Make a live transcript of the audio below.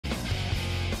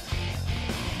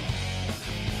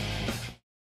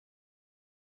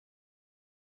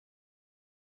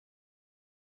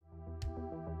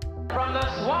From the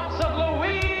swamps of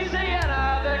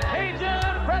Louisiana, the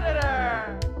Cajun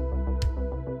Predator.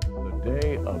 The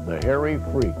day of the hairy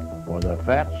freak or the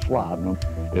fat slob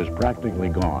is practically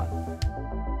gone.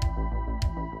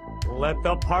 Let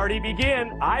the party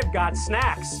begin. I've got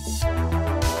snacks.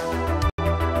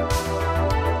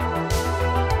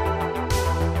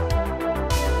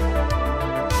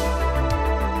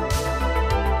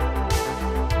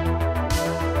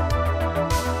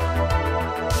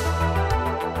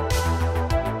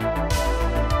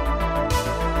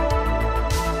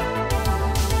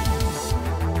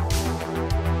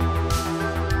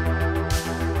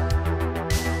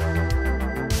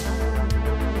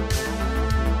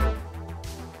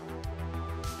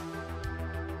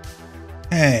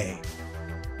 Hey,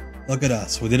 look at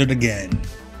us. We did it again.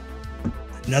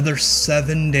 Another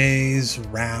 7 days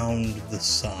round the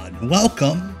sun.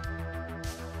 Welcome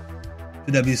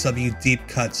to WCW Deep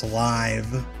Cuts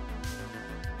Live.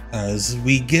 As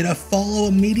we get a follow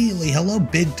immediately. Hello,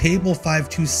 Big Table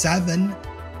 527.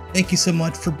 Thank you so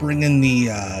much for bringing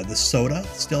the soda,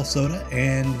 stale soda,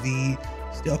 and the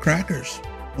stale crackers.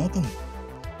 Welcome.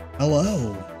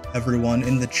 Hello, everyone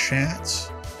in the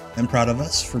chat. I'm proud of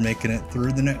us for making it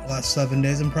through the last 7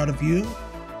 days. I'm proud of you.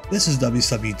 This is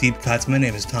WCW Deep Cuts. My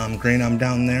name is Tom Green. I'm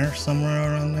down there,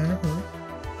 somewhere around there.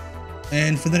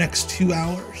 And for the next 2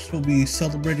 hours, we'll be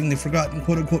celebrating the forgotten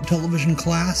quote-unquote television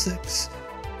classics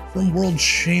from World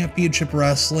Championship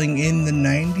Wrestling in the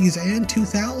 90s and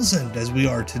 2000, as we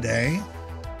are today.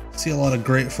 See a lot of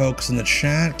great folks in the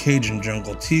chat. Cajun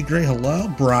Jungle Tigre, hello.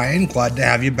 Brian, glad to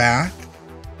have you back.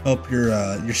 Hope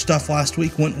your stuff last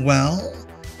week went well.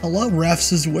 Hello,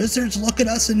 Refs as Wizards. Look at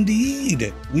us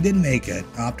indeed. We did make it.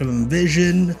 Optimum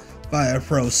Vision, Fire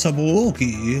Pro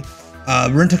Subuoki.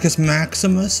 Renticus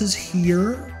Maximus is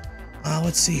here.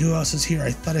 Let's see who else is here. I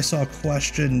thought I saw a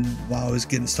question while I was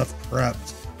getting stuff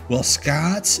prepped. Will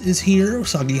Scott's is here.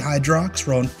 Soggy Hydrox,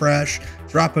 Rowan Fresh.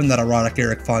 Dropping that erotic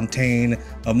Eric Fontaine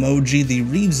emoji. The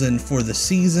reason for the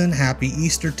season. Happy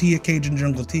Easter to you, Cajun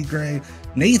Jungle Tigre.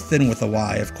 Nathan with a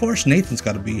Y. Of course, Nathan's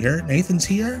got to be here. Nathan's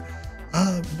here.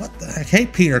 What the heck? Hey,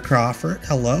 Peter Crawford.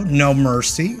 Hello. No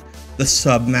Mercy. The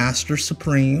Submaster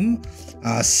Supreme.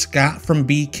 Scott from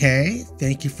BK.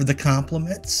 Thank you for the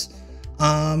compliments.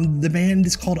 The band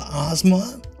is called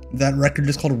Ozma. That record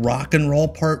is called Rock and Roll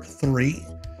Part 3.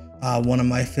 One of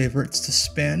my favorites to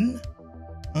spin.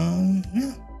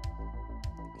 Yeah.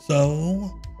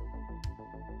 So,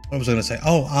 what was I gonna say?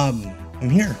 Oh, I'm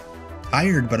here.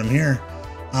 Tired, but I'm here.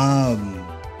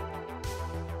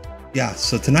 Yeah,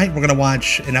 so tonight we're going to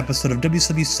watch an episode of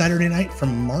WCW Saturday Night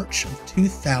from March of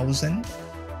 2000.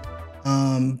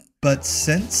 But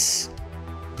since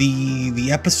the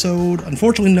episode,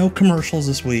 unfortunately no commercials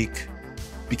this week.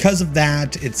 Because of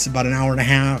that, it's about an hour and a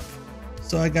half.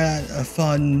 So I got a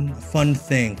fun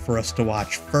thing for us to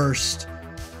watch first.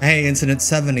 Hey, Incident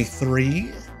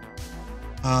 73.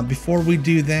 Before we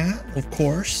do that, of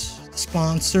course, the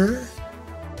sponsor.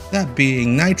 That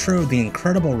being Nitro, the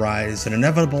incredible rise and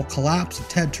inevitable collapse of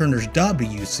Ted Turner's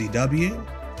WCW,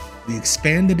 the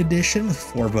expanded edition with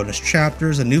 4 bonus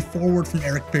chapters, a new foreword from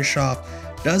Eric Bischoff,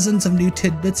 dozens of new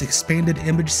tidbits, expanded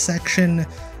image section,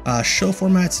 show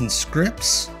formats and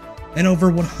scripts, and over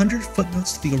 100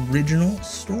 footnotes to the original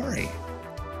story.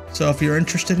 So if you're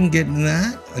interested in getting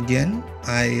that, again,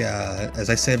 as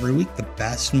I say every week, the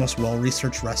best, most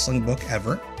well-researched wrestling book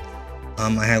ever. I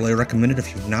highly recommend it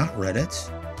if you've not read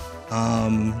it.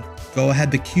 Go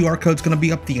ahead, the QR code's going to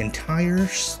be up the entire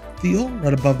deal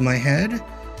right above my head.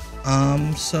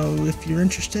 So if you're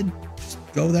interested, just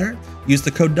go there, use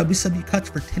the code WCW Cuts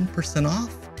for 10%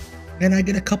 off, and I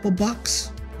get a couple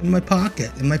bucks in my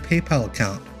pocket, in my PayPal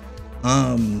account.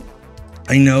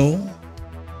 I know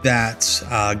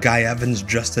that Guy Evans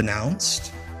just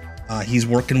announced he's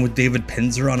working with David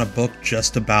Pinzer on a book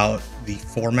just about the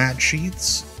format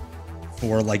sheets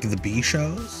for like the B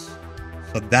shows.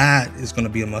 So that is going to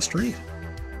be a must read.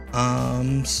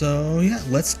 So yeah,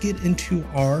 let's get into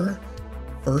our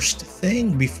first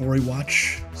thing before we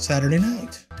watch Saturday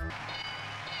Night.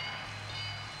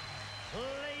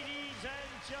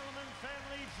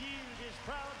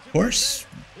 Of course,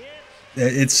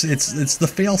 it's the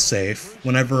failsafe.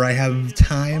 Whenever I have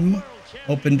time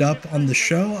opened up on the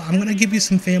show, I'm going to give you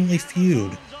some Family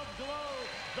Feud.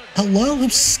 Hello,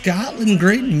 Scotland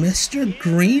Great Mr.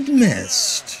 Green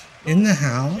Mist in the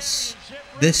house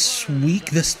this week,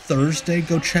 this Thursday.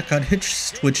 Go check out his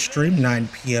Twitch stream, 9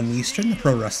 p.m. Eastern, the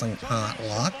Pro Wrestling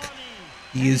Potluck.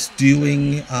 He is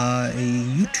doing a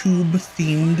YouTube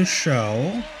themed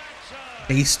show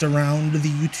based around the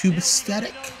YouTube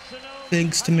aesthetic,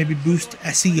 thanks to maybe boost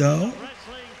SEO.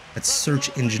 That's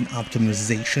search engine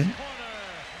optimization.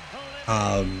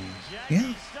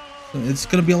 Yeah, it's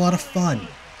gonna be a lot of fun.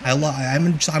 I'm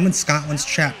in Scotland's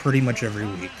chat pretty much every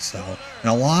week, so, and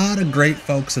a lot of great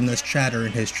folks in this chat are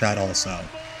in his chat also.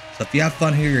 So if you have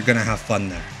fun here, you're gonna have fun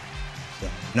there. So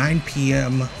 9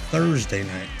 p.m. Thursday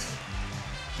night.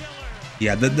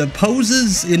 Yeah, the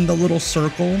poses in the little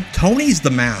circle. Tony's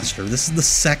the master. This is the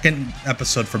second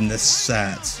episode from this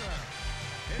set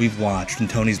we've watched, and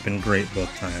Tony's been great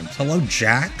both times. Hello,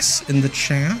 Jax in the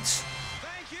chat.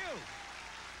 Thank you.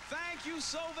 Thank you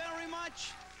so very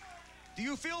much. Do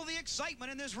you feel the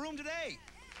excitement in this room today?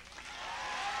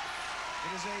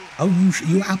 Oh,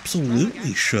 you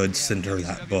absolutely should send her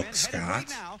that book,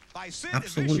 Scott.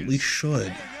 Absolutely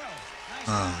should.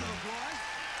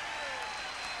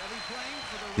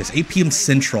 Yes, 8 p.m.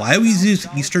 Central. I always use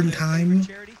Eastern Time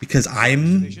because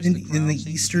I'm in the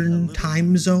Eastern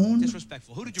Time zone.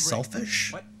 It's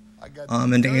selfish.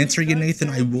 And to answer you, Nathan,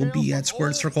 I will be at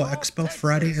Squared Circle Expo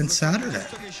Friday and Saturday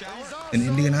in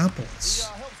Indianapolis.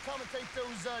 Helps commentate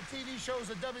those TV shows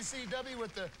at WCW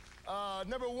with the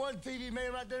 #1 TV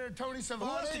man right there, Tony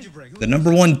Schiavone. The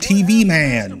 #1 TV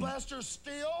man.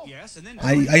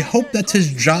 I hope that's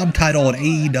his job title at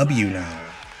AEW now.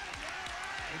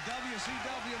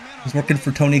 He's working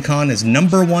for Tony Khan as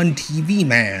 #1 TV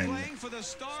man.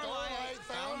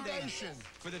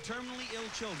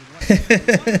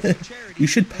 You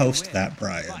should post that,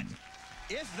 Brian.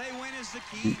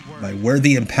 My Where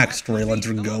the Impact storylines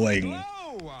are going.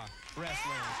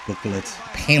 Booklet,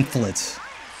 pamphlet.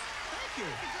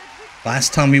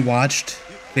 Last time we watched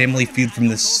Family Feud from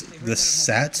this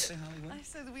set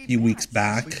a few weeks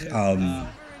back.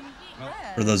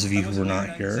 For those of you who were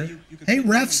not here. Hey,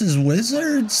 Refs is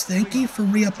Wizards. Thank you for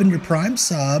re-upping your Prime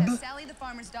sub.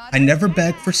 I never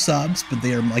beg for subs, but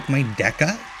they are like my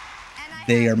Deca.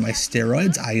 They are my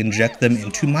steroids. I inject them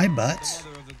into my butt.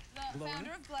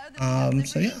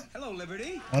 So yeah, a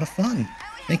lot of fun.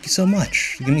 Thank you so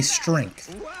much. Give me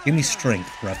strength. Give me strength,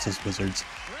 Refs is Wizards.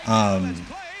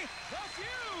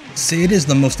 Sid is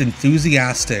the most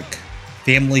enthusiastic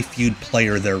Family Feud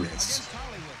player there is.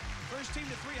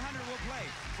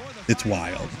 It's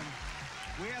wild.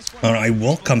 I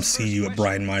will come see you at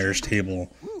Brian Meyer's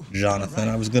table, Jonathan.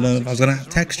 I was gonna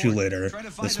text you later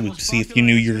this week to see if you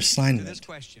knew your assignment.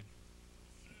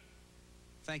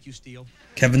 Thank you, Steele.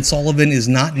 Kevin Sullivan is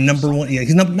not #1. Yeah,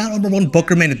 he's not #1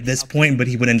 Booker man at this point, but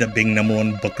he would end up being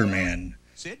 #1 Booker man.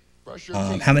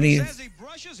 How many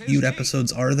Feud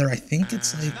episodes are there? I think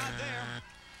it's like.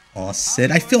 Aw,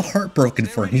 Sid, I feel heartbroken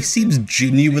for him. He seems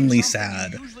genuinely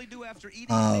sad.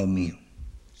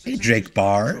 Hey, Jake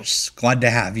Bars. Glad to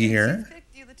have you here.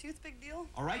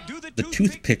 The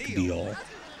toothpick deal.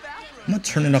 I'm going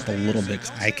to turn it up a little bit because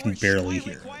I can barely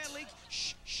hear it.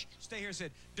 Stay here,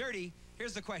 Sid. Dirty,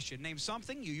 here's the question. Name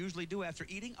something you usually do after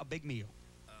eating a big meal.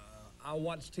 I'll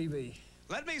watch TV.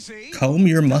 Let me see. Comb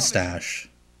your mustache.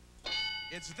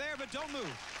 It's there, but don't move.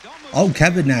 Don't move. Oh,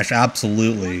 Kevin Nash,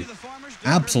 absolutely.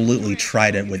 Absolutely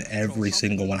tried it with every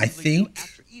single one. I think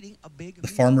The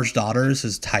Farmer's Daughter is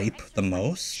his type the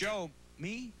most.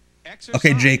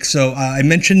 Okay, Jake, so I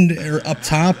mentioned up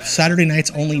top, Saturday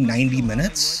night's only 90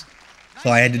 minutes. So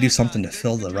I had to do something to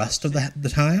fill the rest of the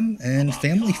time, and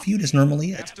Family Feud is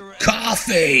normally it.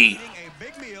 Coffee!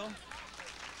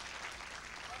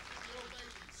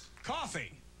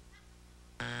 Coffee.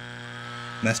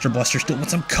 Master Buster still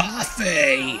wants some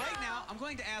coffee! Right now, I'm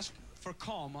going to ask for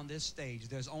calm on this stage.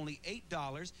 There's only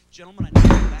 $8. Gentlemen, I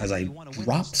know as I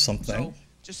drop something. So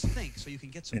just think so you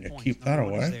can get some Need to points. keep that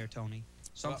away. There, Tony.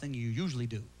 Something you usually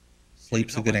do.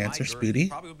 Sleep's a good answer, Speedy.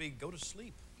 Probably would be go to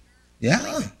sleep.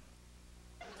 Yeah.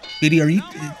 Speedy, are you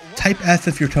type F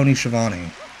if you're Tony Schiavone?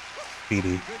 Speedy.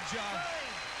 Good job.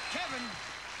 Kevin,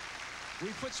 we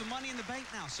put some money in the bank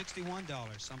now. $61.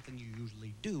 Something you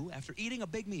usually do after eating a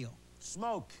big meal.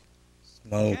 Smoke.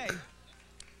 Smoke. Okay.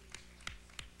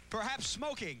 Perhaps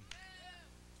smoking.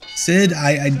 Sid,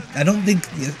 I don't think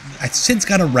Sid's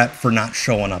got a rep for not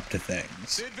showing up to things.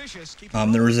 Sid Vicious,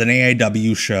 There was an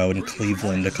AIW show in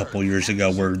Cleveland a couple years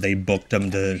ago where they booked him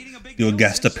to do a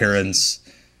guest appearance,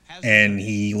 and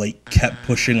he like kept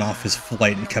pushing off his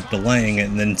flight and kept delaying it,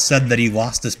 and then said that he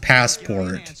lost his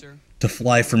passport to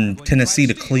fly from Tennessee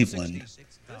to Cleveland,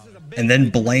 and then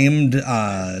blamed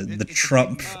the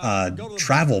Trump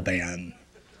travel ban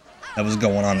that was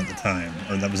going on at the time,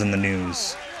 or that was in the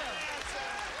news.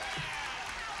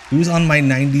 Who's on my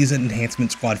 90s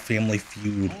Enhancement Squad Family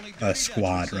Feud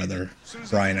squad, rather?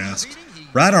 Brian asked.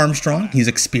 Brad Armstrong, he's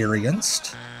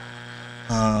experienced.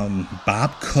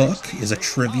 Bob Cook is a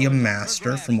trivia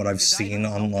master from what I've seen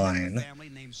online.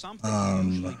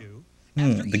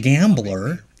 The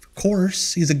Gambler, of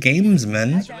course, he's a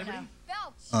gamesman.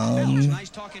 Nice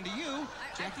talking to you,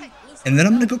 Jackie. And then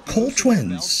I'm gonna go Cole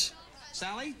Twins.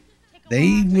 Sally?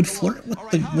 They would flirt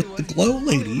with the Glow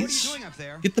ladies,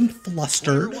 get them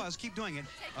flustered. Keep doing it.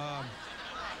 I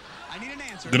need an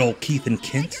answer. Good old Keith and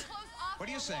Kent. What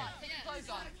do you say?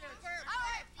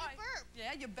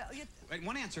 Wait,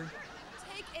 one answer.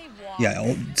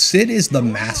 Yeah, Sid is the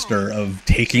master of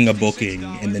taking a booking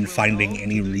and then finding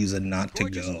any reason not to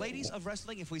go.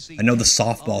 I know the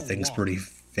softball thing's pretty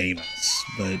famous,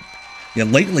 but yeah,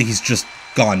 lately he's just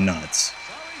gone nuts.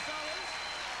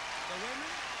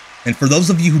 And for those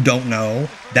of you who don't know,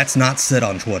 that's not Sid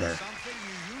on Twitter.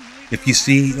 If you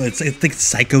see, I think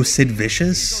Psycho Sid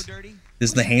Vicious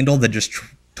is the handle that just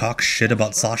talks shit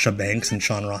about Sasha Banks and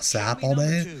Sean Ross Sapp all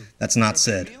day. That's not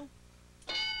Sid.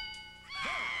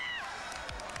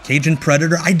 Cajun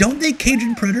Predator. I don't think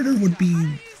Cajun Predator would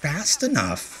be fast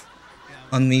enough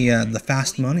on the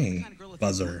fast money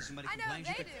buzzer. I know,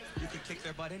 they do. You can kick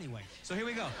their butt anyway. So here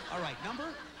we go. All right, number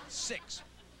 6.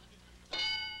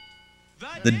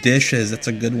 The dishes, that's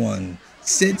a good one.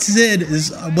 Sid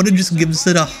is, I want to just give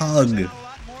Sid a hug.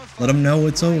 Let him know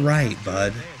it's alright,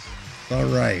 bud. It's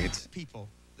alright. People,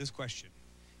 this question.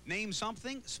 Name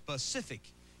something specific.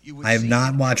 I have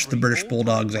not watched the British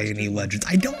Bulldogs A&E Legends.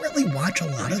 I don't really watch a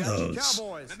lot of those.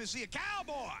 Let me see a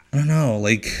cowboy. I don't know,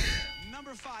 like,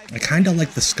 I kind of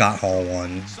like the Scott Hall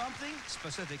one.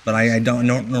 But I don't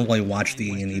normally watch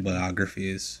the A&E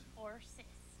biographies.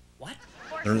 What?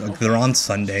 They're on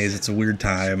Sundays. It's a weird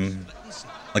time.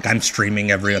 Like, I'm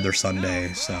streaming every other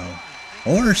Sunday, so.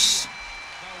 Horse.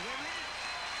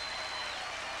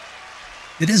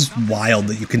 It is wild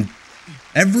that you can.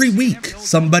 Every week,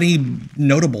 somebody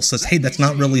notable says, hey, that's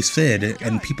not really Sid,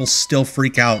 and people still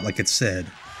freak out like it's Sid. A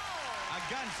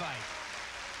gunfight.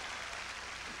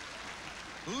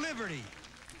 Liberty.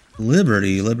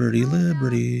 Liberty, liberty,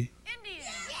 liberty.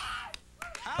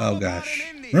 Oh, gosh.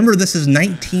 Remember, this is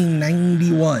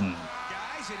 1991.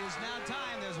 Guys, it is now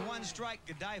time. There's one strike,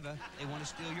 Godiva. They want to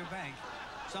steal your bank.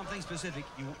 Something specific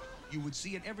you would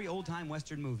see in every old-time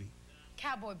Western movie.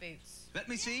 Cowboy boots. Let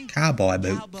me see. Cowboy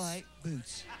boots. Cowboy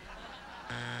boots.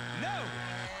 No.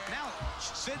 Now,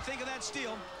 Sid, think of that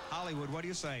steal. Hollywood, what do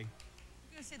you say? I'm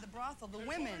going to say the brothel, the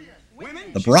women.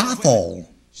 Women? The brothel.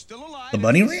 Still alive. The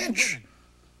Bunny Ranch.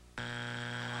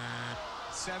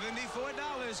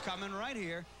 $74 coming right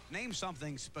here. Name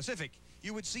something specific.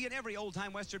 You would see in every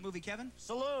old-time Western movie, Kevin?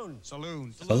 Saloon.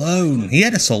 Saloon. Saloon. He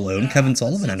had a saloon. Kevin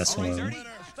Sullivan had a saloon.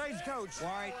 Stagecoach. All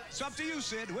right, it's up to you,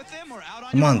 Sid. With them or out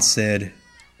on Come your on, own? Sid.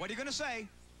 What are you going to say?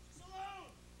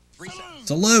 3 seconds.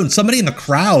 Saloon. Somebody in the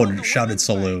crowd shouted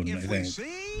saloon, I If we think.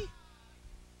 see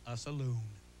a saloon.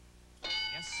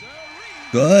 Yes, sir.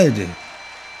 Good. The WCW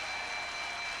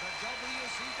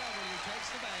takes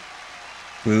the bank.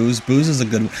 Booze. Booze is a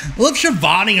good one. I love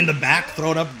Schiavone in the back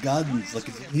throwing up guns. Like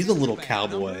he's a little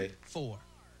cowboy. Number 4.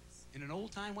 In an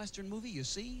old-time Western movie, you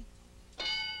see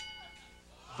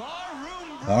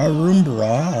Barroom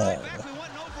Brawl. Back, we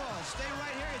want no brawl. Stay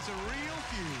right here. It's a real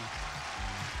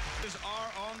feud.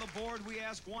 Are on the board. We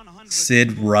ask 100.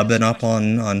 Sid rubbing up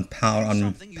on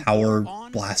Power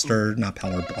Blaster, not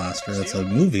Power Blaster. That's a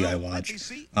movie I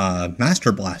watched.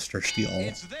 Master Blaster Steel.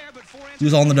 It's there, but 4 He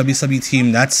was on the WCW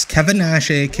team. That's Kevin Nash,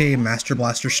 aka Master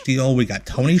Blaster Steel. We got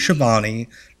Tony Schiavone,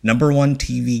 #1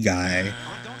 TV guy.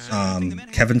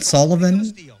 Kevin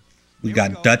Sullivan. We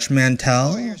got Dutch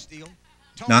Mantell.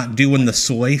 Not doing the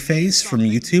soy face from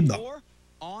YouTube.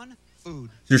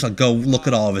 Just like go look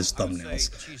at all of his thumbnails.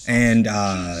 And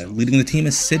leading the team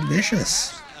is Sid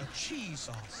Vicious.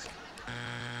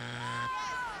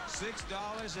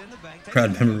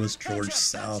 Crowd member was George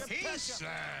South.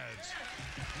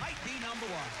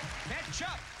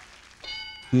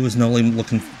 Who was normally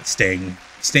looking for Sting.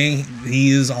 Sting, he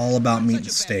is all about meeting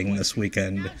Sting this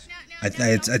weekend.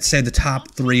 I'd say the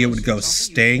top 3, it would go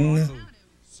Sting,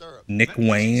 Nick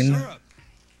Wayne,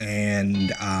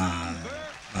 and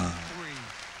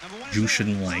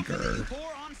Jushin Liger.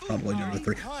 Probably number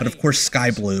 3. But of course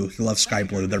Sky Blue. He loves Sky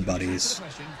Blue, they're buddies.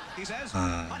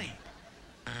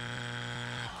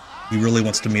 He really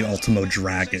wants to meet Ultimo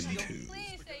Dragon too.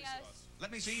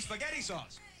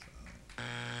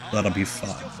 That'll be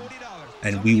fun.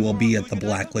 And we will be at the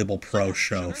Black Label Pro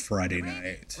show Friday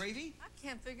night.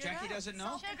 Jackie doesn't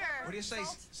know. What do you say,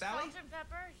 Sally? Salt and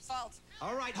pepper. Salt.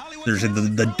 All right, Hollywood. There's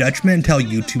the Dutch Mantell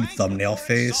YouTube thumbnail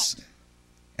face.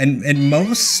 And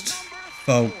most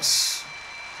folks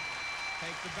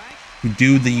who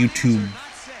do the YouTube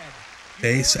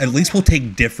face, at least will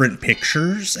take different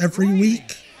pictures every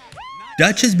week.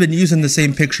 Dutch has been using the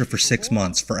same picture for 6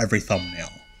 months for every thumbnail.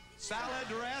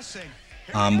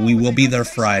 We will be there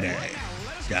Friday.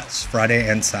 Yes, Friday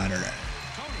and Saturday.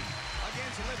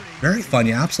 Very fun,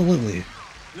 yeah, absolutely.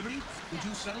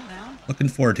 Looking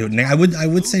forward to it. I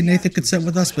would say Nathan could sit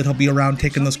with us, but he'll be around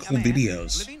taking those cool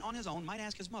videos. Living on his own might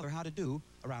ask his mother how to do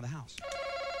around the house.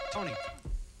 Tony,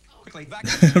 quickly.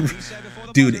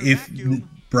 Dude,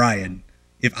 Brian,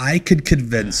 if I could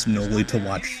convince Noli to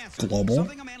watch Global,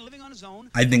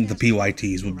 I think the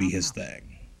PYTs would be his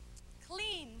thing.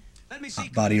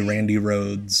 Hot Body, Randy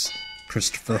Rhodes,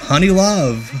 Christopher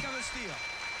Honeylove.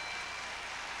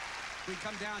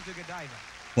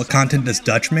 What content does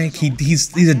Dutch make?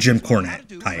 He's a Jim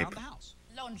Cornette type.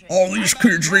 All these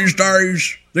kids these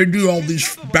days, they do all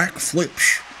these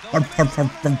backflips.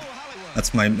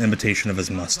 That's my imitation of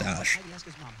his mustache.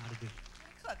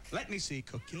 Let me see,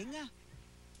 cooking.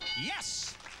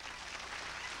 Yes!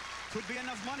 Could be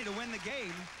enough money to win the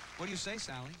game. What do you say,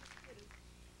 Sally?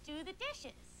 Do the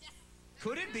dishes.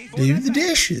 Could it be? Do the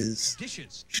dishes.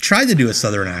 She tried to do a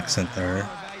southern accent there.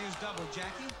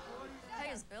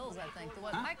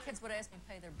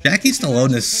 Jackie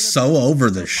Stallone is so over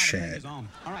this shit.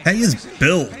 Pay his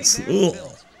bills. Ugh. No.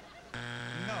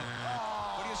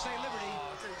 What do you say, Liberty?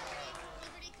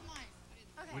 Liberty, come on.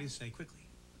 Okay. What do you say, quickly?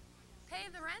 Pay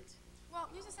the rent? Well,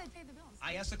 you just said pay the bills.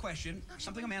 I asked the question,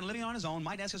 something a man living on his own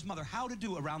might ask his mother how to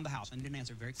do around the house, and didn't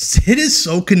answer very quickly. Sid is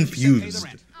so confused. Pay the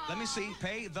rent. Let me see,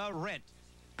 pay the rent.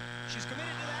 She's committed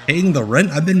to that. Paying the rent?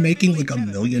 I've been making like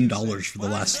 $1 million for the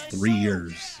last 3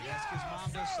 years.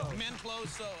 Men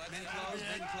clothes, men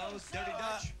clothes, dirty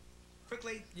Dutch.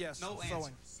 Quickly, yes, no sewing.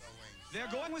 answer. They're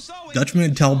going with sewing. Dutch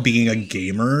Mantell being a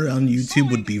gamer on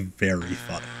YouTube would be very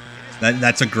funny.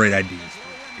 That's a great idea.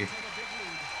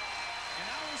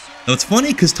 Though it's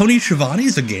funny because Tony Schiavone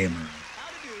is a gamer.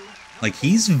 Like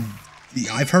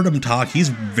I've heard him talk. He's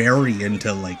very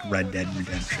into like Red Dead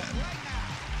Redemption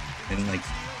and like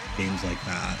games like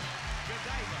that.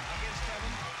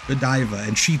 Godiva,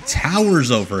 and she towers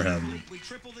over him. We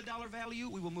triple the dollar value.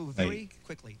 We will move very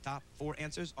quickly. Top 4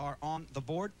 answers are on the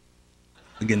board.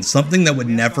 Again, something that would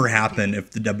never happen if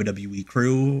the WWE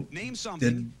crew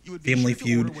did Family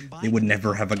Feud. They would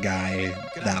never have a guy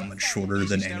that much shorter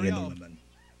than any of the women.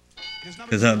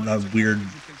 Because of a weird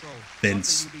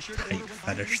Vince type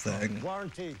fetish thing.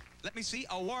 Warranty. Let me see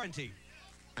a warranty.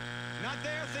 Not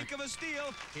there. Think of a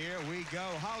steal. Here we go.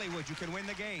 Hollywood, you can win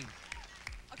the game.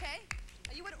 Okay.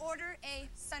 You would order a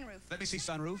sunroof. Let me see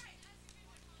sunroof.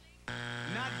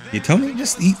 Yeah,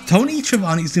 Tony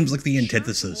Schiavone seems like the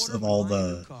antithesis of all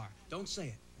the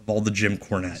Jim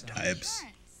Cornette types.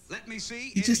 Let me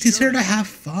see. He's here to have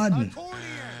fun.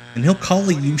 And he'll call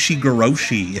it Yushi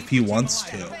Goroshi if he wants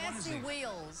to. Fancy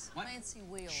wheels. Fancy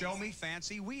wheels. Show me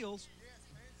fancy wheels.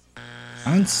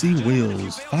 Fancy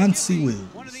wheels. Fancy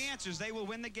wheels. One of the answers, they will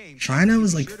win the game. China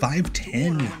was like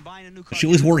 5'10". She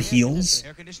always wore heels.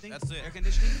 Air conditioning. That's it. Air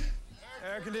conditioning.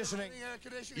 Air conditioning.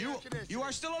 You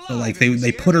are still alive. So like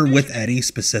they put her with Eddie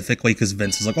specifically because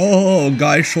Vince is like, oh, a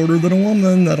guy shorter than a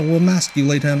woman, that'll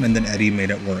emasculate him, and then Eddie made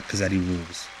it work because Eddie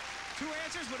rules. 2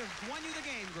 answers would have won you the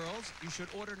game, girls. You should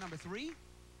order number 3.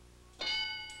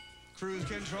 Cruise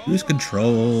control. Cruise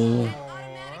control.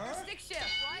 Automatic or stick shift,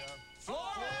 right? Here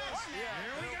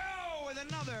we go with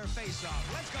another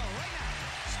face-off. Let's go right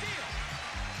now. Steele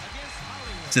against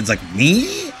Hollywood. Sid's like,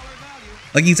 me?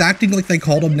 Like he's acting like they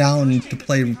called him down to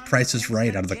play Price is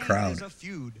Right out of the crowd.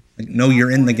 Like, no, you're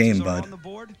in the game, bud.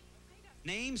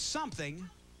 Name something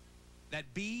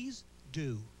that bees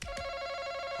do.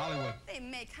 Hollywood. They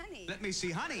make honey. Let me see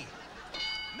honey.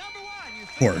 Number 1. You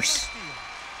Of course.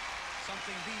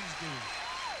 Something bees do.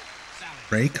 Sally.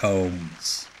 Ray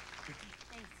Combs. They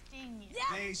sting you.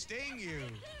 They sting you.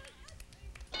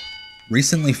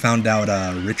 Recently found out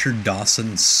Richard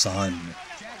Dawson's son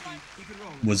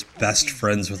was best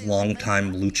friends with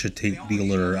longtime lucha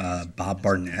dealer Bob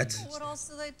Barnett. What else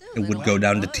do they do? It would go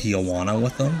down to Tijuana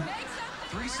with them.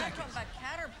 3 seconds.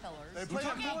 They play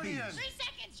accordion. 3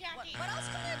 seconds, Jackie. What else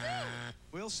can they do?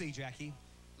 We'll see, Jackie.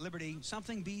 Liberty,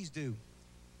 something bees do.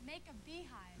 Make a beehive.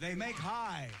 They make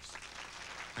hives.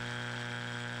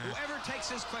 Whoever takes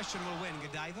this question will win,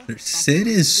 Godiva. Sid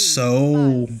is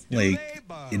so like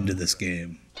into this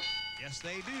game. Yes,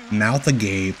 they do. Mouth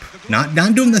agape. Not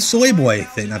doing the soy boy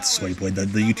thing. Not the soy boy. The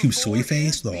YouTube soy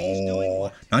face.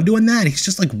 Oh, not doing that. He's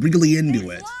just like really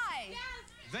into it.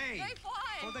 They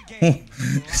for the Oh, game.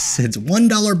 Sid's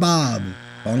 $1 Bob.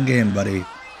 Wrong game, buddy.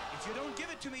 If you don't give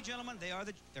it to me, gentlemen,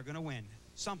 they're gonna win.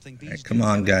 Something bees Right, do. come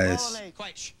on, guys.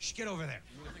 Quiet. Shh, get over there.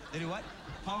 They do what?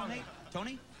 Pollinate?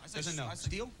 Tony? Doesn't know.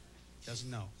 Steal? Doesn't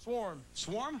know. Swarm.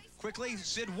 Swarm? Quickly,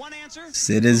 Sid, 1 answer.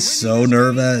 Sid is so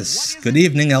nervous. Good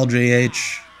evening,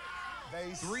 LJH.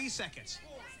 3 seconds.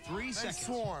 3 seconds.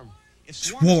 Swarm. If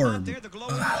Swarm is Swarm. not there, the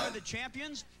Glowing are the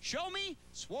champions. Show me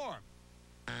Swarm.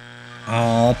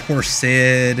 Oh, poor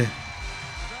Sid.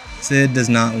 Sid does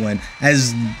not win.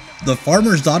 As the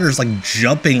farmer's daughter is like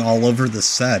jumping all over the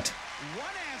set. One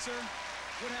answer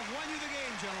would have won you the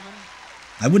game, gentlemen.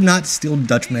 I would not steal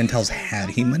Dutch Mantell's hat.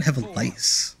 He might have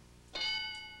lice.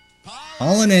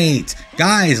 Pollinate.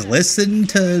 Guys, listen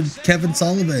to Kevin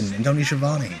Sullivan and Tony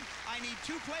Schiavone. I need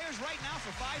 2 players right now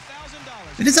for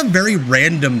 $5,000. It is a very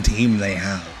random team they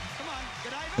have. Come on,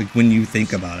 Godiva. Like, when you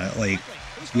think about it. Like,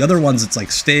 the other ones, it's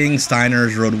like Sting,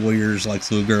 Steiners, Road Warriors,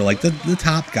 Lex Luger, like the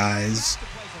top guys.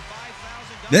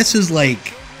 This is like,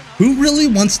 who really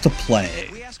wants to play?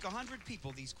 We ask 100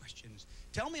 people these questions.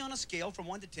 Tell me on a scale from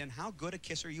 1 to 10 how good a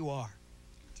kisser you are.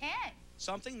 10.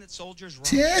 Something that soldiers run.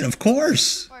 10, of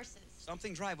course. Horses.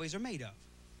 Something driveways are made of.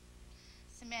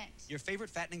 Cement. Your favorite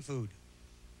fattening food.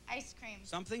 Ice cream.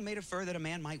 Something made of fur that a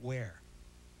man might wear.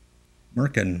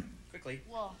 Merkin. Quickly.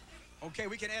 Wool. Okay,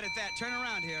 we can edit that. Turn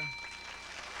around here.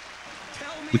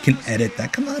 Tell me We can on a edit scale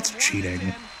that. Come on, from that's 1 to cheating. 10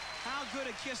 how good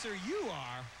a kisser you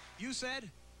are. You said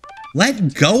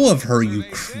Let go of her, you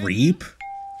creep.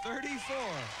 34.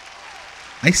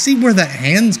 I see where that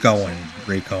hand's going,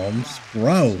 Ray Combs.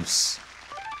 Gross.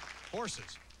 Horses.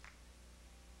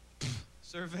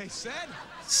 Survey said.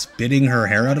 Spitting her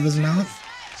hair out of his mouth?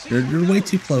 You're way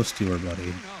too close to her, buddy.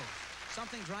 No.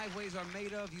 Something driveways are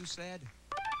made of, you said.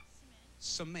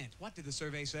 Cement. What did the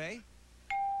survey say?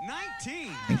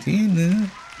 19. 19, yeah.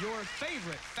 Your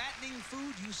favorite fattening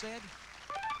food, you said.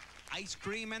 Ice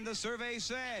cream, and the survey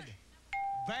said.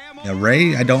 Bam. Yeah,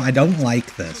 Ray, I don't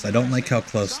like this. I don't like how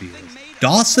close he is.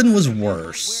 Dawson was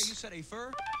worse. You said a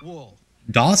fur, wool.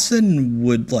 Dawson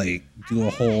would like do a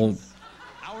whole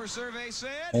Our survey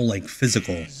said. like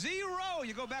physical. 0.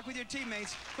 You go back with your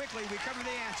teammates. Quickly, we cover the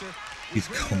answer. He's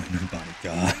going, oh my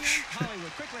gosh.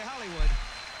 Hollywood. Quickly, Hollywood.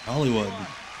 Hollywood. Go on.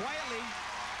 Quietly.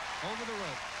 Over the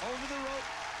rope. Over the rope.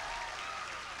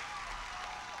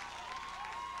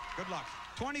 Good luck.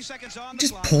 20 seconds on the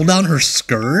Just clock. pull down her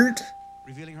skirt?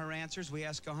 Revealing her answers, we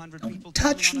ask 100 Don't people.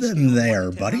 touch Tell me on a them scale of 1 there,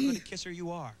 to 10 buddy. How good a kisser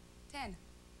you are. 10.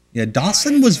 Yeah,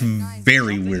 Dawson was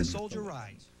very Something weird. a soldier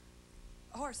rides.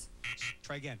 A horse.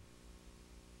 Try again.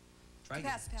 Try again.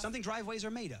 Pass, pass. Something driveways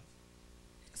are made of.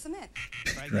 Cement.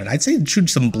 Try Right, again. I'd say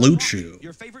choose some blue chew.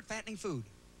 Your favorite fattening food.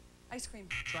 Ice cream.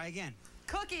 Try again.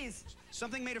 Cookies.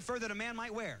 Something made of fur that a man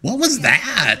might wear. What was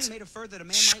that? Something made of fur that a man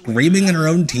might wear. Screaming at her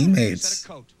own You teammates. said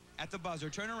a coat. At the buzzer,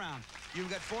 turn around. You've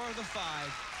got 4 of the 5.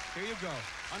 Here you go.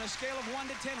 On a scale of 1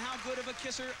 to 10, how good of a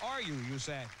kisser are you? You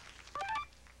said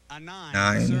a 9.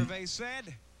 9. The survey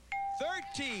said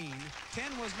 13.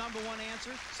 10 was number 1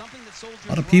 answer. Something that soldiers. A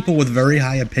lot of people with ride. very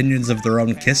high opinions of their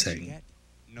own Pass, kissing. get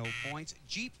no points.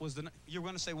 Jeep was the. You're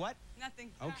going to say what?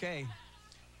 Nothing. Okay.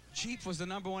 Jeep was the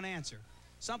number 1 answer.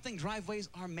 Something driveways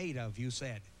are made of. You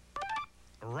said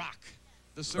rock.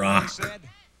 The survey Rock. said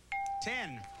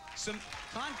 10. Some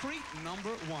concrete, number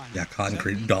 1. Yeah,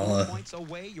 concrete, 74 dollar. points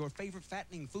away. Your favorite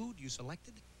fattening food you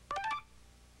selected?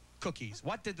 Cookies.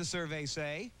 What did the survey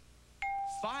say?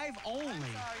 5 only.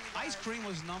 Ice cream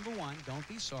was number 1. Don't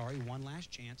be sorry. One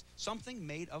last chance. Something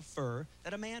made of fur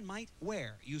that a man might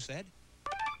wear. You said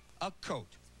a coat.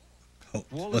 Oh,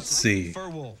 Wool let's is see. fur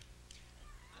wool.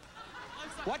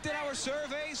 What did our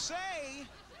survey say?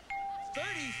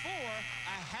 34.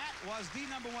 A hat was the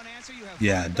number 1 answer. You have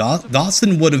Yeah,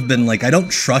 Dawson would have been like, I don't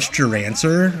trust your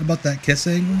answer about that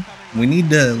kissing. We need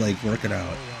to like work it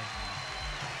out.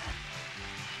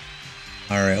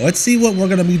 All right, let's see what we're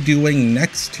gonna be doing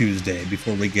next Tuesday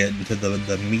before we get into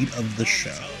the meat of the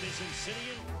show.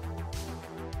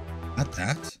 Not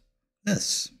that.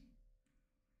 This.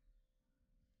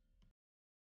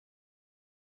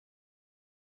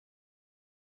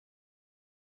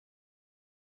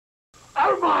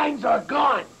 Our minds are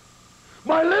gone.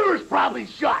 My liver's probably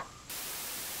shot.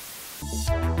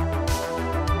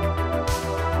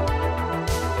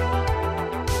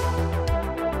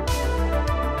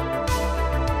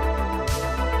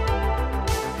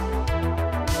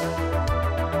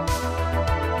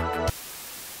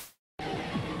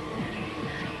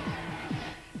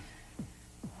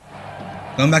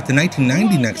 Going back to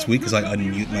 1990 next week as I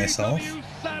unmute myself.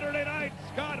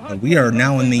 We are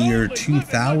now in the year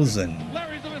 2000.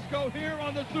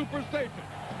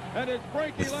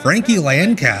 With Frankie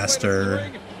Lancaster.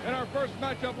 And our first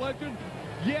matchup legend.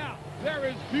 Yeah, there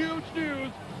is huge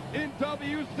news in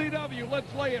WCW.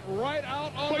 Let's lay it right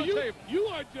out on the table. You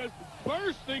are just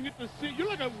bursting at the seat. You're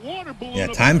like a water balloon. Yeah,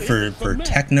 time for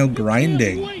techno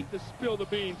grinding. Wait to spill the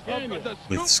beans, can you?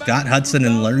 With Scott Hudson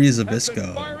and Larry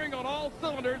Zabisco. Firing on all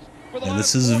cylinders for the Yeah,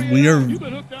 last this is 48 we are hours. You've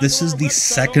been hooked This is the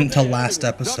second to last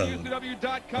episode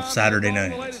of Saturday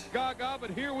Night.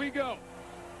 But here we go.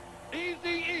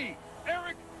 Eazy-E,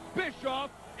 Eric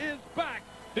Bischoff is back.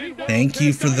 Thank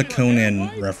you for the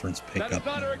Conan reference pickup.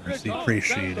 I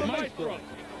appreciate it.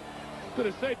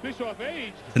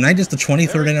 Tonight is the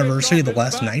 23rd anniversary of the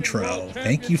last Nitro.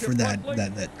 Thank you for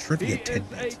that trivia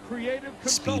tidbit,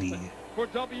 Speedy.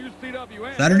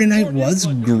 Saturday Night was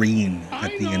green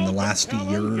at the end, the last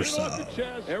year or so.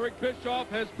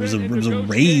 It was a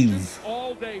rave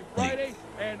like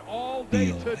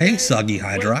deal. Hey, Soggy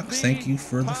Hydrox, thank you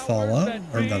for the follow,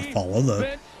 or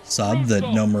the sub that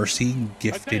No Mercy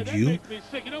gifted you.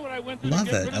 Love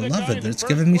it. I love it. It's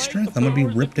giving me strength. I'm gonna be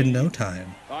ripped in no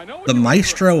time. The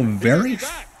Maestro, very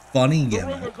funny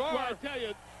gimmick.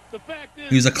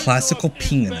 He was a classical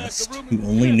pianist who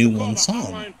only knew one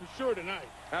song.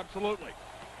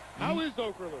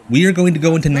 We are going to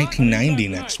go into 1990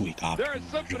 next week. Look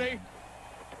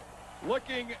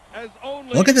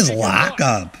at this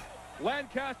lockup.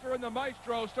 Lancaster and the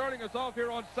Maestro starting us off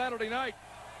here on Saturday night.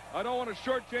 I don't want to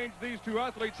shortchange these two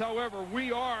athletes, however,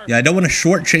 we are... Yeah, I don't want to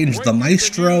shortchange the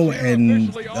Maestro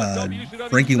and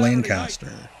Frankie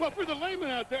Lancaster. Well, for the layman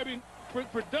out there, I mean,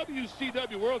 for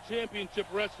WCW World Championship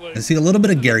Wrestling... I see a little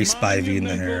bit of Gary Spivey in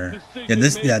there. Yeah,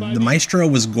 the Maestro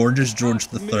was Gorgeous George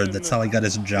III. That's how he got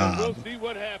his job.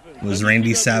 Was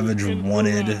Randy Savage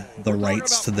wanted the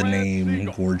rights to the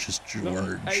name Gorgeous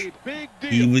George.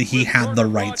 He had the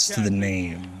rights to the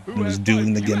name. He was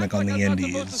doing the gimmick on the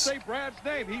indies.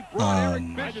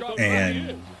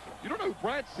 And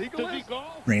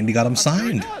Randy got him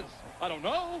signed.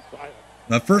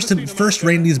 First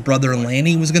Randy's brother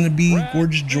Lanny was going to be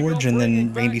Gorgeous George, and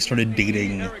then Randy started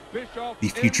dating the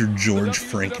future George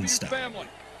Frankenstein.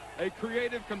 A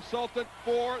creative consultant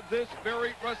for this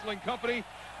very wrestling company.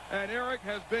 And Eric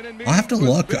has been in I'll have to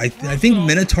look. I think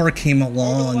Minotaur came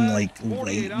along like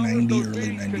late 90,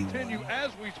 early 91.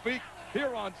 As we speak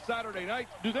here on Saturday night.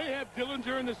 Do they have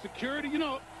Dillinger in the security? You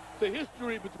know, the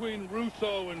history between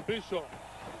Russo and Bischoff.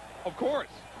 Of course.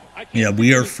 Yeah,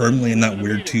 we are firmly in that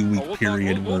weird 2-week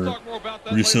period where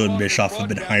Russo and Bischoff have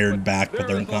been hired back, but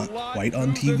they're not quite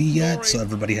on TV yet, so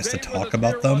everybody has to talk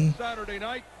about them.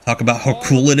 Talk about how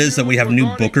cool it is that we have new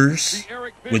bookers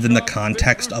within the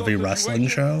context of a wrestling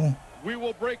show. We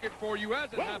will break it for you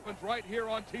as it happens right here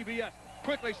on TBS.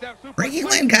 Frankie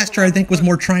Lancaster, I think, was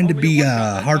more trying to be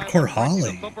Hardcore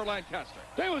Holly,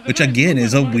 which again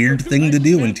is a weird thing to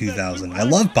do in 2000. I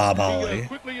love Bob Holly,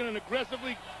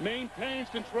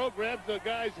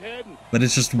 but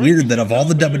it's just weird that of all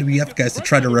the WWF guys to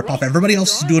try to rip off, everybody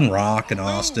else is doing Rock and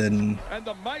Austin.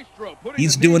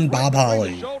 He's doing Bob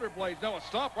Holly. Did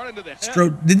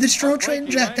the Stro train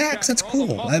Jackass? That's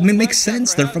cool. I mean, it makes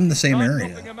sense. They're from the same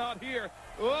area.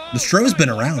 The Stro's been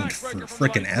around for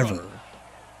frickin' ever.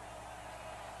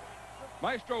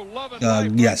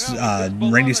 Yes,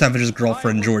 Randy Savage's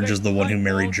girlfriend George is the one who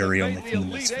married Jerry Only from the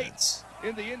Misfits.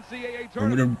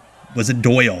 Or was it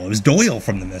Doyle? It was Doyle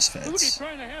from the Misfits.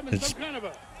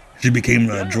 She became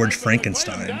George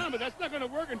Frankenstein. That's not going to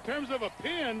work in terms of a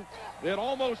pin. It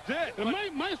almost did. The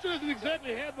Maestro doesn't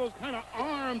exactly have those kind of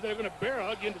arms that are going to bear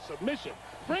hug you into submission.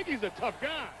 Frankie's a tough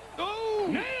guy. Oh,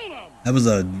 nailed him. That was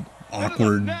an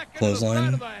awkward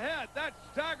clothesline. That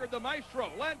staggered the Maestro.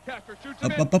 Lancaster shoots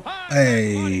him up.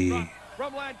 Hey.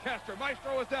 From Lancaster,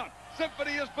 Maestro is down.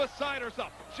 Symphony is beside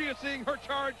herself. She is seeing her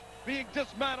charge being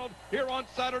dismantled here on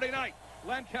Saturday night.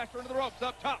 Lancaster into the ropes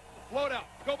up top. Float out.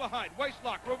 Go behind.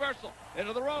 Waistlock. Reversal.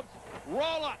 Into the ropes.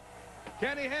 Roll up.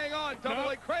 Can he hang on? Double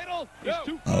leg cradle.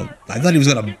 No. Oh, I thought he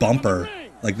was going to bump her.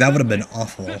 Like, that would have been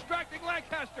awful. Distracting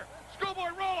Lancaster. Schoolboy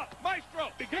roll up. Maestro.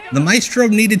 The Maestro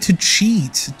needed to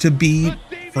cheat to beat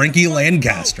Frankie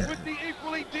Lancaster.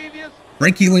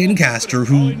 Frankie Lancaster,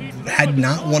 who had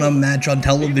not won a match on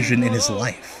television in his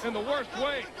life.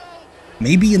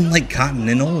 Maybe in, like,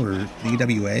 Continental or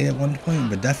AWA at one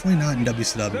point, but definitely not in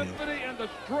WCW.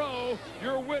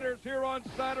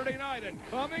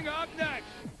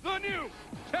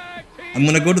 I'm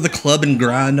gonna go to the club and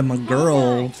grind my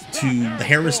girl to the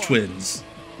Harris Twins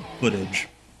footage.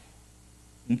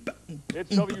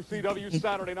 It's WCW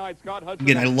Saturday Night. Scott Hudson.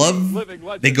 Again, I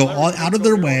love they go all out of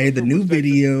their way. The new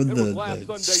video,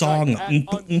 the song,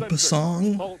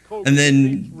 song, and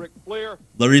then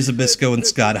Larry Zbyszko and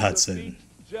Scott Hudson.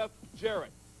 Jeff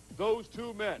Jarrett, those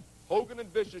two men, Hogan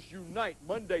and Vicious, unite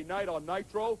Monday night on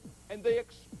Nitro, and they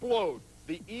explode.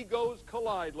 The egos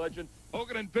collide, legend.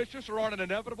 Hogan and Vicious are on an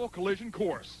inevitable collision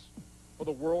course for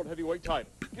the World Heavyweight title.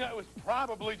 Yeah, it was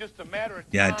probably just a matter of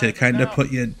time. Yeah, to kind of put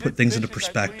things into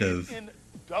perspective. In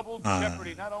double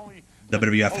jeopardy, not only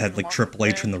WWF had like Triple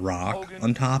H and The Rock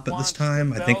on top at this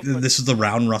time. I think this is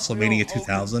around WrestleMania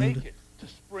 2000.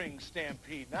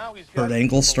 Kurt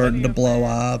Angle started to blow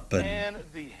up, and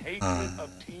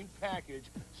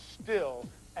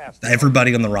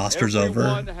everybody on the roster's over,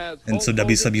 and so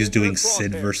WCW is doing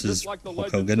Sid versus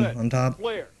Hulk Hogan on top.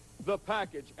 The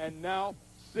package, and now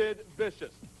Sid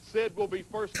Vicious. Sid will be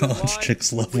first. College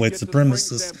chicks love white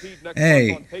supremacists.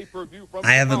 Hey,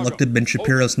 I haven't looked at Ben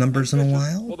Shapiro's numbers in a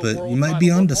while, but you might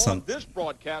be onto something. This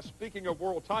broadcast, speaking of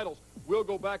world titles, we'll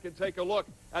go back and take a look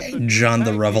at hey, John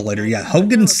the Revelator. Yeah,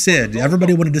 Hogan Sid.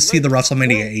 Everybody wanted to see the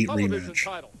WrestleMania 8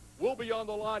 rematch. We'll be on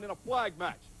the line in a flag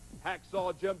match.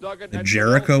 Hacksaw Jim Duggan and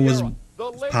Jericho was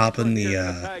popping the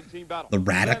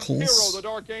Radicals,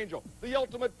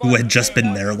 who had just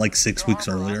been there like 6 weeks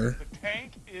earlier.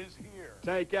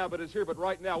 Tank Abbott is here, but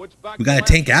right now it's back. We got a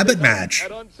Tank Abbott match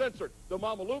on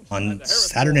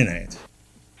Saturday night.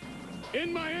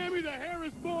 In Miami, the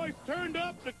Harris boys turned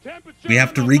up the temperature. We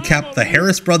have to recap the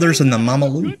Harris brothers and the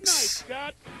Mamalukes.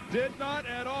 Did not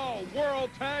at all.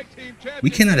 World Tag Team Champions. We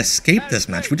cannot escape this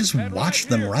match. We just watched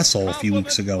them wrestle a few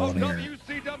weeks ago on here.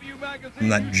 From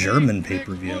that German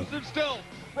pay-per-view.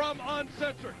 From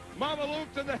Uncensored,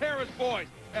 Mamalukes and the Harris boys.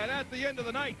 And at the end of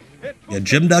the night, yeah,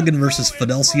 Jim Duggan versus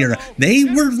Fidel Sierra. They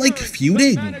were like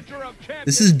feuding.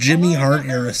 This is Jimmy Hart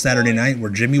era Saturday Night, where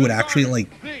Jimmy would actually like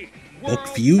book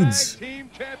feuds.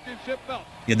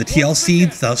 Yeah, the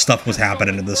TLC stuff was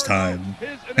happening at this time.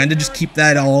 And to just keep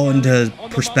that all into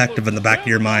perspective in the back of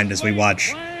your mind as we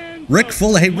watch Rick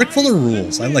Fuller. Hey, Rick Fuller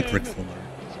rules. I like Rick Fuller.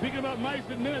 Speaking about mice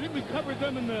and men, I think we covered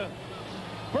them in the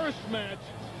first match.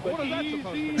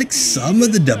 Like some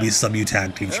of the WCW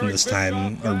tag teams from this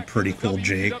time are pretty cool,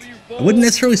 Jake. I wouldn't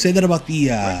necessarily say that about the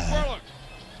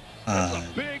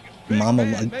Mama.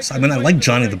 I mean, I like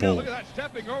Johnny the Bull.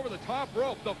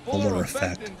 Fuller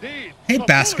effect. Hey,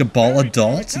 basketball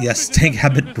adults. Yes, Tank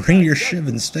Abbott, bring your shiv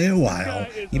and stay a while.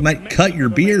 You might cut your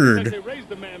beard.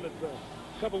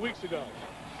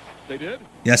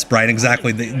 Yes, Brian,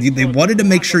 exactly. They wanted to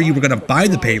make sure you were going to buy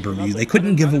the pay-per-view. They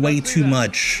couldn't give away too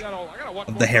much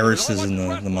of the Harrises and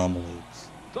the Mamalukes.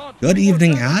 Good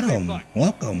evening, Adam.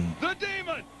 Welcome.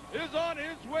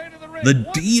 The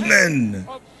Demon!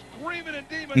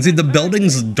 You see, the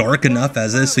building's dark enough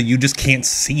as is, so you just can't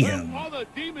see him. All the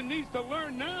Demon needs to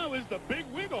learn now is the big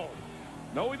wiggle.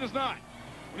 No, he does not.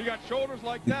 When you got shoulders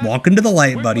like that, walk into the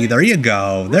light, buddy. There you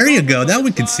go. There you go. Now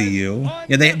we can see you.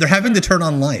 Yeah, they're having to turn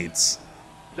on lights.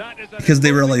 Because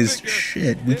they realize,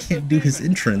 shit, we can't do his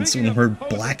entrance when we're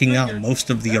blacking out most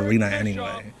of the arena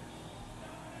anyway.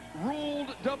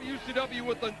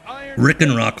 Rick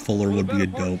and Rock Fuller would be a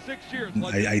dope.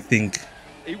 I think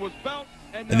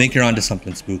you're onto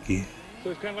something spooky.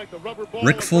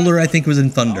 Rick Fuller, I think, was in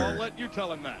Thunder.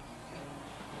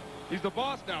 He's the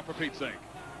boss now, for Pete's sake.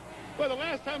 Well, the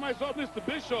last time I saw Mr.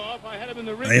 Bischoff, I had him in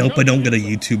the ring. I hope I don't get a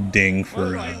YouTube ding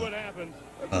for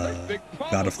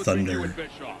God of Thunder.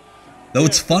 Though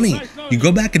it's funny, you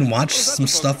go back and watch some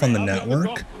stuff on the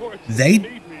network,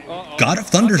 God of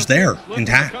Thunder's there,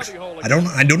 intact. I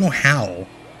don't know how.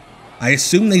 I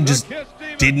assume they just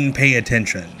didn't pay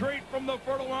attention.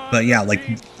 But yeah,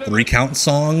 like, 3 Count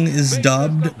song is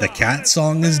dubbed, the Cat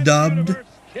song is dubbed,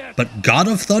 but God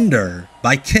of Thunder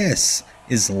by Kiss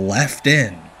is left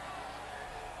in.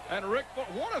 And Rick,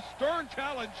 what a stern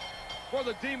challenge for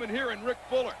the Demon here in Rick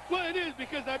Fuller. Well, it is,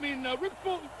 because, I mean, Rick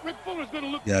Fuller's going to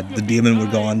look... Yeah, the Demon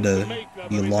would go on to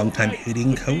be a longtime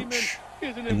hitting coach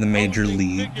in the major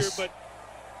leagues.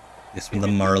 Yes, from the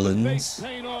Marlins.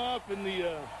 And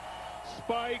the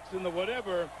spikes and the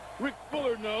whatever. Rick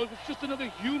Fuller knows it's just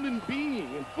another human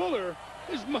being, and Fuller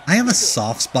is much... I have a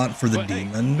soft spot for the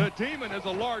Demon.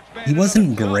 He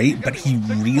wasn't great, but he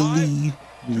really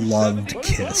loved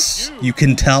Kiss. You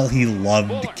can tell he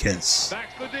loved Kiss.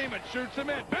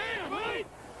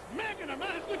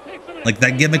 Like,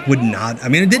 that gimmick would not... I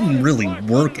mean, it didn't really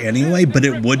work anyway, but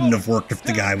it wouldn't have worked if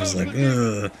the guy was like,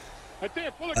 ugh.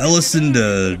 I listened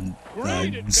to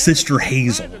Sister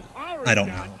Hazel. I don't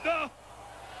know.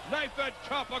 Knife edge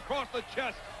chop across the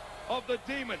chest of the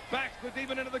Demon. Backs the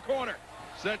Demon into the corner.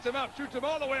 Sets him out, shoots him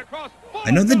all the way across.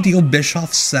 I know the deal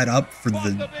Bischoff set up for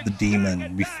the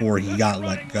Demon before he got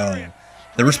let go.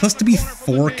 There were supposed to be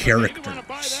 4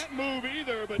 characters.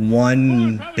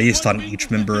 1 based on each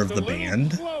member of the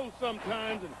band.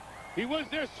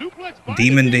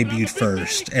 Demon debuted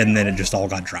first, and then it just all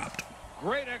got dropped.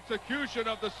 Great execution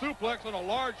of the suplex on a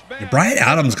large man. Yeah, Brian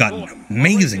Adams got in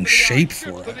amazing shape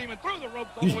for it.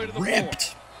 He's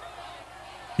ripped.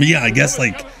 But yeah, I guess,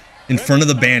 like, in front of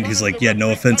the band, he's like, yeah,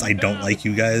 no offense, I don't like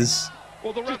you guys.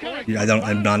 Yeah,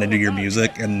 I'm not into your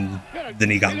music, and then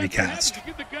he got recast.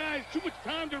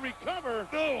 to recover.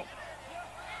 No.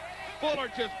 Fuller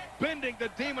just bending the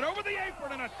Demon over the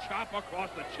apron and a chop across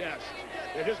the chest.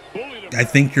 It just bullied him. I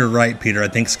think you're right, Peter. I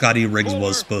think Scotty Riggs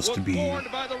was supposed to be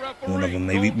one of them.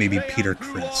 Maybe Peter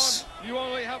Criss. You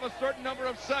only have a certain number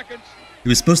of seconds. He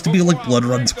was supposed to be like Blood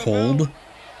Runs Cold,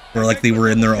 where like they were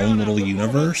in their own little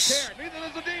universe.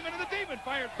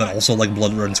 But also like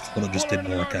Blood Runs Cold, it just didn't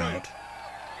work out.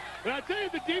 But I tell you,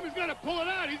 the Demon's got to pull it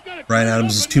out. He's got to. Brian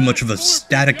Adams is too much of a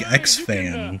Static X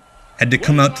fan. Had to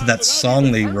come out to that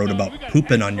song they wrote about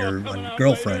pooping on your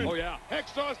girlfriend. Oh yeah,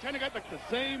 Hexaw's kind of got like the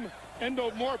same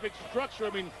endomorphic structure. I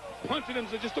mean, punching him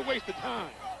is just a waste of time.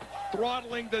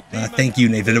 Throttling the Demon. Thank you,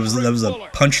 Nathan. That was a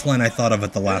punchline I thought of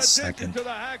at the last second.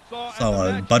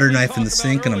 Saw a butter knife in the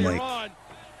sink, and I'm like,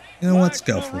 you know, let's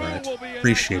go for it.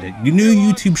 Appreciate it. New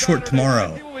YouTube short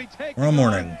tomorrow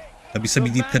morning.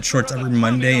 WCW Deep Cut shorts every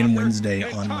Monday and Wednesday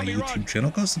on my YouTube channel.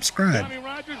 Go subscribe.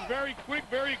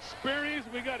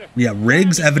 Yeah,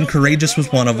 Riggs, Evan Courageous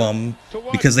was one of them,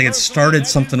 because they had started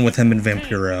something with him and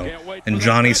Vampiro, and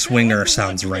Johnny Swinger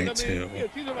sounds right too.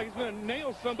 It's either like he's going to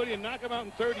nail somebody and knock him out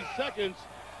in 30 seconds,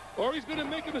 or he's going to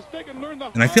make a mistake and learn the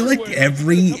hard way. And I feel like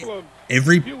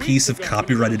every piece of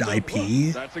copyrighted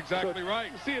IP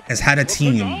has had a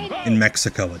team in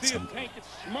Mexico at some point.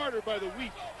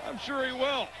 I'm sure he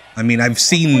will. I mean, I've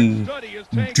seen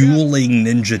dueling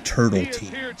Ninja Turtle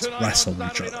teams wrestle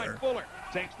each other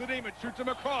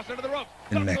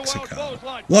in Mexico.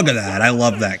 Look at that. I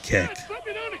love that kick.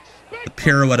 The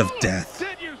pirouette of death.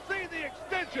 Did you see the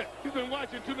extension? You've been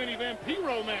watching too many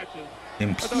Vampiro matches.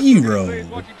 Vampiro.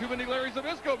 Watching too many Larry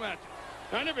Zbyszko matches.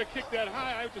 I never kicked that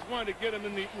high. I just wanted to get him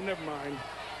in the... Never mind.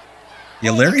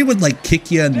 Yeah, Larry would like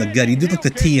kick you in the gut. He did like the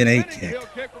TNA kick.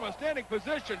 Kick from a standing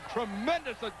position.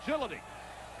 Tremendous agility.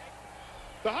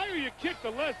 The higher you kick, the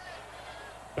less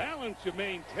balance you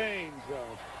maintain,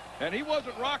 though. And he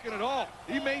wasn't rocking at all.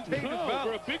 He maintained his balance.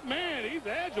 For a big man, he's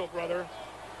agile, brother.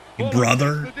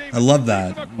 Brother? I love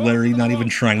that. Larry not even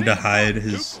trying to hide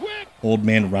his old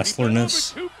man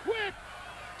wrestler-ness.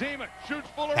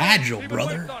 Agile,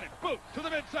 brother.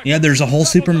 Yeah, there's a whole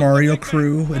Super Mario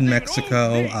crew in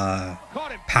Mexico.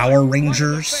 Power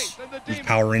Rangers. There's a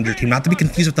Power Ranger team. Not to be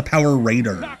confused with the Power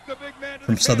Raider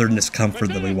from Southern Discomfort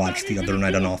that we watched the other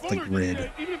night on Off the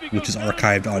Grid, which is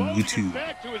archived on YouTube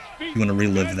if you want to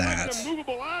relive that.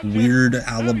 Weird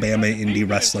Alabama indie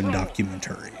wrestling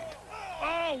documentary.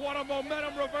 Oh, what a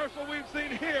momentum reversal we've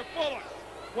seen here. Fuller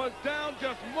was down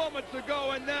just moments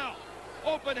ago, and now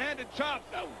open-handed chop.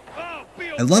 I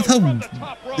love how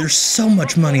there's so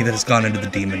much money that has gone into the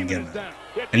Demon gimmick.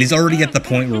 And he's already at the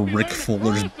point where Rick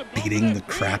Fuller's beating the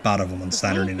crap out of him on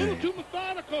Saturday night.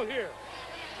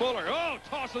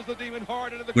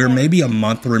 We're maybe a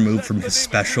month removed from his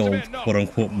special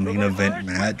quote-unquote main event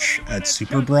match at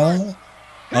Super Brawl.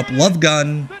 Up Love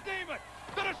Gun.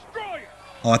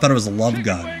 Oh, I thought it was a Love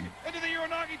Gun.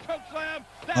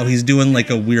 Oh, he's doing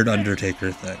like a weird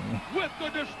Undertaker thing.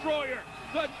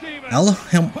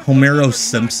 Homero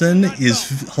Simpson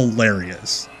is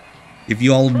hilarious. If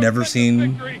you all have never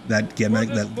seen that gimmick,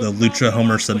 the Lucha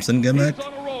Homer Simpson gimmick,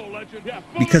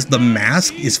 because the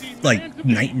mask is like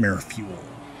nightmare fuel.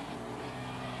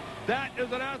 That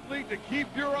is an athlete to keep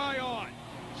your eye on.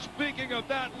 Speaking of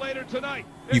that, later tonight,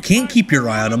 you can't keep your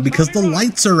eye on him because the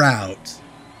lights are out.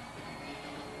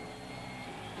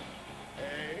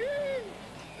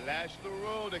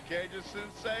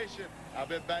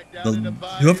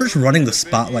 Whoever's running the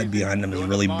spotlight behind him is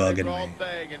really bugging me.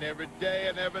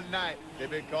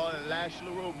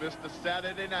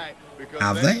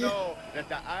 Have they?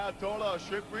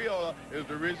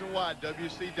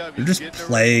 They're just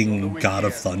playing God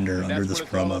of Thunder under this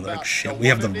promo. They're like, shit, we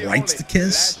have the rights to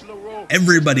Kiss?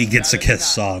 Everybody gets a Kiss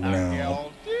song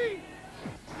now.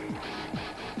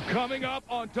 Coming up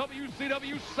on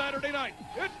WCW Saturday Night,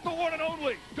 it's the one and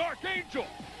only Dark Angel,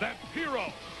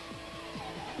 Vampiro.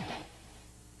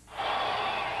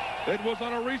 It was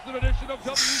on a recent edition of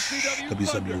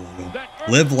WCW logo.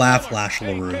 Live, laugh, Lash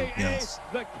LaRue. Yes.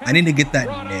 I need to get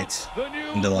that knit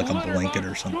into like a blanket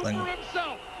or something.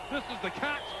 This is the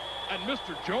Cat and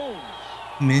Mr. Jones.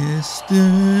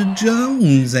 Mr.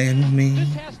 Jones and me.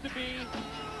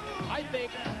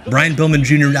 Brian Pillman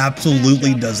Jr.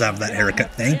 absolutely does have that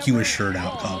haircut. Thank you, a shirt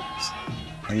out, Cubs.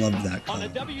 I love that color.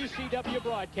 On the WCW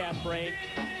broadcast brain,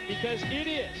 because it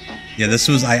is. Yeah, this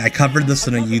was I covered this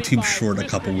in a YouTube short a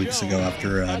couple weeks ago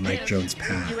after Mike Jones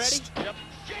passed.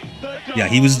 Yeah,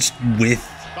 he was just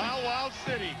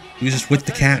with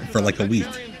the Cat for like a week,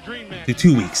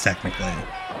 2 weeks technically.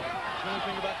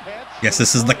 Yes,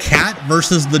 this is the Cat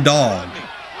versus the Dog.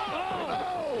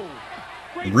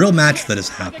 The real match that has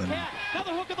happened.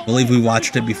 I believe we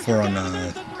watched it before on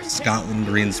Scotland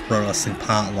Green's Pro Wrestling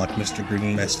Potluck. Mr.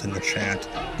 Green missed in the chat.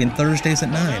 Again, Thursdays at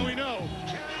 9.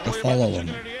 Go follow him.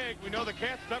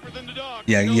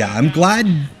 Yeah, I'm glad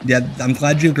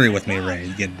you agree with me, Ray.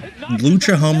 Again,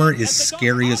 Lucha Homer is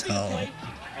scary as hell.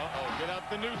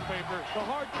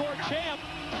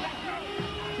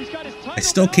 I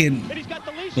still can't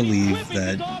believe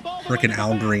that frickin'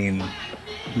 Al Green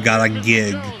got a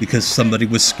gig because somebody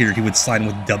was scared he would sign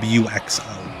with WXO.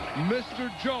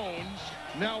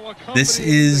 This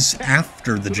is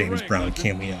after the James Brown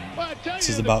cameo. This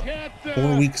is about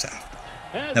 4 weeks after.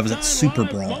 That was at Super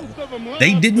Brawl.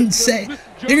 They didn't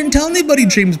tell anybody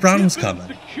James Brown was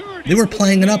coming. They were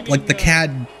playing it up like the cat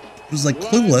was like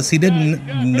clueless. He didn't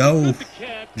know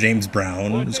James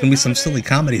Brown. It was going to be some silly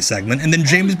comedy segment, and then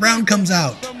James Brown comes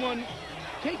out.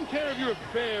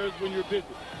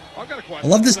 I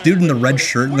love this dude in the red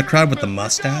shirt in the crowd with the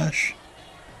mustache.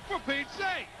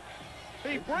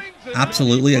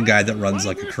 Absolutely a guy that runs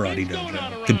like a karate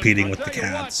dojo, competing with the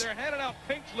cats.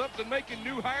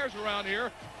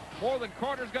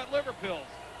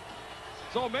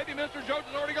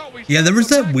 Yeah, there was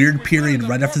that weird period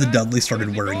right after the Dudley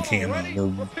started wearing camo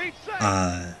where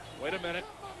I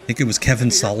think it was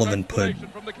Kevin Sullivan put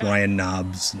Brian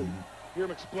Knobbs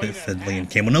and Finley in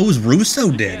camo. No, it was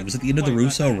Russo did. It was at the end of the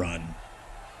Russo run.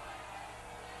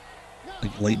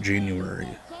 Like late January.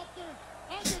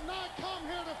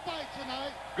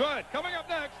 Good. Coming up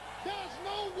next.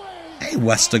 Hey,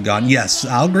 Westagon. Yes,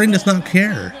 Al Green does not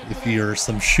care if you're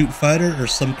some shoot fighter or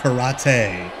some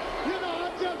karate.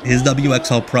 His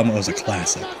WXL promo is a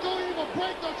classic.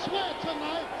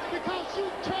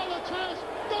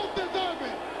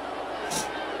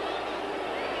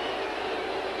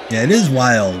 Yeah, it is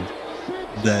wild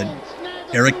that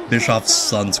Eric Bischoff's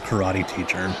son's karate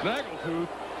teacher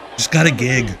just got a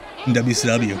gig in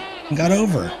WCW and got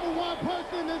over.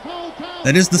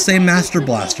 That is the same Master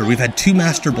Blaster. We've had 2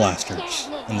 Master Blasters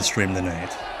on the stream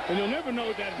tonight. And you'll never know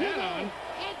what that hat on.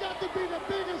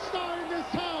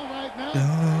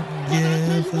 Don't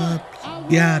give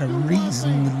up. You got a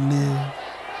reason to live.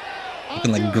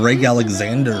 Looking like Greg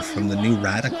Alexander from the New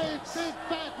Radicals.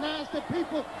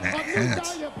 That hat.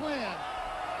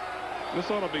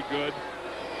 This ought to be good.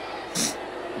 Is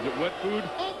it wet food?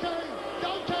 Okay,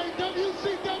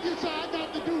 WCW, so I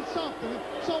got to do something.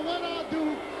 So what I'll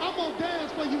do, I'm gonna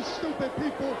dance for you stupid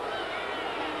people.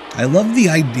 I love the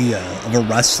idea of a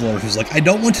wrestler who's like, I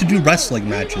don't want to do wrestling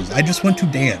matches. I just want to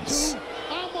dance.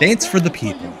 Dance for the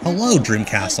people. Hello,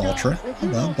 Dreamcast Ultra.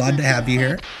 Hello, glad to have you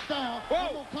here.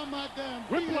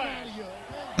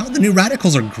 Oh, the New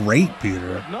Radicals are great,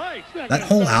 Peter. That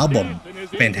whole album,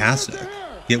 fantastic.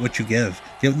 Get what you give.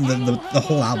 Get the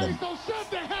whole album.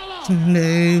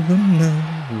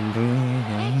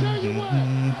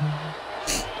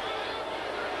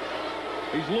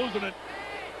 He's losing it.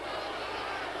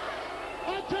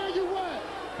 I tell you what,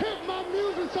 hit my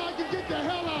music so I can get the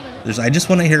hell out of here. I just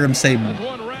want to hear him say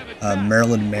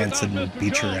Marilyn Manson would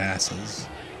beat your asses.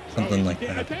 Something like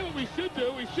that.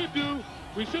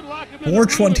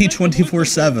 420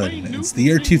 24/7. It's the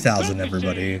year 2000,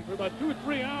 everybody. For about 2 or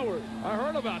 3 hours. I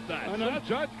heard about that. Some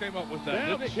judge came up with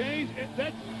that. That'll change.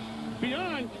 That's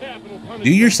beyond capital punishment.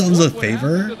 Do yourselves a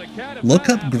favor. Look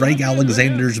up Greg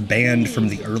Alexander's band from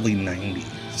the early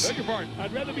 90s.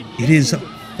 It is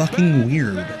fucking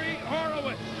weird.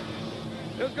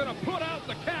 Is going to put out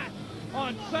the cat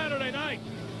on Saturday night.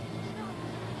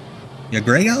 Yeah,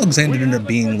 Greg Alexander ended up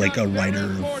being like a writer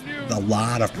of a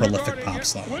lot of prolific pop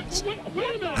songs.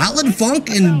 Alan Funk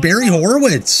and Barry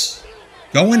Horowitz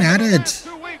going at it.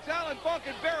 2 weeks, Alan Funk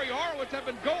and Barry Horowitz have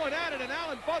been going at it, and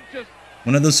Alan Funk just...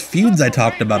 One of those feuds I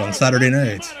talked about on Saturday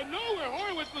night.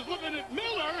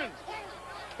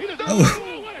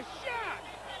 Oh.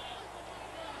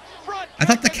 I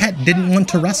thought the cat didn't want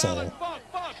to wrestle.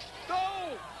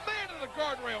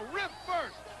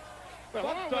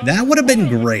 That would have been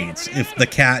great if the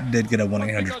cat did get a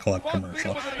 1-800-COLLECT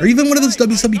commercial. Or even one of those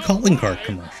WCW calling card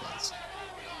commercials.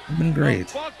 It would have been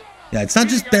great. Yeah, it's not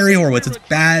just Barry Horowitz, it's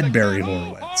bad Barry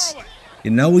Horowitz.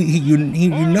 You know, you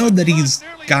know that he's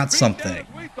got something.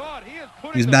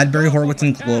 He's bad Barry Horowitz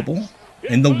in Global,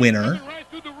 in The Winner.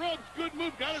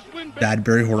 Bad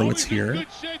Barry Horowitz here.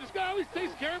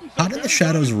 Todd in the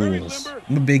Shadows rules.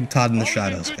 I'm a big Todd in the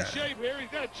Shadows guy.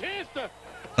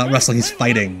 Not wrestling, he's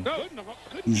fighting.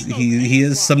 He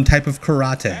is some type of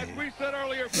karate.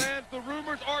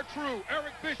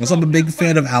 Also, I'm a big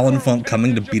fan of Alan Funk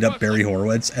coming to beat up Barry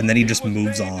Horowitz, and then he just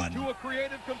moves on.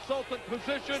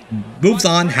 Moves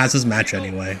on, has his match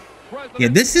anyway. Yeah,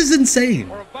 this is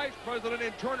insane.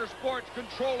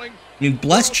 mean,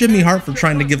 bless Jimmy Hart for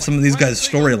trying to give some of these guys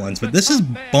storylines, but this is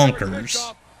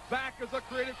bonkers.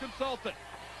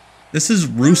 This is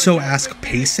Russo-esque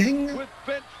pacing,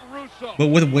 but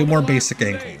with way more basic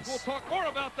angles. We'll talk more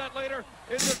about that later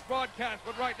in this broadcast,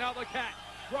 but right now the Cat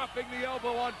dropping the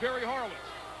elbow on Barry Horowitz.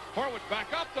 Horowitz back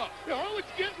up, though. Yeah, Horowitz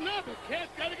getting up. The Cat's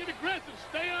got to get aggressive.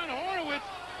 Stay on Horowitz.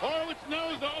 Horowitz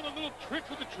knows all the little tricks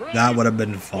with the trade. That would have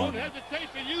been fun. Won't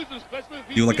hesitate to use them, especially if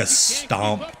he Do like a feels he can't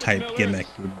stomp keep up with type Miller. gimmick.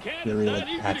 Really like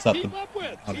hats up on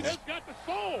He his has got the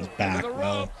soul. back.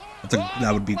 Well,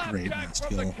 that would be great. Nice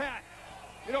deal.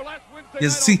 You know, last Wednesday Yeah,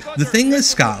 see, the thing is,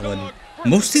 Scotland,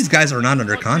 most of these guys are not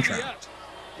under contract.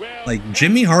 Like,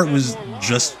 Jimmy Hart was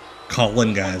just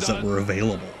calling guys that were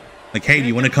available. Like, hey, do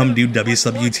you want to come do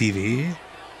WCW TV?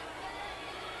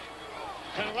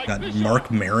 Got Mark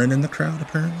Maron in the crowd,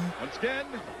 apparently. Once again,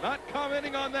 not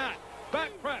commenting on that.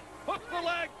 Back press, hooks the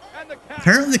leg, and the Cat.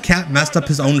 Apparently, the Cat messed up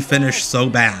his own finish so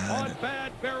bad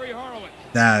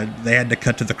that they had to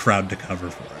cut to the crowd to cover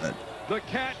for it. The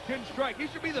Cat can strike. He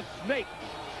should be the Snake.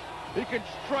 He can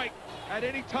strike at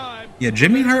any time. Yeah,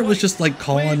 Jimmy Hart was just like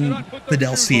calling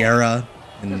Fidel Sierra,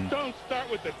 and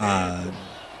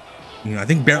you know, I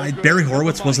think Barry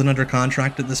Horowitz wasn't under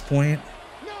contract at this point.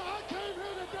 No, I came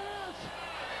here to dance.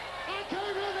 I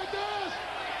came here to dance.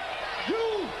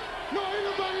 You, no,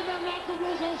 anybody that knocked the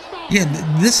rules on stop. Yeah,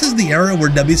 this is the era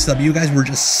where WCW guys were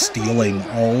just stealing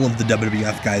all of the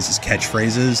WWF guys'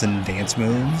 catchphrases and dance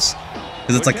moves.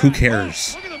 Because it's like, who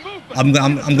cares? I'm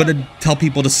gonna tell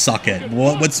people to suck it.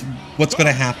 What's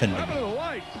gonna happen to me?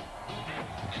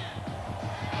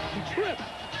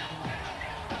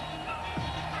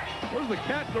 The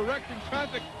Cat directing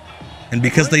traffic. And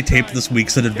because they taped this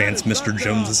weeks in advance, Mr.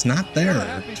 Jones is not there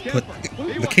to put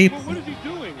the cape on. What is he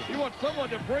doing? He wants someone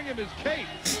to bring him his cape.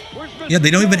 Yeah, they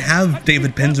don't even have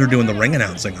David Pinzer doing the ring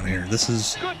announcing on here. This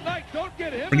is, I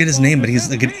forget his name, but he's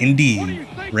like an indie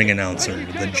ring announcer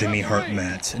that Jimmy Hart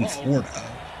met in Florida.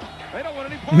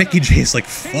 Mickey J's like,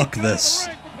 fuck this.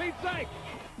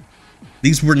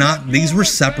 These were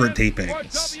separate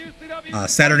tapings.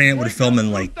 Saturday Night would film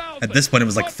in, like, at this point it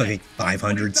was like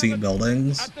 500 seat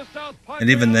buildings. And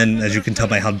even then, as you can tell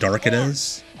by how dark it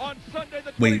is.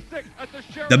 Wait, the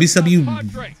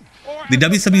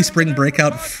WCW Spring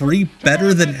Breakout free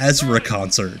Better Than Ezra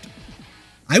concert.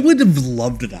 I would have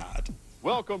loved that.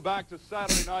 Welcome back to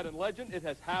Saturday Night in Legend. It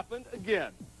has happened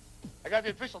again. I got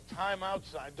the official timeout,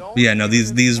 so I don't. Yeah, no,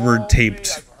 these were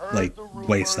taped like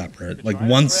way separate. Like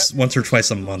once or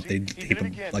twice a month they'd tape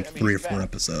them, like 3 or 4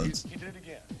 episodes. He did it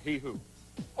again. He who?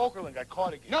 Okerlund got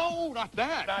caught again. No, not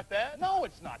that. Not that? No,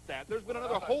 it's not that. There's been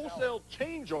another wholesale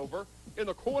changeover in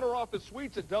the corner office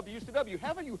suites at WCW.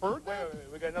 Haven't you heard that?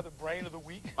 Wait. We got another brain of the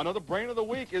week. Another brain of the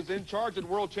week is in charge at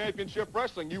World Championship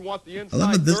Wrestling. You want the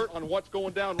inside dirt on what's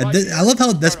going down right here. I love how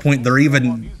at this point they're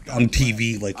even on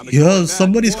TV like, yeah,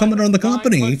 somebody's coming on the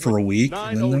company for a week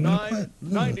and then they're gonna quit.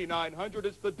 9900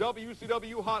 is the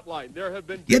WCW hotline. There have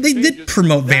been Yeah, they did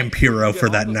promote Vampiro for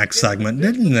that next segment,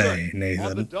 didn't they,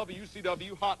 Nathan?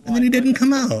 And then he didn't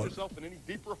come out.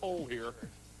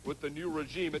 With the new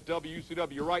regime at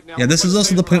WCW right now. Yeah, this is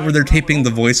also the point where they're taping the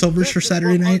voiceovers for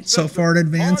Saturday Night so far in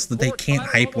advance that they can't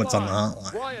hype what's on the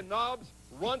hotline. Brian Knobbs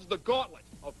runs the gauntlet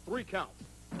of 3 counts.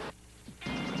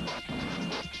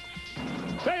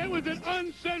 Say it was an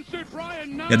uncensored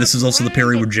Brian Knobbs. Yeah, this is also the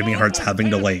period where Jimmy Hart's having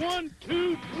to like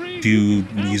do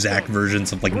Muzak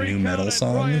versions of like new metal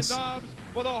songs.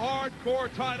 For the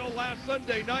hardcore title last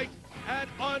Sunday night and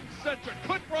uncensored.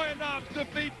 Could Brian Knobbs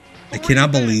defeat? I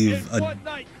cannot believe a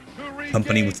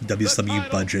company with a WCW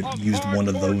budget used one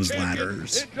of those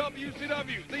ladders.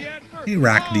 Hey,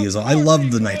 Rack Diesel, I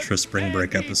love the Nitro Spring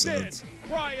Break episodes.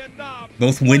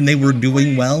 Both when they were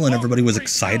doing well and everybody was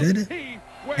excited,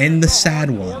 and the sad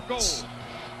ones.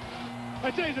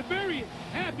 I tell you, he's a very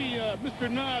happy Mr.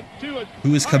 Knobbs, too.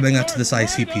 Who is coming up to this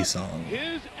ICP song?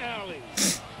 His alley.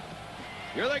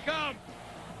 Here they come.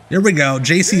 Here we go,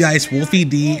 JC Ice, Wolfie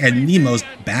D, and the most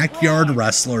backyard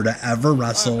wrestler to ever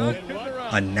wrestle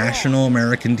on national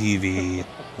American TV,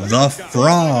 The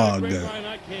Frog.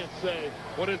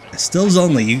 Stills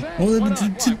only. Well,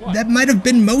 that might have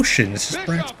been motion. It's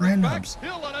just brand knobs.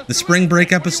 The Spring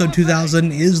Break episode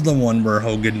 2000 is the one where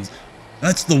Hogan's,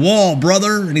 that's the wall,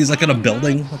 brother, and he's like in a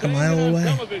building like a mile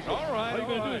away.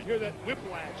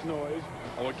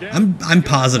 I'm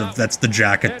positive that's the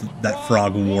jacket that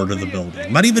Frog wore to the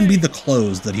building. Might even be the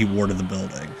clothes that he wore to the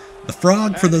building. The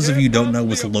Frog, for those of you who don't know,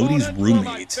 was Lodi's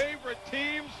roommate.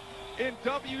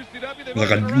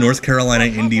 Like a North Carolina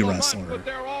indie wrestler.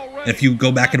 And if you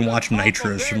go back and watch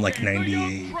Nitros from like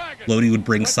 '98, Lodi would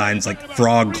bring signs like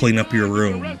 "Frog, clean up your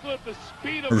room."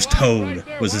 Or was Toad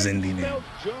was his indie name.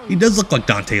 He does look like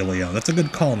Dante Leon. That's a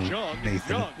good call,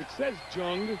 Nathan. It says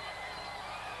Jung.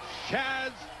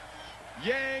 Kaz,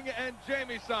 Yang, and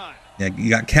Jamie-san. Yeah, you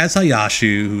got Kaz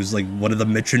Hayashi, who's like one of the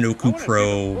Michinoku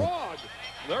Pro,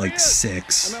 like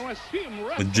 6,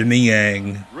 with Jimmy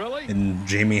Yang and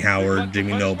Jamie Howard,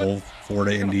 Jamie Noble,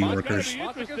 Florida indie workers,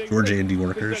 Georgia indie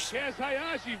workers.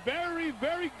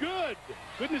 Very good.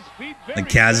 Like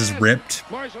Kaz is ripped,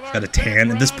 got a tan.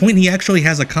 At this point, he actually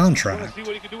has a contract.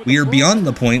 We are beyond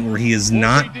the point where he is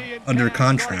not under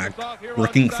contract,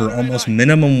 working for almost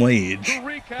minimum wage,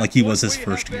 like he was his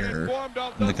first year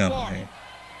in the company.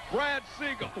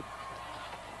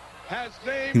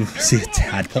 He was a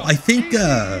tadpole. I think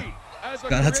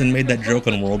Scott Hudson made that joke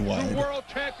on Worldwide.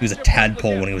 He was a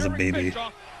tadpole when he was a baby.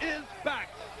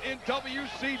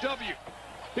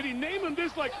 Did he name him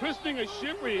this like christening a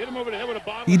ship where he hit him over the head with a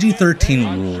bottle?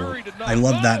 PG-13 rule. I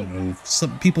love that move.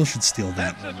 Some people should steal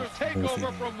that move.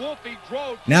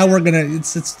 Now we're gonna.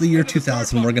 It's the year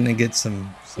 2000. We're gonna get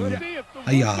some bullshit.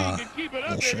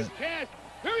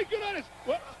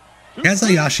 Kaz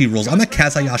Hayashi rules. I'm a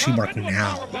Kaz Hayashi mark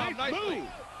now.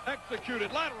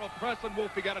 Executed lateral press and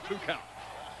Wolfie got a 2 count.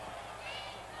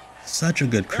 Such a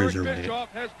good cruiserweight.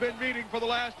 Has been meeting for the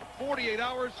last 48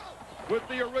 hours with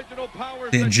the original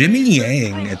powers. And Jimmy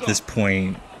Yang at this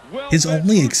point, his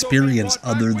only experience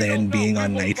other than being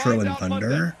on Nitro and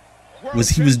Thunder was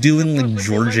he was doing like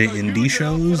Georgia indie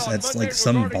shows at like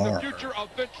some bar.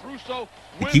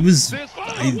 Like he was,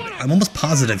 I'm almost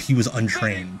positive he was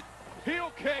untrained.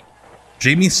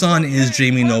 Jamie-san is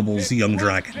Jamie Noble's young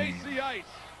dragon name.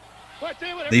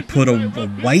 They put a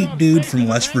white dude from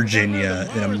West Virginia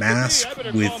in a mask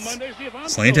with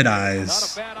slanted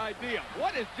eyes. I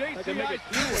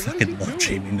fucking love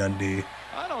Jamie Dundee.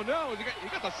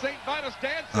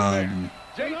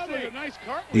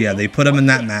 Yeah, they put him in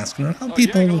that mask, and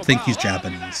people will think he's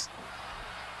Japanese.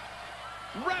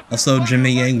 Also,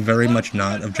 Jimmy Yang very much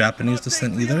not of Japanese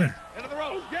descent either.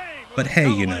 But hey,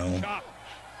 you know.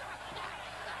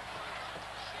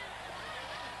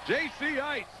 JC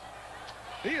Ice.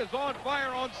 He is on fire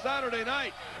on Saturday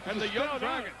night. And the Young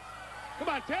Dragon. Come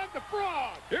on, tap the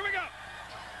frog. Here we go.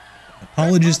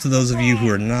 Apologies to those of you who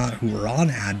are on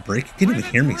ad break. You can't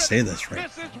even hear me say this right.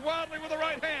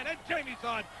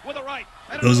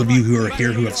 Those of you who are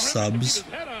here who have subs,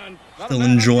 still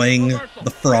enjoying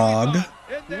the frog.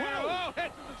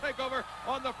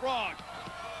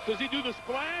 Does he do the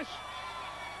splash?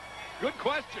 Good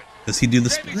question. Does he do the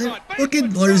splash? Look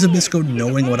at Larry Zbyszko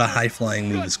knowing what a high-flying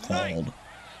move is called.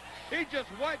 He just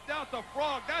wiped out the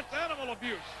frog. That's animal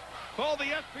abuse. Call the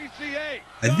SPCA.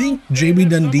 I think Jamie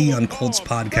Dundee on Colt's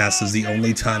podcast is the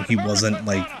only time he wasn't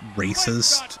like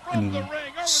racist and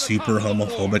super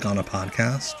homophobic on a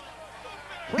podcast.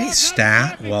 Hey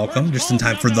Stat, welcome. Just in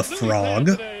time for the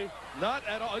frog. Not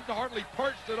at all. He's hardly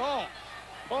perched at all.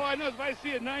 All I know is if I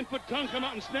see a 9-foot tongue come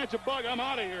out and snatch a bug, I'm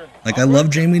out of here. Like, I love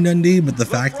Jamie Dundee, but the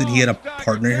fact that he had a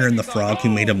partner here in the Frog who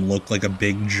made him look like a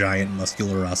big, giant,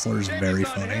 muscular wrestler is very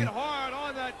funny.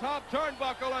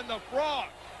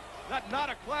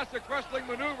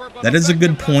 That is a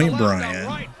good point,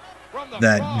 Brian.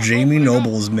 That Jamie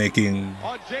Noble is making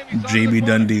Jamie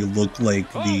Dundee look like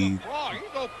the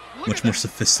much more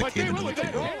sophisticated of the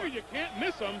two.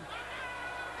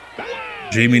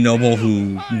 Jamie Noble,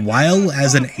 who, while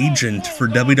as an agent for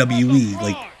WWE,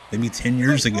 like maybe 10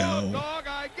 years ago,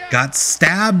 got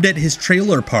stabbed at his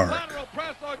trailer park.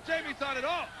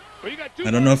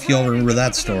 I don't know if y'all remember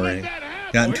that story.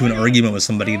 Got into an argument with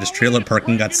somebody at his trailer park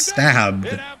and got stabbed.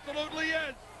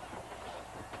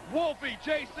 Wolfie,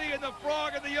 JC, and the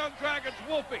Frog and the Young Dragons.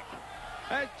 Wolfie.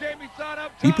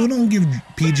 People don't give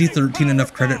PG-13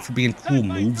 enough credit for being cool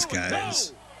moves,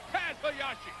 guys.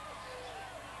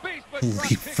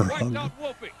 Leapfrog.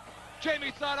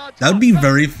 That would be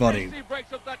very funny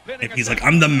if he's like,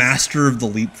 I'm the master of the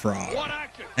leapfrog,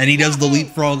 and he does the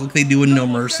leapfrog like they do in No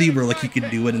Mercy, where like he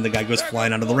could do it and the guy goes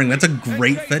flying out of the ring. That's a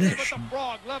great finish.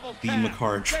 B.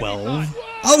 McCarr 12.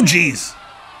 Oh jeez.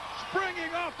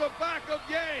 Springing off the back of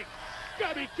Yang.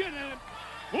 Gotta be kidding him.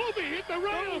 Wolfie hit the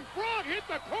rail. Frog hit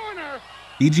the corner.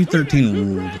 PG-13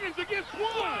 ruled.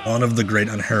 One of the great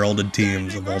unheralded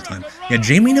teams of all time. Yeah,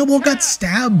 Jamie Noble got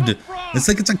stabbed. It's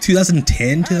like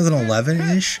 2010,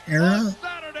 2011-ish era.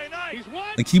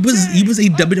 Like he was a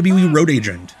WWE road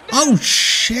agent. Oh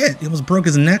shit! He almost broke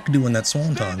his neck doing that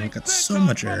swanton. He got so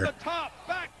much air.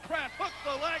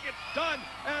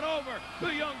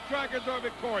 The Young Dragons are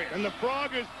victorious. And the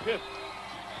Frog is pissed.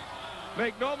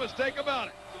 Make no mistake about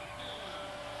it.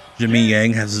 Jimmy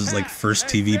Yang has his like first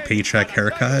TV paycheck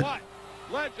haircut.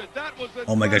 Legend, that was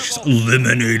Oh my gosh, she's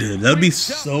eliminated. That would be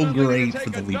so great for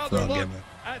the leapfrog gimmick.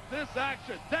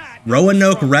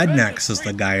 Roanoke Rednecks is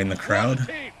the guy in the crowd.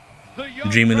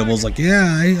 Jamie Noble's like,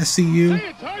 yeah, I see you.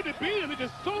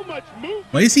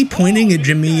 Why is he pointing at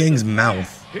Jimmy Yang's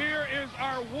mouth?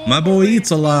 My boy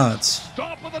eats a lot.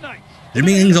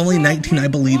 Jimmy Yang's only 19, I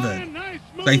believe it.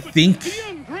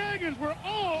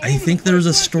 I think there was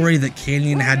a story that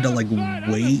Canyon had to like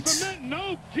wait.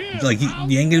 Like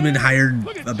Yang had been hired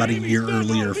about a year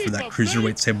earlier for that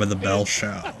Cruiserweight Saved by the Bell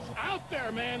show.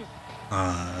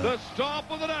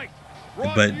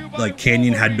 But like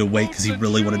Canyon had to wait because he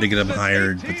really wanted to get him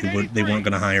hired, but they weren't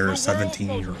going to hire a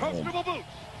 17-year-old.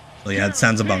 So yeah, it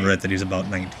sounds about right that he's about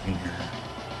 19 here.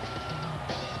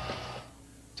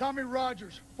 Tommy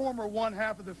Rogers, former one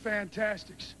half of the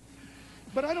Fantastics.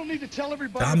 But I don't need to tell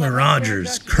everybody. Tommy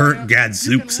Rogers, Kurt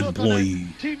Gadzooks employee.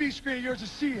 TV screen of yours to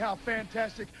see how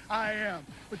fantastic I am.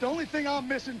 But the only thing I'm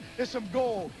missing is some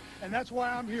gold, and that's why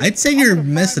I'm here. I'd say you're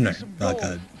missing like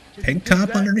a tank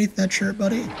top underneath that shirt,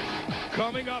 buddy.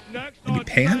 Coming up next maybe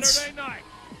pants. Night,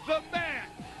 the man,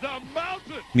 the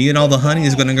mountain. Me and all the honey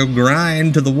is gonna go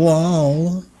grind to the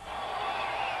wall.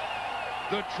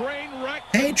 The train wreck.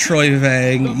 Hey, Troy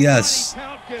Vang. Yes.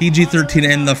 PG-13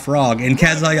 and the Frog. And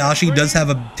Kazuyashi does have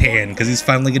a tan because he's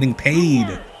finally getting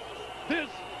paid.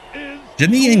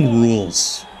 Jimmy Yang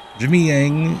rules. Jimmy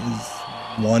Yang is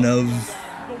one of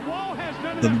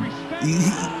the...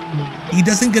 He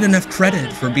doesn't get enough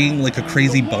credit for being like a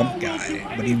crazy bump guy,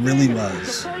 but he really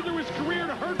was.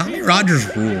 Tommy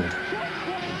Rogers ruled.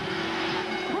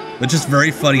 But just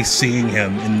very funny seeing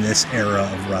him in this era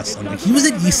of wrestling. Like, he was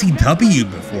at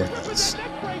ECW before this.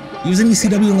 He was in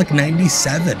ECW in like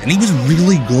 97, and he was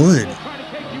really good.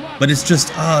 But it's just,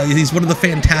 he's one of the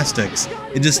Fantastics.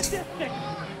 It just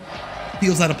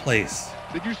feels out of place.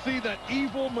 Did you see that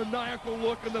evil, maniacal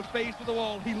look in the face of the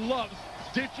wall? He loves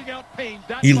ditching out pain.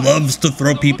 He loves to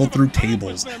throw people through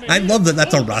tables. I love that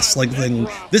that's a wrestling thing.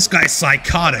 This guy's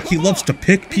psychotic. He loves to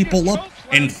pick people up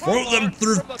and throw them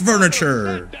through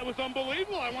furniture. That was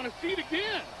unbelievable. I want to see it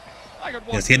again.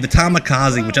 Yes, he had the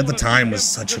Tamikaze, which at the time was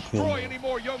such a cool move.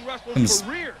 It was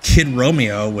Kid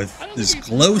Romeo with his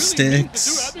glow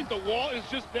sticks. I think the wall is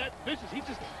just that vicious. He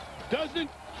just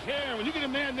doesn't care. When you get a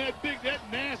man that big, that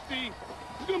nasty,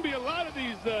 there's going to be a lot of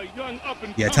these young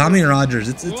up-and-comers. Yeah, Tommy Rogers,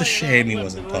 it's a shame he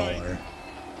wasn't taller.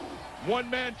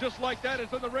 One man just like that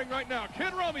is in the ring right now,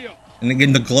 Kid Romeo. And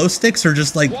again, the glow sticks are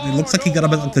just like, it looks like he got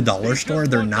them at like the dollar store.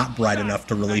 They're not bright enough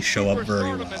to really show up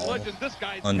very well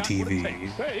on TV.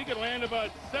 Hey, he can land about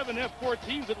 7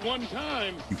 F-14s at one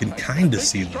time. You can kind of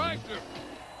see them.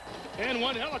 And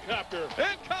one helicopter.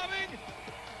 Incoming!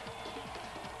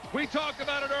 We talked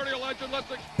about it earlier, Legend. Let's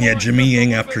yeah, Jimmy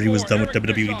Yang, after he was done with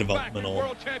WWE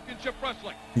Developmental,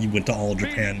 he went to All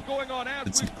Japan,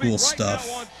 did some cool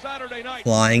stuff.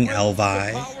 Flying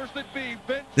Elvi.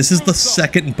 This is the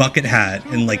second bucket hat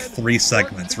in like 3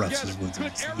 segments. Wrestlers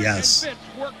Wizards. Yes.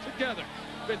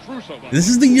 This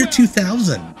is the year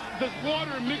 2000.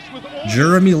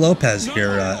 Jeremy Lopez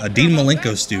here, a Dean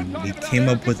Malenko student. He came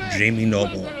up with Jamie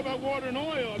Noble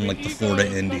in like the Florida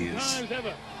Indies.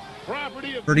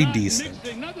 Pretty decent.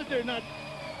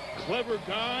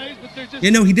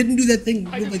 You know, he didn't do that thing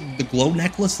with like the glow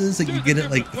necklaces that you get at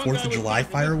like the 4th of July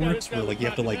fireworks, where like you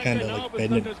have to like kind of like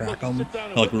bend and crack them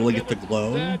to like really get the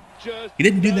glow. He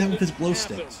didn't do that with his glow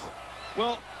sticks.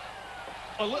 Well,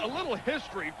 a little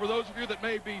history for those of you that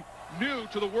may be new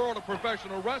to the world of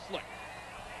professional wrestling.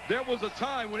 There was a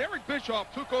time when Eric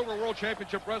Bischoff took over World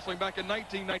Championship Wrestling back in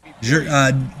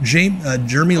 1993.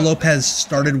 Jeremy Lopez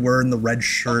started wearing the red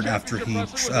shirt after he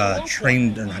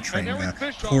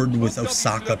toured with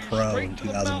Osaka Pro in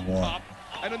 2001.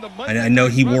 I know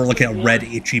he wore like a red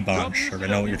Ichiban shirt. I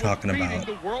know what you're talking about.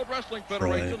 The World Wrestling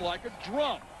Federation like a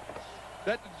drum.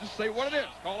 That just say what it is.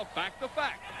 Call it fact to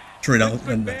fact. Troy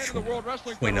Nelson, that's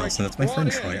my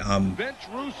friend Troy.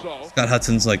 Scott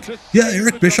Hudson's like, yeah,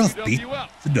 Eric Bischoff beat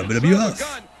the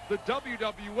WWF. The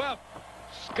WWF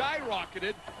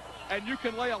skyrocketed, and you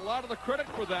can lay a lot of the credit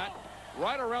for that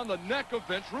right around the neck of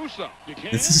Vince Russo.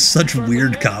 This is such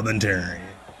weird commentary.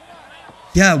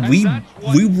 Yeah, we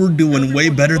were doing way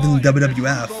better than the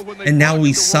WWF, and now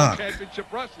we suck.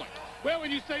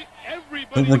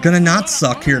 But we're gonna not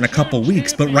suck here in a couple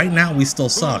weeks, but right now we still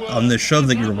suck on this show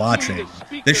that you're watching.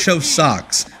 This show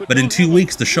sucks, but in 2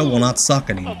 weeks the show will not suck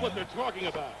anymore.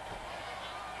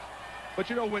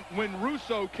 But you know, when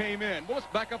Russo came in, well, let's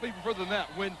back up even further than that.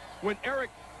 When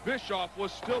Eric Bischoff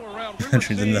was still around, we were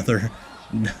seeing another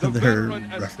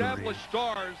established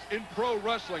stars in pro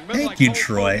wrestling. Thank you,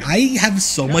 Troy. I have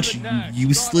so much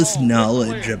useless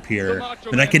knowledge up here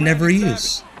that I can never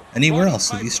use. anywhere else.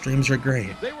 So these streams are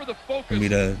great. They were the focus for me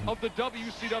to of the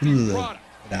WCW product.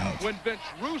 out. When Vince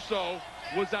Russo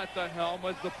was at the helm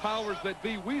as the powers that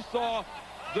be, we saw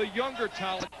the younger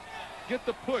talent get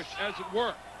the push, as it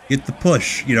were. Get the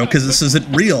push, you know, because this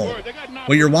isn't real.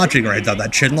 What you're watching right now,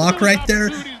 that chin lock right there,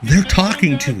 they're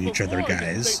talking to each other,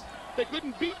 guys. They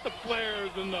couldn't beat the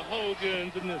Flairs and the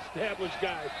Hogans and the established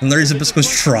guys. And Larry Zbyszko's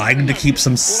trying to keep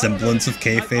some semblance of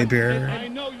kayfabe here. I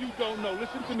know you don't know.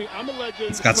 Listen to me. I'm a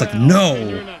legend. Scott's like,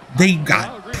 no, they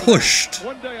got pushed.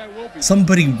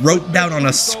 Somebody wrote down on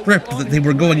a script that they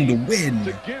were going to win.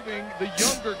 Giving the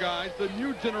younger guys, the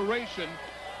new generation,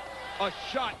 a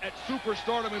shot at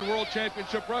superstardom in World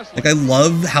Championship Wrestling. Like, I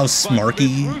love how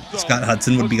smarky Scott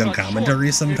Hudson would be on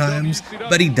commentary sometimes,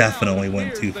 but he definitely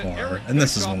went too far, and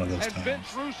this is one of those times.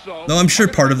 Though I'm sure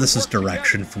part of this is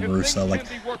direction from Russo. Like,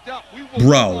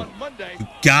 bro, you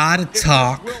gotta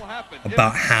talk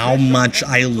about how much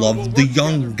I love the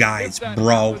young guys,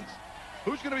 bro.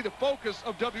 Who's going to be the focus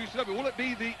of WCW? Will it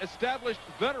be the established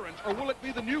veterans, or will it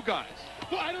be the new guys?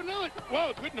 Well, I don't know. Well,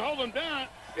 it couldn't hold them down.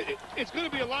 It's going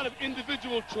to be a lot of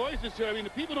individual choices here. I mean, the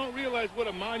people don't realize what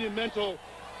a monumental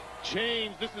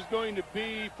change this is going to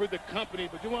be for the company.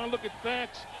 But you want to look at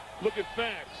facts? Look at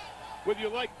facts. Whether you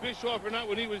like Bischoff or not,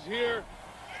 when he was here,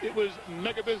 it was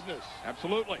mega business.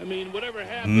 Absolutely. I mean, whatever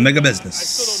happened. Mega business. I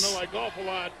still don't know. I golf a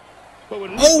lot. But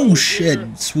when oh, shit.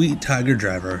 Here, sweet Tiger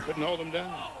Driver. Couldn't hold him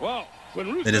down. Well,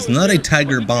 it is not a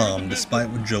Tiger Bomb, despite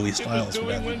what Joey Styles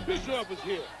would have.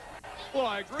 Well,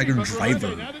 I agree, Tiger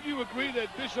Driver. Now that you agree that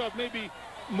Bischoff may be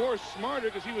more smarter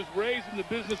because he was raised in the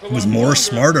business a lot he was more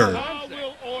smarter.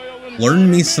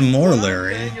 Learn me some more,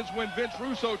 Larry. Is when Vince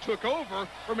Russo took over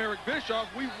from Eric Bischoff,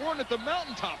 we weren't at the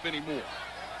mountaintop anymore.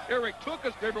 Eric took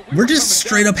us there, but we're just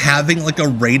straight up having like a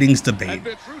ratings debate.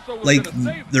 Like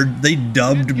they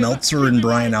dubbed Meltzer and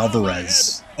Brian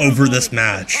Alvarez over this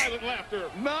match.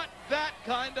 Not that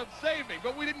kind of saving,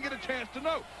 but we didn't get a chance to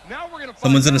know. Now we're gonna.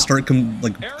 Someone's gonna start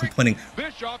complaining.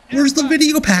 Where's the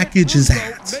video packages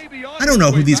at? I don't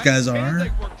know who these guys are.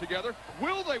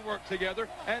 Will they work together?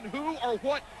 And who or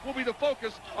what will be the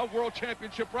focus of World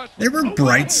Championship Wrestling? There were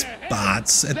bright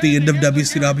spots at the end of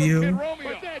WCW,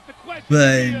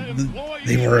 but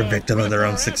they were a victim of their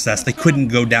own success. They couldn't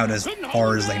go down as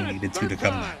far as they needed to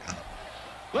come back up.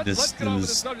 Let's not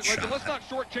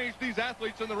shortchange these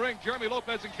athletes in the ring. Jeremy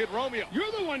Lopez and Kid Romeo.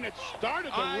 You're the one that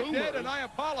started the rumors. I did, and I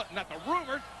apologize. Not the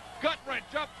rumors. Gut wrench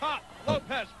up top.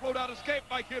 Lopez float out escape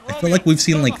by Kid Romeo. I feel like we've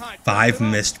seen like 5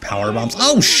 missed power bombs.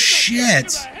 Oh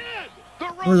shit!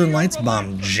 Northern Lights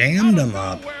bomb jammed him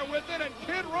up. Boy,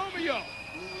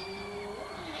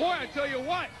 I tell you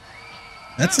what.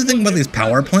 That's the thing about these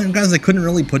power plant guys. They couldn't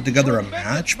really put together a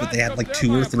match, but they had like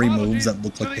 2 or 3 moves that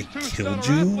looked like they killed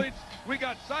you. We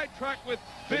got sidetracked with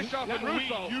Bischoff and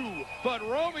Russo, but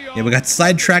Romeo. Yeah, we got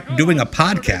sidetracked doing a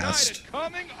podcast.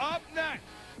 Coming up next,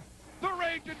 the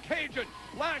Raging Cajun,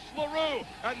 Lash LaRue,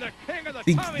 and the king of the.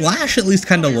 See, Lash at least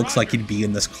kind of looks like he'd be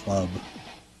in this club.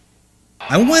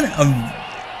 I want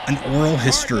an oral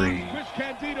history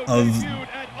of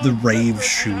the rave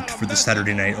shoot for the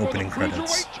Saturday Night opening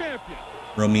credits.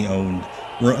 Romeo owned.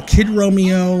 Kid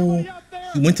Romeo.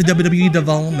 He went to WWE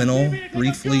Developmental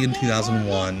briefly in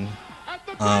 2001.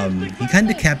 He kind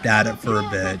of kept at it for a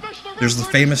bit. There's the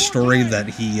famous story that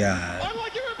he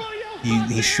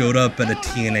showed up at a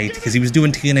TNA because he was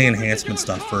doing TNA enhancement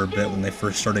stuff for a bit when they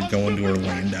first started going to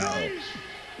Orlando,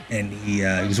 and he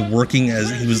was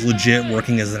legit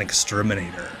working as an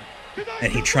exterminator,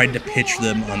 and he tried to pitch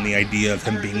them on the idea of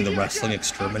him being the wrestling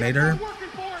exterminator.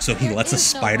 So he lets a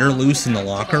spider loose in the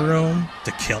locker room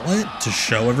to kill it, to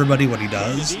show everybody what he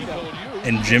does.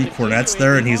 And Jim Cornette's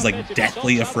there, and he's like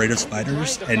deathly afraid of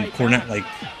spiders. And Cornette like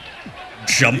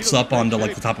jumps up onto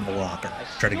like the top of the locker,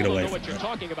 to try to get away from it. You're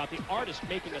talking about the artist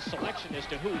making a selection as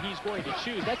to who he's going to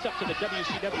choose. That's up to the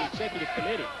WCW Executive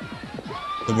Committee.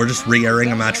 So we're just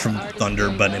re-airing a match from Thunder,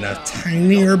 but in a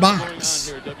tinier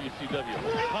box.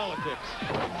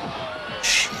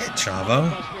 Shit, Chavo.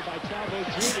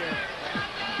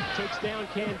 Takes down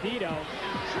Candido.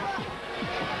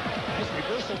 Nice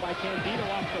reversal by Candido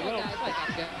off the rope.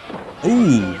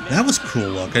 Ooh, that was cool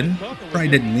looking. Probably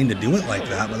didn't mean to do it like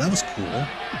that, but that was cool.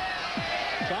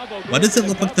 Why does it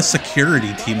look like the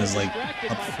security team is like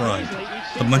up front?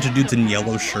 A bunch of dudes in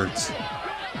yellow shirts.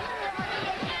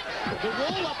 The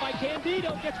roll up by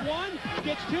Candido gets 1,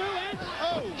 gets 2, and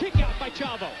kick out by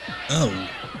Chavo. Oh.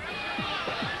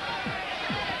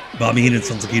 Bobby Heenan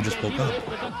sounds like he just woke up.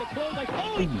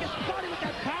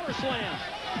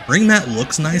 Ring mat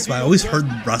looks nice, but I always heard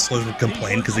wrestlers would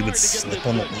complain because they would slip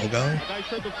on the logo.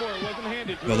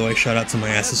 By the way, shout out to my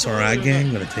SSRI gang.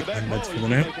 I'm gonna take my meds for the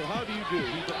night.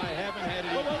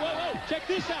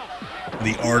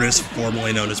 The artist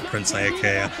formerly known as Prince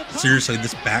Iakea. Seriously,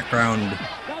 this background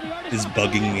is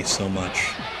bugging me so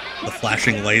much. The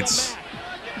flashing lights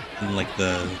and like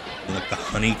the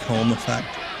honeycomb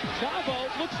effect. Chavo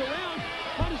looks around,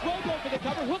 might as well go for the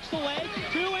cover, hooks the leg,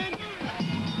 2 in.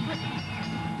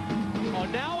 Oh,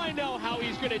 now I know how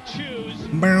he's going to choose.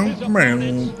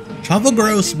 Chavo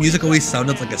Guerrero's music always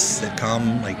sounded like a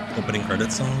sitcom, like opening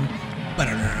credits song. He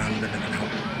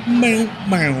knows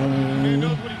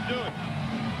what he's doing.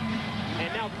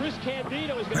 And now Chris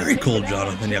Candido is Very cool,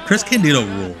 Jonathan. Yeah, Chris Candido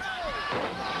ruled.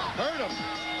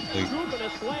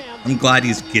 I'm glad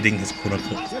he's getting his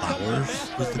quote-unquote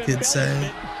flowers, as the kids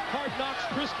say. Hard knocks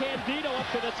Chris Candido up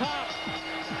to the top.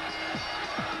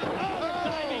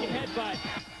 Diving headbutt.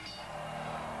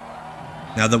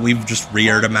 Now that we've just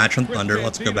re-aired a match on Thunder,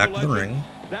 let's go back to the ring.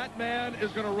 That man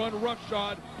is going to run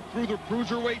roughshod through the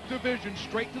cruiserweight division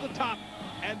straight to the top.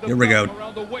 Here we go.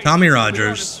 Tommy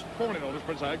Rogers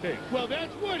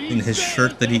in his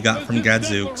shirt that he got from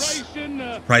Gadzooks.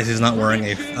 Surprised he's not wearing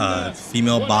a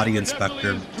female body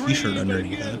inspector t-shirt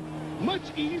underneath it.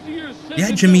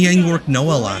 Yeah, Jimmy Yang worked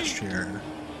Noah last year.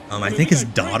 I think his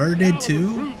daughter did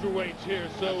too.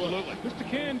 Mr.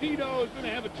 Candido is going to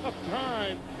have a tough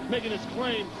time making his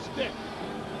claim stick.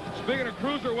 Speaking of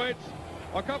cruiserweights,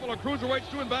 a couple of cruiserweights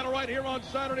doing battle right here on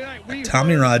Saturday night.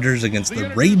 Tommy Rogers against the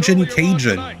Raging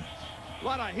Cajun. A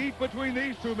lot of heat between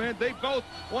these two, man. They both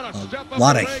want to step up. A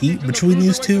lot of heat between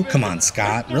these two? Come on,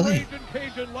 Scott. Really? They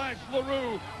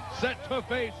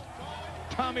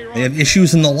have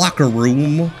issues in the locker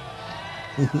room.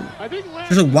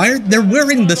 Why are they're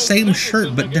wearing the same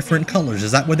shirt but different colors?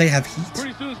 Is that where they have heat?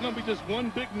 Pretty soon it's going to be just one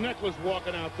big necklace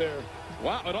walking out there.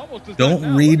 Wow, it almost is.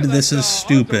 Don't read this as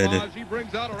stupid.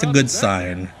 It's a good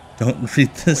sign. Don't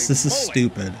read this. This is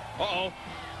stupid. Uh-oh.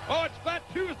 Oh, it's Fat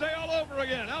Tuesday all over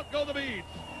again. Out go the beads.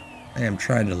 I am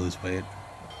trying to lose weight.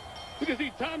 You can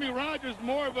see Tommy Rogers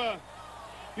more of the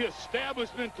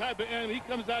establishment type of end. He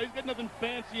comes out. He's got nothing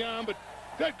fancy on, but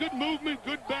got good movement,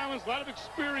 good balance, a lot of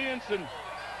experience, and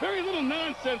very little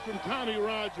nonsense from Tommy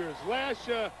Rogers. Lash,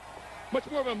 much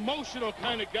more of an emotional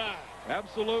kind of guy.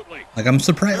 Absolutely. Like, I'm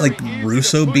surprised, like,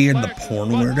 Russo being the porn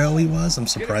weirdo he was, I'm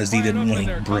surprised he didn't,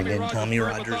 like, bring in Tommy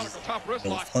Rogers as a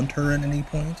MILF hunter at any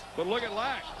point. But look at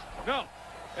Lash. No.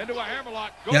 Into a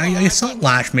hammerlock. Yeah, I saw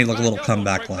Lash made, like, a little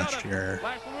comeback last year.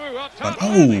 But,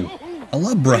 oh,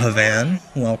 hello, Brahavan.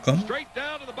 Welcome. Straight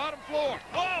down to the bottom floor.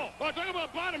 Oh, talk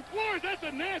about bottom floors. That's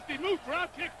a nasty move.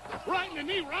 Drop kick right in the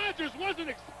knee. Rogers wasn't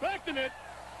expecting it.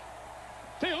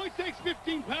 It only takes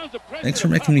 15 pounds of pressure. Thanks for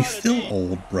making me feel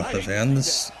old, Brahavan.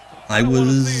 I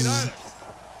was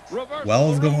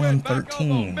 12 going on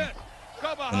 13 when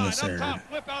this aired.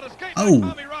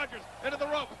 Oh!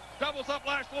 Doubles up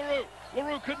Lash LaRue.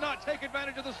 LaRue could not take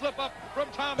advantage of the slip up from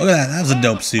Tommy. Look at that. That was a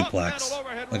dope suplex.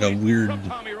 Like a weird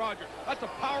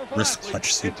wrist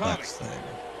clutch suplex thing.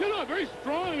 You know, very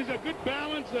strong. He's got good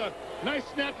balance. Nice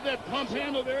snap to that pump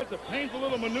handle there. It's a painful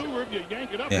little maneuver if you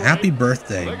yank it up. Yeah, happy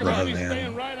birthday,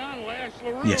 Brahavan.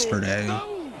 Yesterday.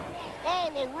 Oh,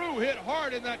 LaRue hit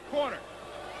hard in that corner.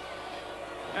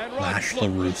 And Lash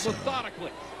LaRue.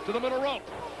 Methodically to the middle rope.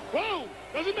 Whoa!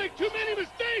 Doesn't make too many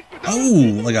mistakes. But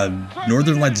oh, like a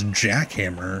Northern Lights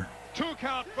jackhammer. 2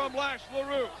 count from Lash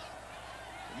LaRue.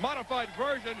 Modified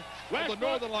version of the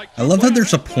Northern Lights. I love how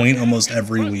there's a point almost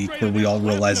every week where we all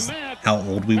realize how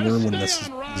old we were when this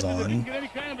is on.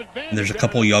 And there's a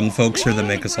couple young folks here that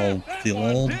make us all feel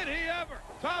old.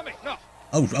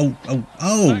 Oh.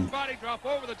 Body drop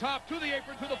over the top to the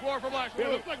apron to the floor from Lash LaRue.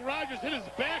 It looks like Rogers hit his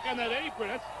back on that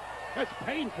apron. That's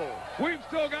painful. We've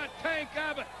still got Tank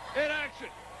Abbott in action.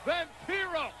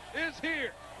 Vampiro is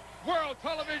here. World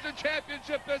Television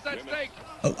Championship is at stake.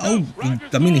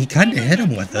 I mean, he kind of hit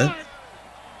him with it.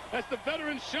 That's the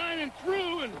veteran shining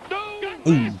through, and got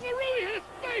Lash LaRue hit his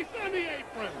face on the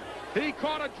apron. He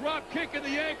caught a drop kick in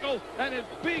the ankle, and his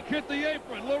beak hit the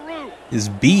apron. LaRue. His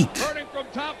beak. Turning from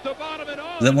top to bottom and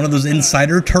all. Is that one of those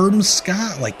insider terms,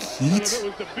 Scott? Like heat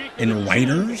in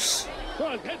writers?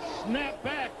 Well, his head snapped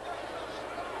back.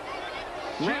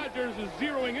 Rogers is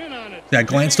zeroing in on it. Yeah, I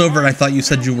glanced over and I thought you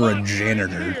said you were a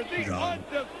janitor, John.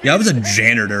 Yeah, I was a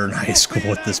janitor in high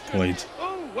school at this point.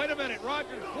 Oh, wait a minute.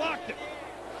 Rogers blocked it.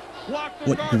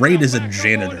 What grade is a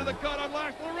janitor?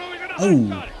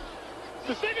 Oh.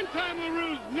 The second time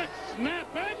LaRue's neck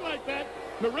snapped back like that,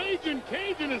 the Raging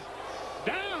Cajun is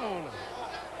down.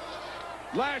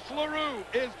 Lash LaRue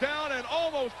is down and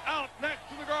almost out next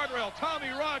to the guardrail. Tommy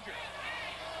Rogers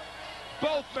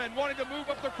Both men wanting to move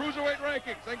up the cruiserweight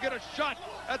rankings and get a shot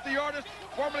at the artist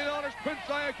formerly known as Prince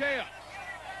Iakea.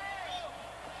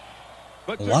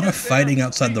 A lot of fighting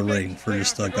outside the ring for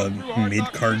just like a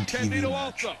mid-card TV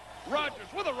match. Rogers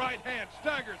with a right hand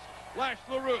staggers Lash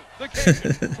LaRue. The cage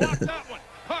blocked that one.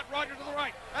 Caught Rogers to the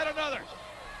right and another.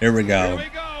 Here we go.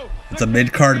 It's a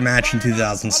mid-card match in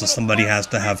 2000, so somebody has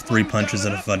to have 3 punches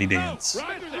and a funny dance.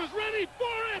 Rogers is ready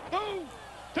for it. Oh,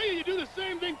 tell you do the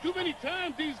same thing too many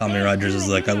times. Tommy Rogers is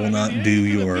like, I will not do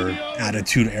your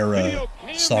Attitude Era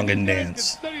song and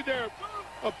dance.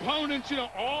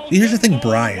 Here's the thing,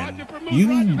 Brian.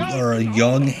 You are a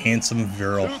young, handsome,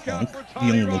 virile hunk.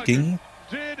 Young looking.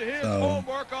 So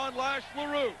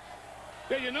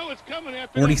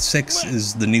 46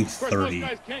 is the new 30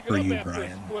 for you,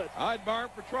 Brian. I'd bar him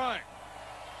for trying.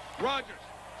 Rogers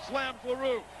slams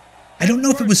LaRue. I don't know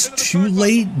if it was too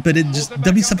late, but it just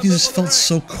WCW just felt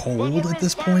so cold at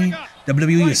this point.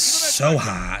 WWE is so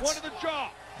hot.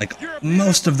 Like,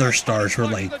 most of their stars were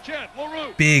like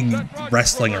big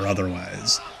wrestling or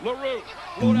otherwise.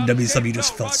 And WCW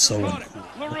just felt so uncool.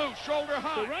 LaRue shoulder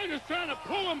high. The Raiders trying to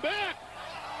pull him back.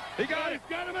 He's got him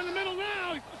in the middle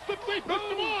now. He slips away, pushed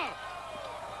him off.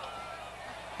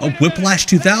 Oh, Whiplash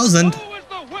 2000. Who is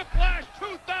the Whiplash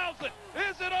 2000?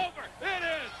 Is it over? It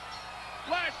is.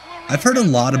 I've heard a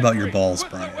lot about your balls,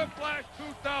 Brian.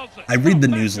 I read the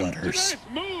newsletters.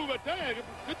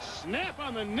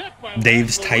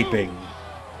 Dave's typing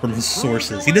from his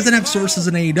sources. He doesn't have sources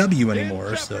in AEW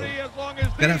anymore, so he's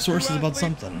gotta have sources about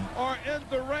something.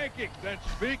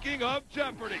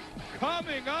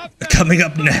 Coming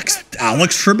up next,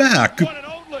 Alex Trebek.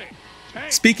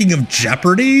 Speaking of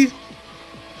Jeopardy,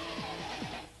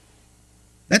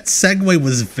 that segue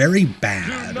was very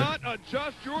bad.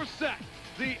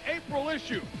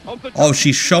 Oh,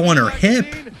 she's showing her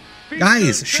hip.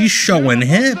 Guys, she's showing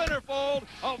hip.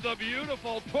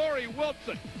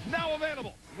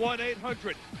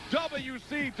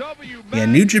 Yeah,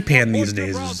 New Japan these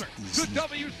days is like,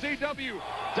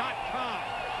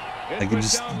 it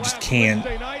just can't.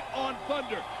 I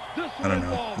don't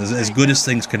know. As good as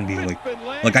things can be.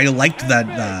 Like I liked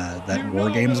that War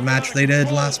Games match they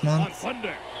did last month,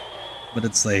 but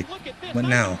it's like, what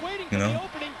now? You know.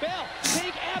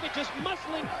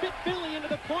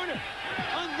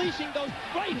 Unleashing those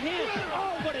right hands.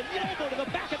 Oh, what an elbow to the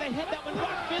back of the head. That one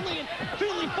rocked Finley, and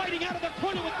Finley fighting out of the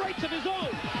corner with rights of his own.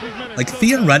 Like,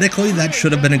 theoretically, that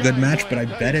should have been a good match, but I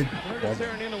bet it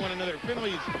wasn't.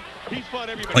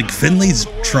 Like, Finley's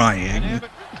trying.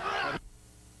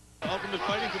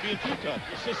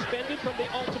 Suspended from the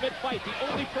Ultimate Fight.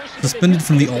 Suspended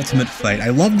from the Ultimate Fight. I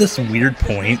love this weird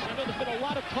point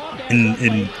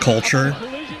in culture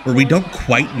where we don't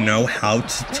quite know how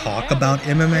to talk about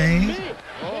MMA.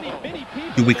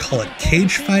 Do we call it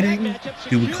cage fighting?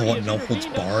 Do we call it no holds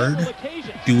barred?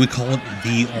 Do we call it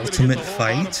the Ultimate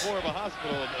Fight?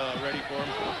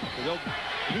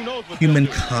 Human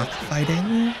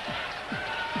cockfighting?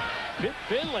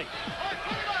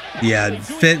 Yeah,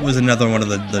 Fit was another one of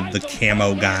the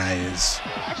camo guys.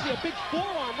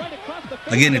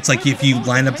 Again, it's like if you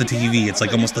line up the TV, it's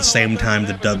like almost the same time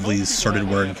the Dudleys started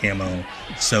wearing camo.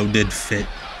 So did Fit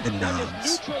and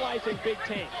Knobs.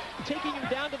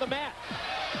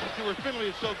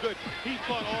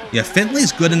 Yeah,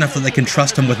 Finley's good enough that they can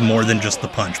trust him with more than just the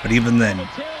punch, but even then,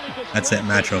 that's it,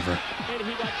 match over.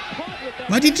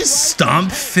 Why'd you just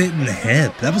stomp Fit in the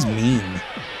hip? That was mean.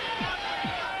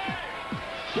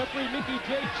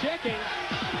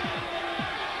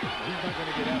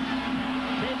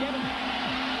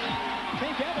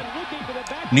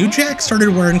 New Jack started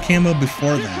wearing camo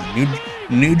before that.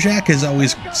 New Jack has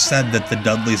always said that the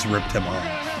Dudleys ripped him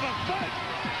off.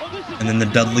 And then the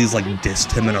Dudleys, like,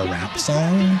 dissed him in a rap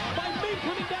song.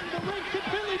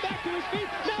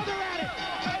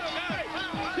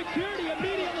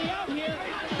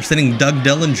 They're sending Doug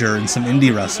Dillinger and some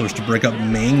indie wrestlers to break up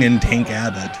Ming and Tank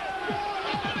Abbott.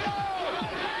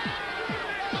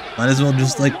 Might as well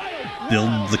just, like,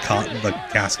 build the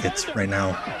caskets right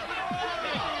now.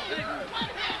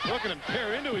 Look at them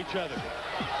tear into each other.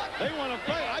 They want to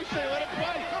fight. I say let it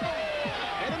fight.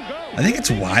 Let them go. I think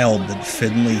it's wild that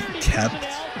Finley kept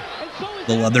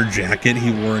the leather jacket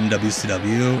he wore in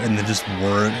WCW and then just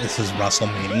wore it as his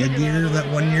WrestleMania gear that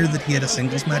one year that he had a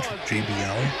singles match with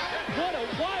JBL.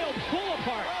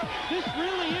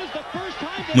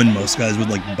 When most guys would,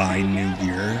 like, buy new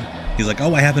gear, he's like,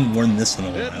 oh, I haven't worn this in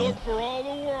a while. It looked for all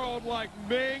the world like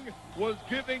Ming was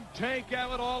giving Tank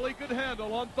Abbott all he could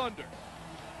handle on Thunder.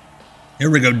 Here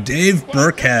we go, Dave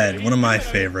Burkhead, one of my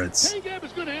favorites. Dave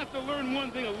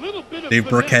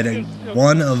Burkhead,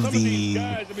 one of the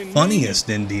funniest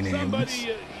indie names.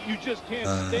 You just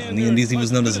can't in the Indies, he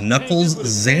was known as Knuckles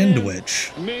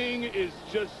Sandwich. Ming is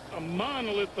just a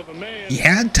monolith of a man. He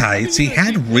had tights. He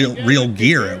had real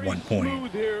gear at one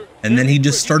point, and then he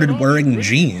just started wearing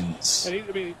jeans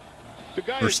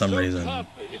for some reason.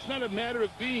 It's not a matter of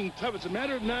being tough. It's a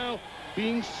matter of now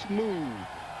being smooth.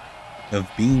 Of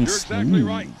being You're smooth. exactly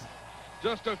right.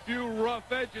 Just a few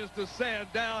rough edges to sand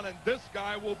down, and this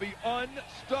guy will be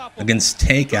unstoppable. Against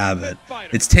Tank Abbott.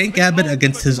 It's Tank Abbott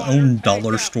against his own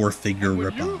dollar store figure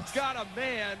ripoff. You've got a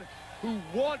man who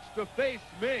wants to face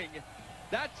Ming.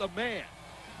 That's a man.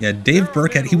 Yeah, Dave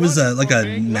Burkhead, he was like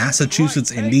a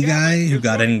Massachusetts indie guy who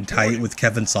got in tight with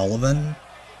Kevin Sullivan,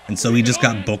 and so he just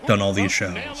got booked on all these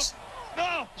shows.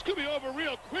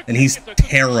 And he's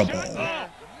terrible.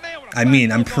 I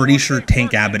mean, I'm pretty sure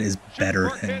Tank Abbott is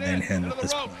better than him at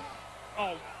this point.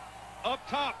 Oh, up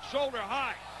top, shoulder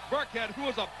high. Burkhead, who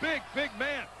was a big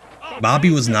man.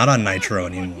 Bobby was not on Nitro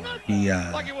anymore. He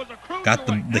got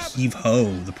the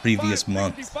heave-ho the previous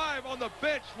month.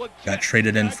 Got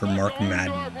traded in for Mark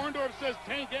Madden. Warndorf says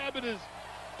Tank Abbott is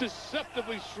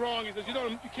deceptively strong. He says,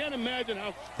 you can't imagine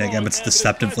how strong Tank Abbott's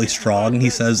deceptively strong, he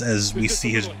says, as we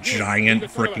see his giant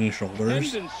freaking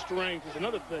shoulders. Strength is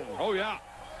another thing. Oh, yeah.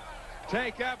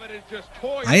 Tank Abbott is just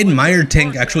toying. I admired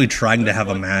Tank actually trying to have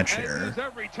a match here.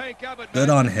 Good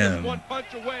on him. One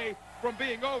punch away from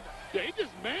being over. Yeah, he's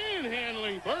just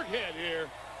manhandling Burkhead here.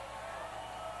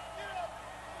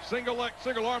 Single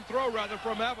arm throw rather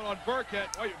from Abbott on Burkhead.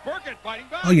 Oh, Burkhead fighting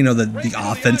back. Oh, you know, the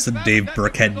offense that Dave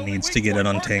Burkhead needs to get in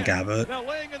on Tank Abbott. Now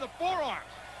laying in the forearms.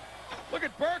 Look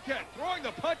at Burkhead throwing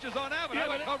the punches on Abbott.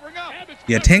 Abbott covering up.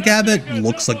 Yeah, Tank Abbott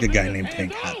looks like a guy named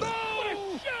Tank Abbott.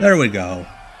 There we go.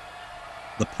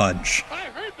 The punch.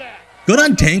 Good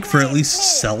on Tank for at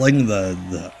least selling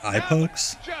the eye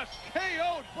pokes.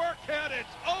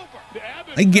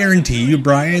 I guarantee you,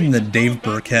 Brian, that Dave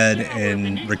Burkhead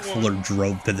and Ric Flair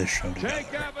drove to this show together.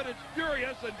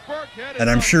 And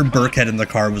I'm sure Burkhead in the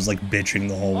car was like bitching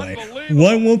the whole way.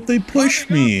 Why won't they push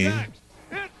me?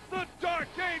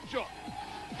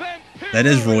 That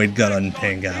is Roid Gun on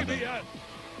Tank Abbott.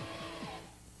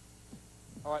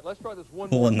 All right, let's try this one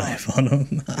Pull a knife on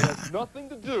him. It has nothing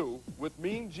to do with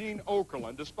Mean Gene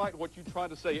Okerlund, despite what you try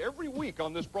to say every week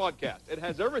on this broadcast. It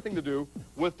has everything to do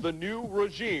with the new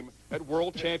regime at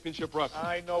World Championship Wrestling.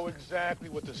 I know exactly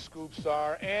what the scoops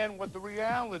are and what the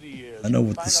reality is. I know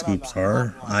what the scoops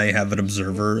are. I have an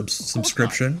Observer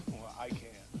subscription.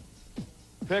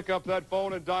 Pick up that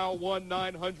phone and dial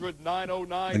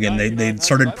 1-900-909. Again, they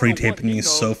started pre-taping these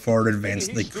so far in advance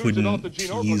they couldn't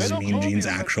tease Mean Gene's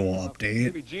actual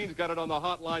update. Gene's got it on the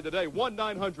hotline today.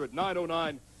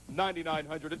 1-900-909-9900.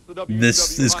 It's the WCW.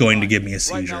 This is going to give me a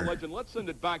seizure. Right now, legend, let's send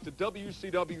it back to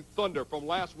WCW Thunder from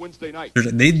last Wednesday night.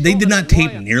 They did not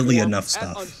tape nearly enough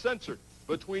stuff. Uncensored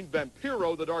between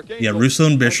Vampiro, the Dark Angel, yeah, Russo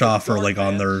and Bischoff are like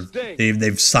on their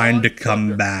they've signed to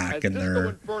come back and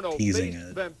they're teasing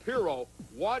it. Vampiro,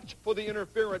 watch for the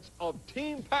interference of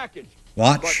Team Package.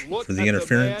 Watch for the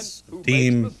interference of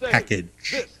Team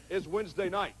Package. This is Wednesday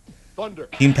night. Thunder.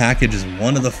 Team Package is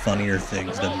one of the funnier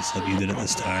things WCW did at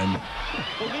this time.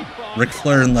 Ric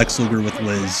Flair and Lex Luger with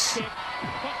Liz.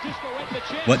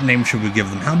 What name should we give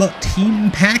them? How about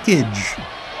Team Package?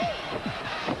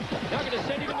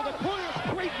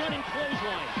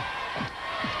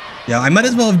 Yeah, I might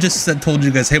as well have just told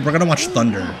you guys, hey, we're gonna watch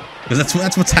Thunder, because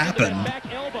that's what's happened.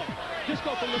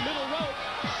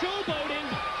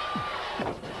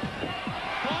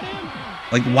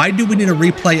 Like, why do we need a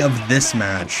replay of this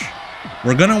match?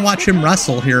 We're gonna watch him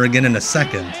wrestle here again in a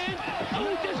second.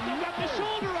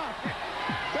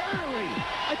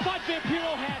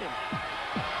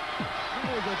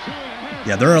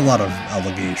 Yeah, there are a lot of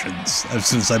allegations.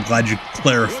 I'm glad you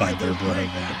clarified there, Brian.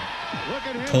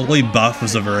 Totally Buff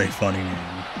was a very funny name.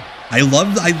 I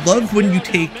love when you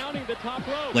take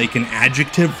like an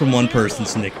adjective from one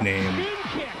person's nickname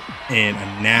and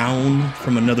a noun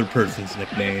from another person's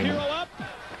nickname,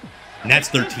 and that's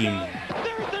their team name.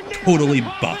 Totally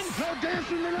Buff.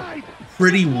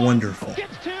 Pretty wonderful.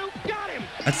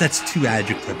 That's two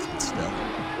adjectives, but still.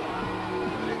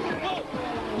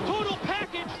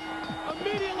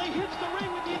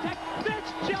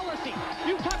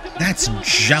 That's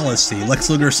jealousy. Lex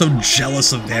Luger is so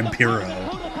jealous of Vampiro.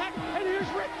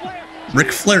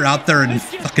 Ric Flair out there in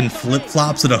fucking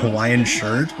flip-flops and a Hawaiian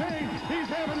shirt.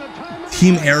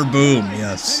 Team Air Boom,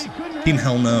 yes. Team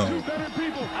Hell No.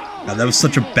 God, that was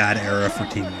such a bad era for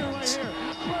team names.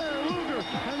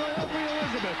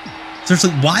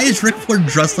 Seriously, why is Ric Flair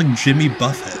dressed like Jimmy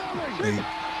Buffett? Like,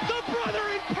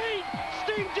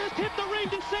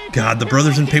 God, the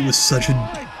Brothers in Paint was such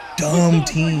a dumb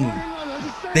team.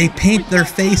 They paint their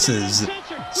faces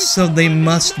So they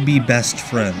must be best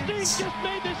friends.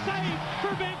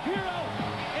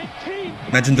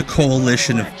 Imagine the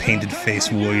coalition of painted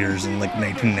face warriors in like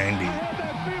 1990.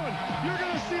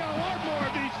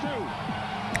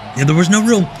 Yeah, there was no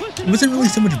real, it wasn't really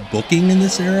so much booking in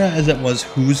this era as it was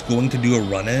who's going to do a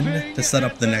run-in to set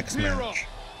up the next match.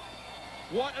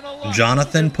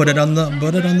 Jonathan put it on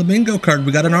the bingo card.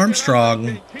 We got an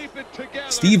Armstrong.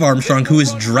 Steve Armstrong, who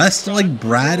is dressed like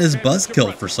Brad as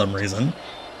Buzzkill for some reason.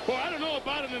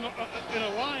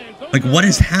 Like, what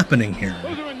is happening here?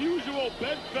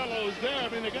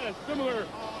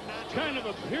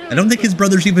 I don't think his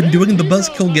brother's even doing the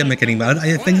Buzzkill gimmick anymore.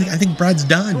 I think Brad's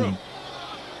done.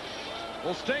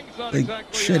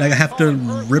 Like, shit, I have to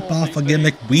rip off a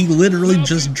gimmick we literally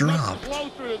just dropped.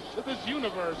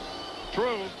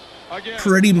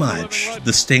 Pretty much,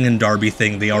 the Sting and Darby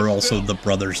thing, they are also the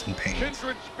brothers in pain.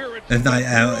 And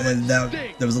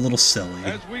that was a little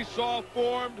silly.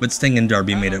 But Sting and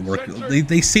Darby made it work.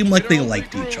 They seem like they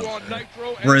liked each other.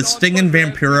 Whereas Sting and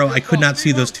Vampiro, I could not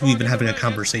see those two even having a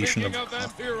conversation over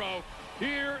coffee.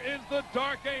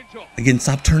 Again,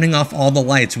 stop turning off all the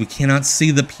lights. We cannot see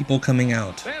the people coming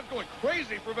out. Man's going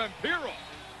crazy for Vampiro.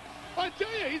 I tell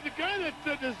you, he's a guy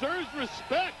that deserves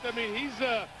respect. I mean, he's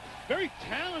a very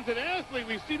talented athlete.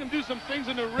 We've seen him do some things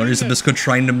in the ring. Maurice Nabisco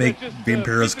trying to make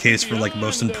Vampiro's case for like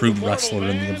most improved wrestler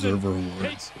in the Observer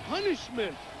Awards.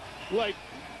 Punishment, like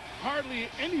hardly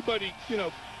anybody,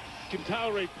 can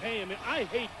tolerate pain. I mean, I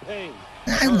hate pain.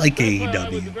 I like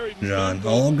AEW, John.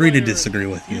 I'll agree to disagree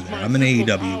with you there. I'm an AEW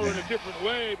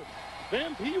guy.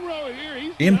 Vampiro here,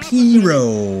 he's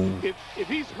Vampiro. If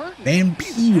he's hurting,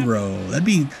 Vampiro. That'd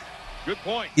be. Good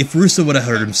point. If Russo would have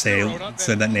heard him say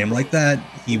that name like that,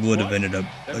 he would have ended up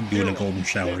doing a golden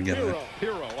shower gimmick.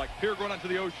 Vampiro, like Pier going out to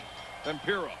the ocean.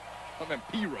 Vampiro, not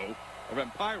Vampiro, or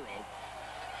Vampiro.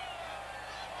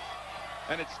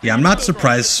 Yeah, I'm not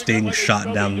surprised Sting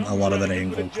shot down a lot of that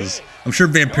angle, because I'm sure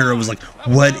Vampiro was like,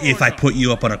 what if I put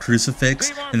you up on a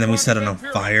crucifix, and then we set it on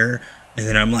fire, and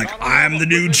then I'm like, I'm the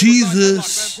new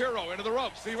Jesus.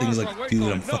 Things like, dude,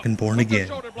 I'm fucking born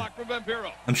again.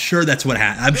 I'm sure that's what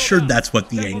happened. I'm sure that's what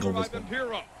the angle was.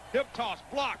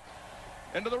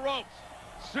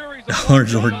 Dollar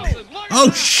Jordan.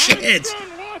 Oh, shit!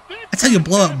 That's how you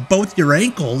blow up both your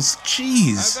ankles.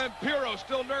 Jeez. Vampiro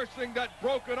still nursing that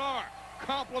broken arm.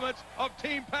 Compliments of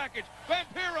team package.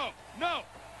 Vampiro, no.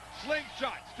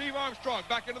 Slingshot. Steve Armstrong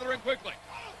back into the ring quickly.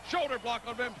 Shoulder block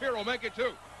on Vampiro. Make it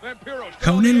two. Vampiro.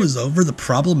 Conan was over. The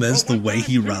problem is the way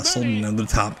he wrestled. None of the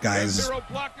top guys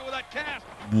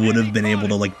would have been able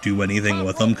to like do anything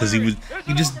with him because he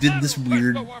just did this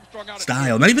weird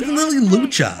style. Not even really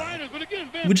lucha.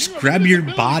 He would just grab your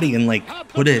body and like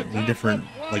put it in different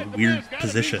like weird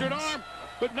positions.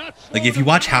 Like if you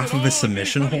watch half of his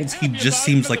submission holds, he just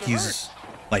seems like he's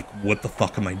like, what the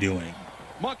fuck am I doing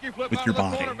with your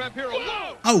body?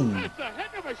 Oh!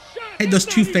 Hey, those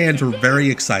two fans were very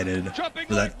excited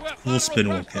for that cool spin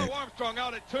wheel kick.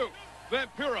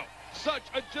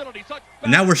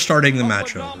 And now we're starting the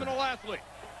match over.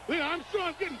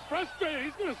 Armstrong's getting frustrated.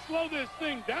 He's going to slow this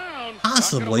thing down.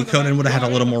 Possibly, Conan would have had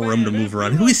a little more room to move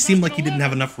around. He always seemed like he didn't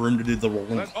have enough room to do the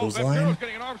rolling clothesline.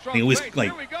 He always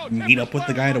like meet up with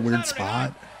the guy at a weird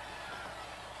spot.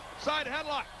 Side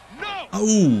headlock. No.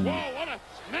 Oh. Whoa, what a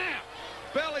snap.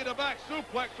 Belly to back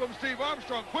suplex from Steve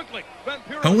Armstrong quickly.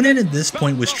 Conan at this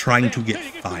point was trying to get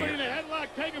fired.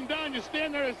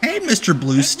 Hey, Mr.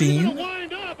 Bluestein.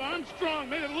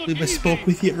 I believe I spoke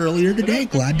with you earlier today.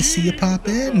 Glad to see you pop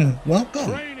in.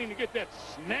 Welcome.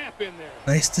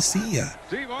 Nice to see you.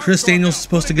 Chris Daniels is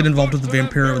supposed to get involved with the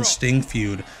Vampiro and Sting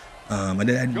feud.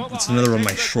 It's another one of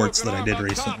my shorts that I did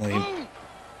recently.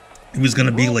 It was going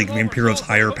to be like Vampiro's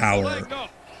higher power.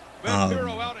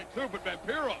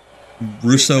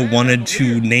 Russo wanted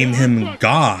to name him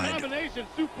God.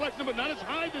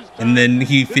 And then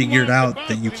he figured out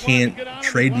that you can't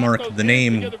trademark the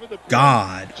name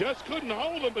God.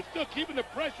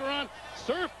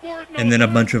 And then a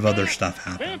bunch of other stuff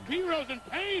happened.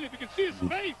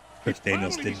 Chris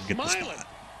Daniels didn't get the spot.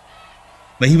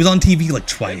 But he was on TV like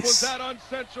twice.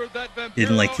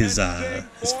 In like his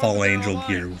Fall Angel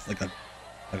gear with like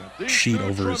a sheet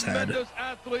over his head.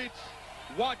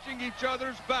 Watching each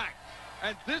other's back.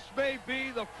 And this may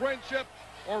be the friendship,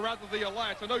 or rather the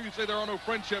alliance. I know you say there are no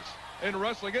friendships in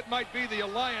wrestling. It might be the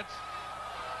alliance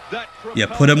that... Yeah,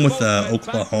 put him with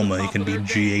Oklahoma. He can be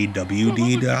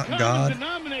G-A-W-D God.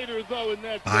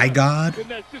 By God. In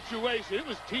that situation, it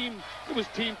was team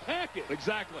package.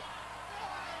 Exactly.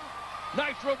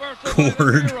 Nice reversal.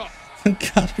 Cord.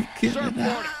 God, I'm kidding.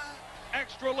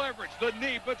 extra leverage. The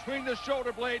knee between the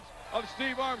shoulder blades of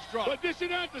Steve Armstrong. But this is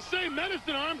not the same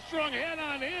medicine Armstrong had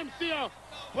on him. See how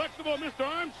flexible Mr.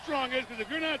 Armstrong is, because if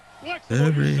you're not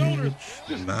flexible, your shoulders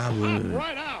just pop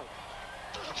right out.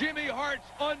 Jimmy Hart's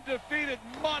undefeated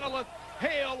monolith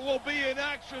Hale will be in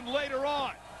action later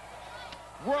on.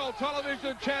 World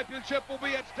Television Championship will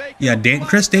be at stake. Yeah,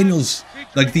 Chris Daniels,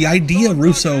 like the idea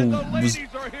Russo was,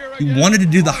 he wanted to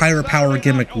do the higher power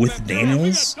gimmick with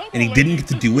Daniels, and he didn't get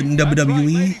to do it in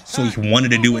WWE, so he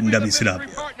wanted to do it in WCW.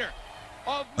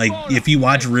 Like, if you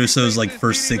watch Russo's like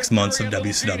first 6 months of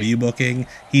WCW booking,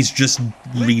 he's just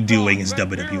redoing his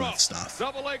WWF stuff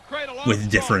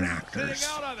with different actors.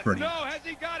 Pretty much.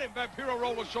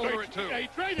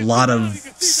 A lot of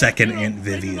second Aunt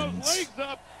Vivians.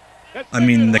 I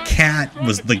mean, the Cat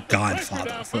was the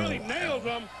godfather for a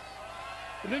while.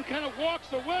 And then kind of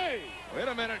walks away. Wait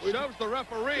a minute, shoves the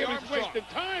referee. Armstrong. Wasting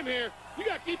time here. You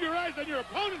got to keep your eyes on your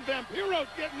opponent. Vampiro's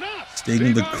getting up.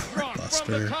 Sting the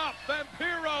Buster.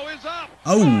 Vampiro is up.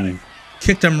 Oh,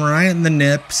 kicked him right in the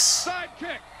nips. Side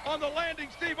kick on the landing.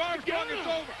 Steve Armstrong is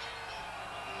over.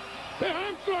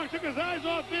 Armstrong took his eyes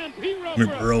off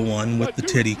Vampiro. Earl won with the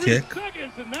titty kick.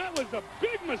 Seconds, and that was a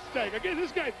big mistake. Again,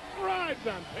 this guy thrives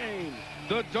on pain.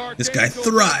 This guy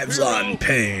thrives on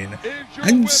pain.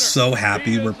 I'm so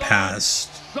happy we're past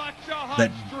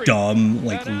that dumb,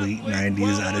 like, late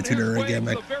 90s attitude era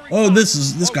gimmick. Oh,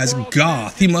 this guy's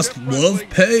goth. He must love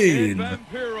pain.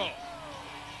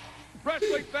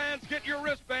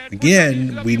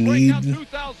 Again, we need...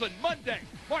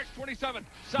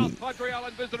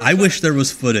 I wish there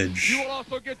was footage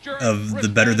of the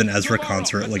Better Than Ezra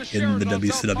concert, like, in the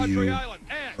WCW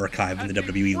archive in the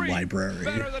WWE library.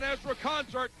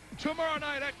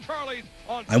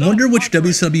 I wonder which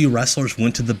WCW wrestlers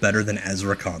went to the Better Than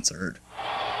Ezra concert.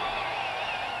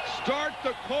 Start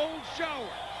the cold shower.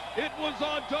 It was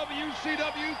on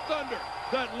WCW Thunder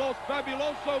that Los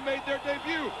Fabuloso made their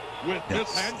debut with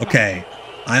this hand. Okay.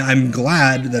 I'm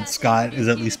glad that Scott is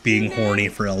at least being horny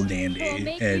for El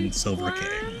Dandy and Silver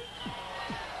King.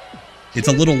 It's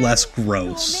a little less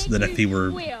gross than if he were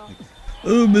like,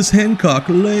 oh, Miss Hancock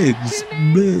legs.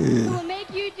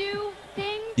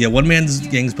 Yeah, one man's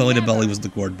gang's belly to belly was the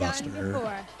Gourd Buster.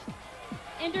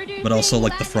 But also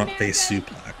like the front face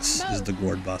suplex is the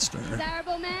Gourd Buster.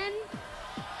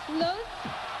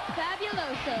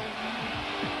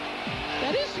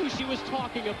 That is who she was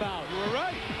talking about. You were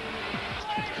right.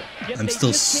 I'm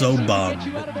still so bummed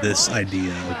that this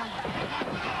idea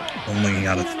only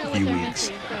got a few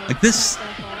weeks. Like this,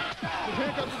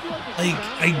 like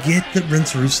I get that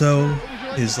Vince Russo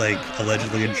is like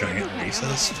allegedly a giant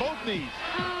racist,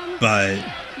 but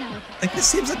like this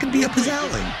seems like it'd be up his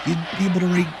alley. He'd be able to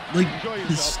write like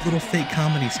his little fake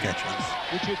comedy sketches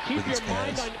with his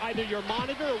guys. Either your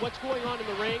monitor or what's going on in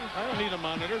the ring. I don't need a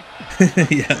monitor.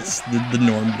 Yes, the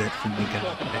Norm bit from Weekend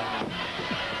Update.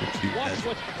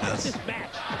 Watch this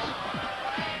match.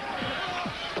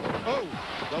 Oh,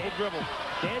 double dribble.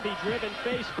 Dandy driven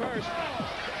face first.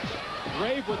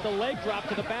 Rave with the leg drop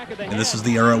to the back of the head. And this is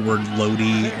the era where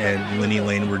Lodi and Lenny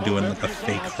Lane were doing like a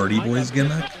fake Hardy Boys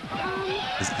gimmick.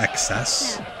 Is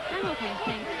excess.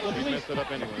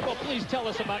 Well, please tell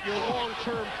us about your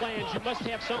long-term plans. You must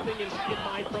have something in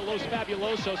mind for Los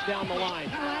Fabulosos down the line.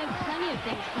 Oh, I have plenty of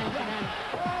things planned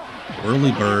for them.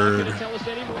 Early Bird.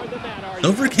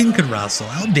 Silver King could wrestle.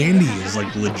 Al Dandy is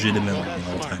like legitimately an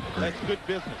all-time great. That's good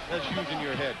business. That's using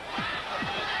your head.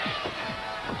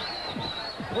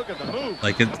 Look at the move.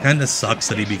 Like it kind of sucks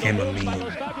that he became a meme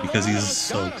because he's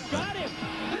so good.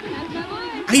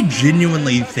 I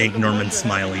genuinely think Norman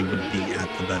Smiley would be at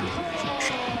the Better Than Ezra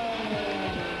show.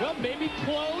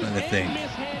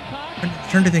 I'm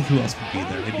trying to think who else would be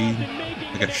there. Maybe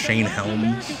like a Shane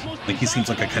Helms. Like he seems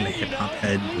like a kind of hip hop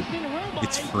head. But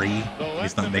it's free.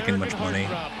 He's not making much money.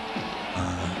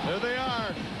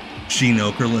 Gene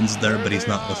Okerlund's there, but he's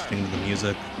not listening to the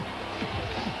music.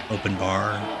 Open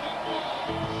bar.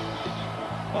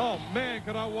 Oh man,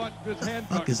 could I watch this hand? What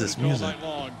the fuck is this music?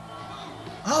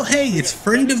 Oh hey, it's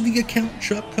friend of the account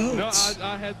Chuck Coates. No,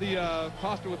 I had the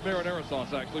pasta with marinara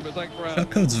sauce actually, but thanks for asking.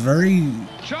 Chuck Coates very.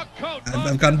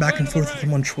 I've gone back and forth with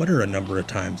him on Twitter a number of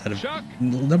times. Had a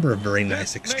number of very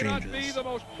nice exchanges.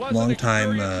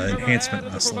 Long-time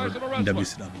enhancement wrestler in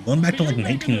WCW, going back to like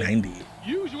 1990.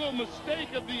 Usual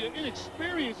mistake of the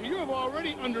inexperience. You have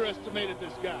already underestimated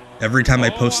this guy. Every time I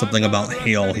post something about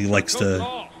Hale, he likes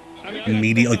to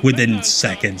immediately, like within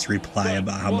seconds, reply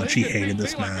about how much he hated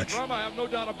this match. I have no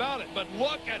doubt about it, but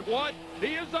look at what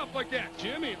he is up against.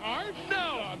 Jimmy Hart?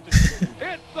 No,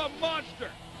 it's the monster,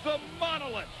 the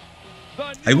monolith.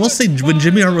 I will say, when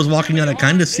Jimmy Hart was walking out, it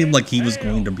kind of seemed like he was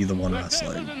going to be the one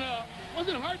wrestling.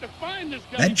 find this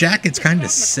guy. That jacket's kind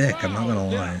of sick, I'm not gonna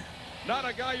lie. Not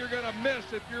a guy you're gonna miss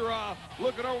if you're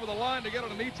looking over the line to get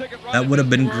on an e-ticket. That would have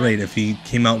been great if he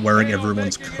came out wearing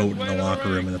everyone's coat in the locker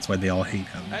room, and that's why they all hate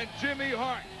him. And Jimmy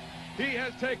Hart, he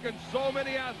has taken so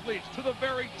many athletes to the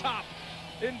very top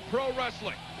in pro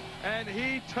wrestling. And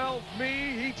he tells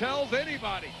me, he tells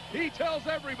anybody, he tells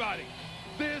everybody,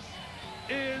 this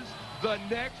is the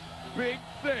next big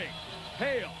thing.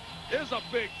 Hale is a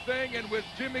big thing, and with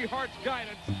Jimmy Hart's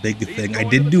guidance, big thing. I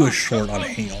did do a short on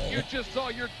Hale. You just saw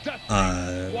your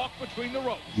destiny walk between the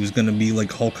ropes. He was gonna be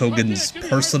like Hulk Hogan's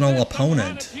personal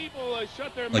opponent.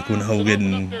 Like when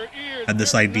Hogan had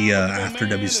this idea after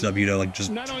WCW to like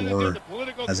just tour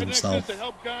as himself,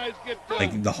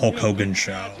 like the Hulk Hogan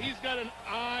show,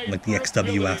 like the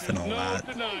XWF and all that.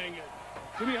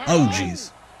 Oh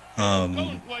jeez.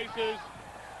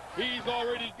 He's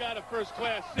already got a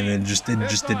first-class and it just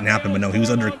didn't happen. But no, he was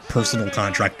under personal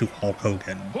contract to Hulk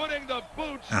Hogan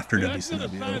after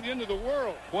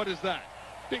WCW. What is that?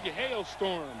 Big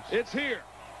hailstorms. It's here.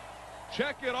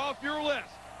 Check it off your list.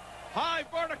 High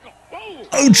vertical. Whoa.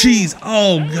 Oh jeez.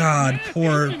 Oh god.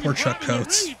 Poor Chuck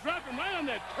Coates.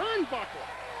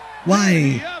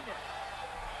 Why?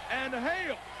 And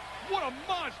Hale. What a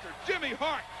monster, Jimmy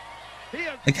Hart.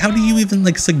 Like, how do you even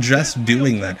like suggest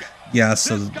doing that? Yeah,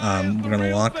 so we're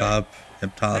gonna lock up,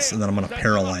 hip toss, and then I'm gonna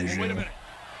paralyze you.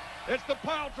 It's the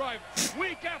pile drive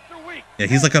week after week. Yeah,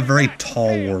 he's like a very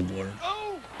tall warlord.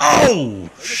 Oh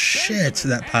shit,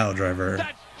 that pile driver.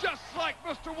 That's just like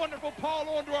Mr. Wonderful Paul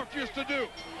Orndorff used to do.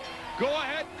 Go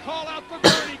ahead, call out the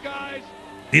dirty guys.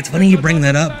 It's funny you bring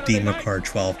that up, D. McCard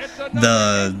 12.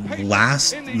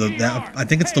 I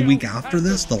think it's the week after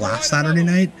this, the last Saturday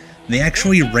night, they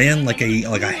actually ran like a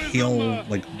hail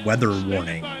like weather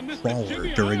warning crawler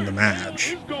during the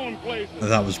match. I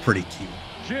thought it was pretty cute.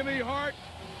 Jimmy Hart,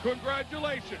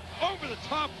 congratulations. Over the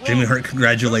top rope. Jimmy Hart,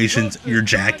 congratulations. Your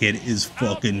jacket is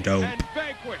fucking dope. And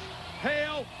vanquished.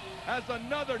 Hale has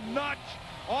another notch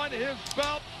on his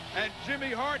belt, and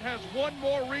Jimmy Hart has one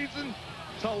more reason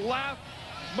to laugh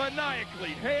maniacally.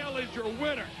 Hale is your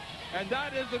winner, and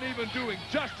that isn't even doing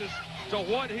justice to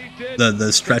what he did.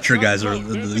 The stretcher guys are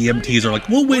the EMTs are like,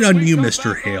 we'll wait on you,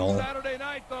 Mr. Hale. Saturday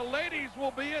night, the ladies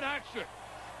will be in action.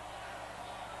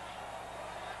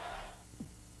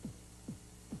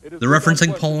 They're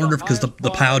referencing Paul Orndorff because the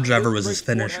pile driver was his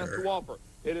finisher.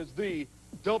 It is the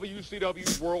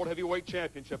WCW World Heavyweight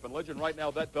Championship, and legend right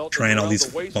now that belt. Trying all these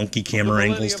funky camera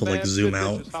angles to like zoom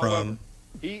out from.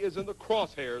 He is in the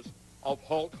crosshairs of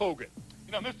Hulk Hogan.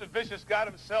 You know, Mr. Vicious got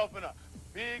himself in a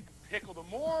big pickle. The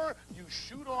more you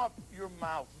shoot off your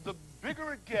mouth, the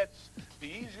bigger it gets, the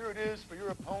easier it is for your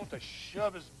opponent to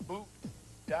shove his boot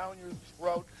down your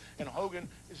throat, and Hogan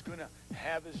is going to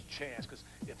have his chance. Because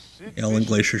if Sid Hale and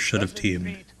Glacier should have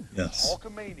teamed. Yes.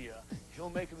 Hulkamania, he'll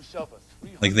make himself a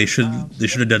like they should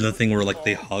have done the thing where like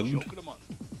they hugged.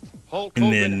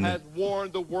 And then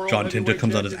John Tinta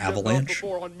comes out as Avalanche.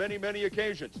 On many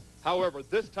occasions. However,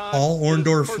 this time, Paul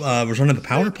Orndorff was running the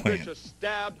power plant this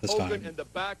time.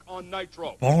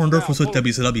 Paul Orndorff was with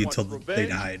WCW until they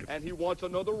died.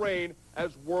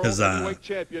 Because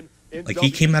like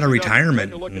he came out of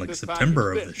retirement in like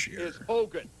September of this year.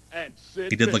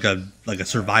 He did like a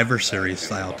Survivor Series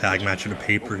style tag match at a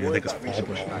pay-per-view. I think it's Fall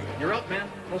Brawl. You're up, man.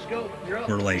 Let's go. You're up.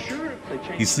 Where like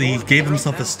he gave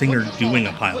himself a stinger doing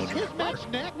a pile driver.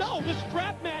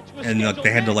 And like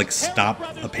they had to like stop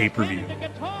a pay-per-view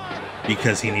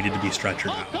because he needed to be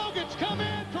stretchered out.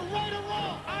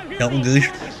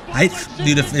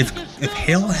 Dude, if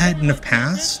Hale hadn't have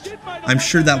passed, I'm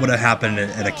sure that would have happened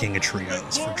at a King of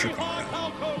Trios for Chicago.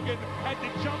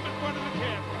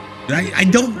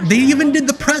 They even did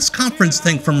the press conference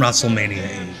thing from WrestleMania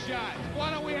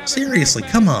 8. Seriously,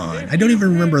 come on. I don't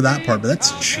even remember that part, but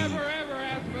that's cheap.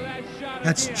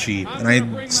 That's cheap. And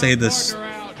I say this...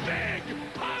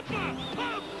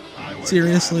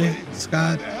 Seriously,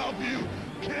 Scott?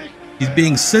 He's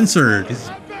being censored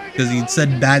because he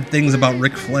said bad things about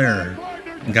Ric Flair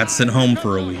and got sent home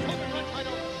for a week.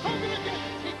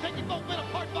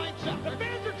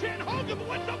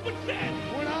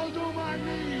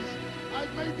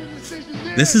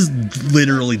 This is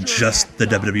literally just the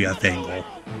WWF angle.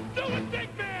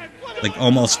 Like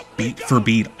almost beat for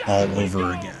beat all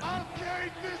over again.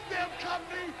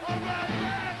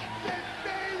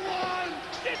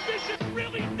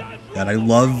 And I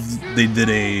love they did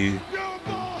a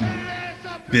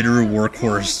bitter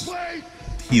workhorse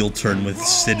heel turn with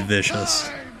Sid Vicious.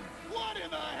 What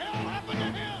in the hell happened to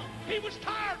him? He was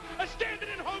tired of standing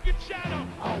in Hogan's shadow.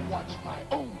 I'll watch my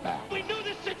own back. We knew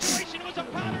this situation was a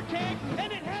powder keg,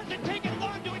 and it hasn't taken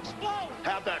long to explode.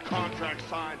 Have that contract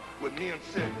signed with me and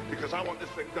Sid because I want this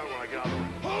thing done when I get out of the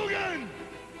ring. Hogan!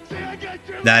 See, I got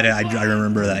Jimmy! That I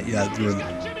remember that. Yeah, the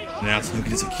announcement.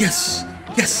 He's like, yes,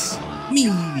 yes, me.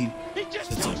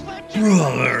 It's a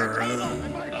brother.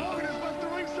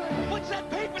 What's that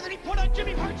paper that he put on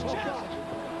Jimmy Hart's chest?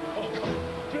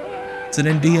 It's an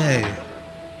NDA.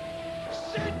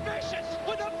 Sid Vicious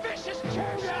with a vicious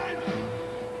chair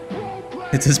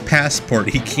shot. It's his passport.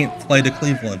 He can't fly to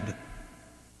Cleveland.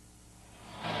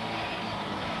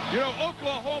 You know,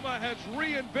 Oklahoma has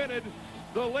reinvented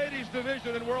the ladies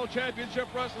division in World Championship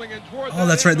Wrestling, and toward Oh,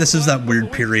 that's right. This is that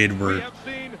weird period where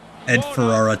Ed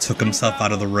Ferrara took himself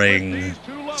out of the ring,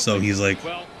 so he's like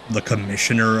the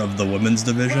commissioner of the women's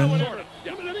division. Let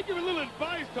me give a little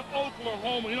advice to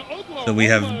Oklahoma. You know, Oklahoma So we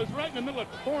have is right in the middle of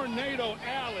Tornado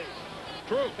Alley.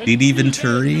 True. Dee Dee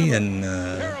Venturi and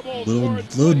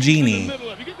Little Jeannie.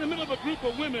 If you get in the middle of a group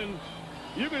of women,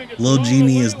 you're gonna get Little thrown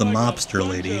Jeannie away is the like a mobster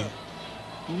bunch lady. of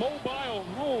mobile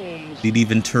homes. Dee Dee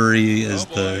Venturi is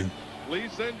the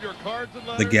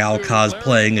gal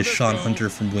cosplaying as Sean Hunter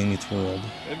from Boy Meets World.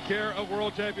 In care of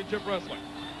World Championship Wrestling.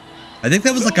 I think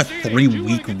that was like a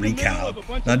 3-week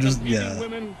recap, not just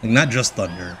not just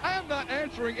Thunder. I am not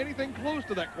answering anything close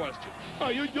to that question. Oh,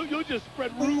 you just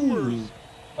spread rumors.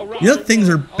 You know, things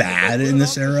are bad in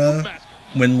this era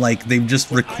when like they've just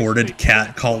recorded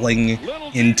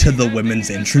catcalling into the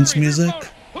women's entrance music.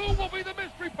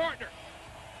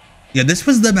 Yeah, this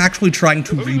was them actually trying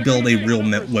to rebuild a real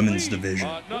women's division.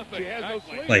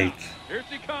 Like,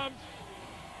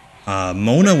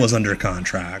 Mona was under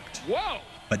contract,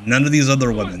 but none of these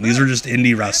other women. These are just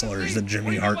indie wrestlers that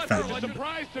Jimmy Hart found.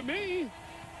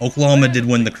 Oklahoma did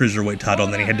win the Cruiserweight title,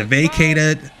 and then he had to vacate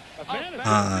it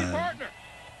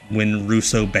when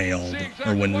Russo bailed,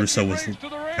 or when Russo was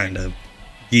kind of...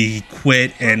 He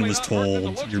quit and was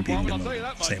told, you're being demoted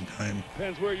at the same time.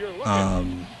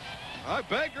 I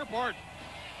beg your pardon.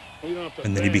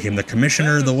 And then he became the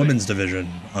commissioner of the women's division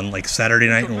on like Saturday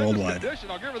Night and Worldwide.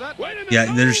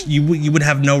 Yeah, you would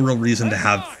have no real reason to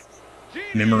have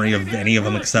memory of any of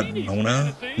them except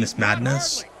Mona, Miss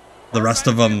Madness. The rest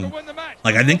of them,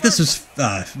 like I think this is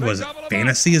was it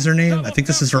Fantasy is her name? I think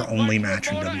this is her only match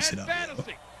in WCW.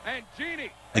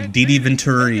 Like Dee Dee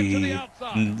Venturi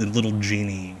and the Little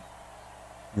Jeannie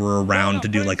were around to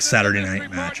do like Saturday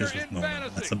Night matches with Mona.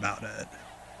 That's about it.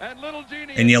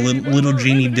 And yeah, Little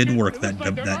Jeannie did work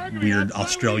that weird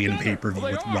Australian pay-per-view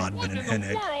with Rodman and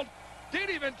Hennig. Dee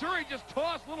Dee Venturi just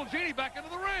tossed Little Jeannie back into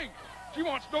the ring. She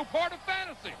wants no part of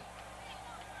Fantasy.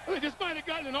 They just might have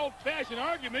gotten an old-fashioned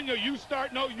argument. You know, you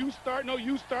start, no, you start, no,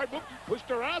 you start. But pushed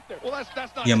her out there. Well,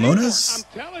 that's not. Yeah, Mona's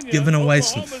giving away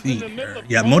some feet here.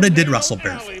 Yeah, Mona did wrestle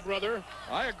barefoot.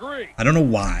 I agree. I don't know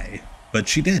why, but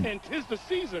she did. And 'tis the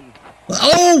season.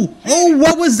 Oh,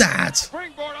 what was that?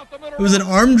 It was an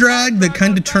arm drag that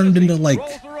kind of turned into like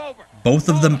both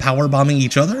of them powerbombing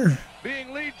each other.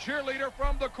 Being lead cheerleader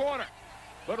from the corner.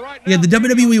 But right yeah, the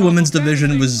WWE Women's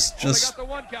Division was just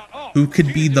who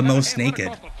could be the most naked.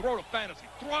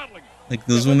 Like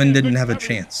those women didn't have a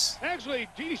chance. Actually,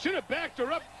 Jeannie should have backed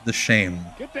her up. The shame.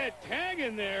 Get that tag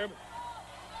in there.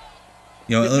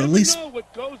 You know, at least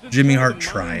Jimmy Hart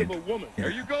tried. There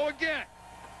you go again,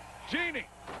 Jeannie.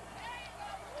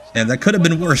 Yeah, that could have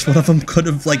been worse. One of them could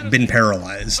have like been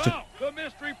paralyzed. The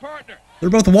mystery partner. They're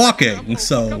both walking,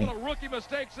 so. A couple of rookie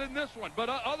mistakes in this one, but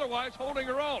otherwise holding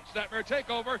her own. Snapmare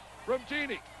takeover from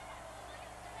Jeannie.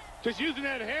 Just using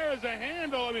that hair as a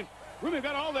handle. I mean, women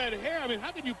got all that hair. I mean,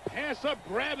 how can you pass up,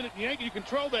 grabbing it, yanking? You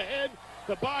control the head,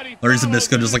 the body. Larry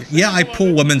Zbyszko just like, yeah, I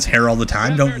pull women's hair all the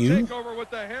time, don't you? Takeover with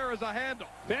the hair as a handle.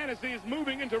 Fantasy is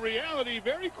moving into reality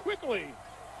very quickly.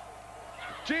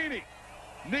 Jeannie,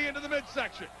 knee into the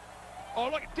midsection. Oh,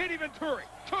 look, Dee Dee Venturi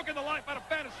choking the life out of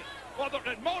Fantasy. Well,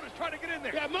 Mona's trying to get in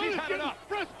there. Yeah, Mona's getting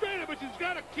frustrated, but she's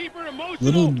got to keep her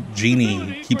emotional. Little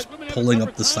Jeannie keeps pulling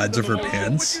up the sides of her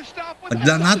pants. Like,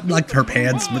 not like her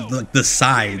pants, but like the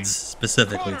sides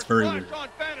specifically. It's very weird.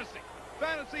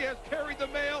 Fantasy has carried the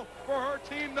mail for her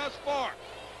team thus far.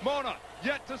 Mona,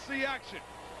 yet to see action.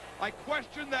 I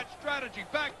question that strategy.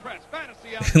 Back press,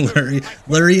 Fantasy out.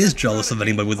 Larry is jealous of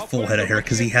anybody with a full head of hair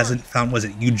because he hasn't found, was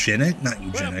it eugenic? Not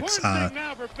eugenics.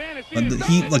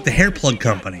 Like the hair plug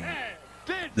company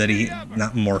that he,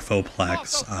 not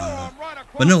Morphoplex.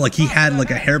 But no, like he had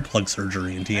like a hair plug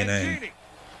surgery in TNA.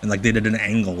 And like they did an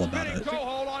angle about it.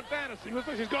 Hold on, Fantasy. Looks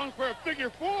like she's going for a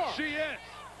figure 4. She is.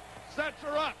 Sets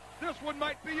her up. This one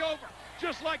might be over.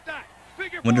 Just like that.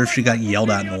 Wonder if she got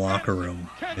yelled at in the locker room.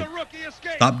 Like,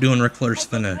 stop doing Ric Flair's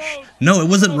finish. No, it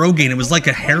wasn't Rogaine. It was like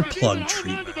a hair plug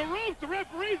treatment.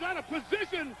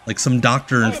 Like some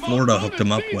doctor in Florida hooked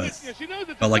him up with.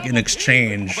 But like in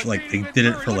exchange, like they did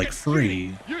it for like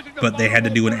free. but they had to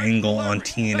do an angle on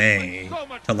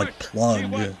TNA to like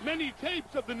plug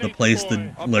the place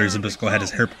that Larry Zbyszko had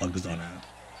his hair plugs on at.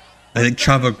 I think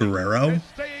Chavo Guerrero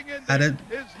had it,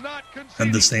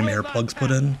 had the same hair plugs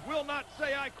put in.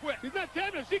 She's not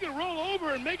tapping. If she can roll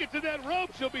over and make it to that rope,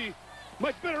 she'll be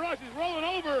much better off. She's rolling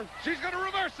over. She's going to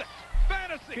reverse it.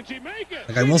 Fantasy. Can she make it?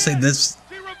 Like, I will say this,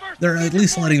 they're at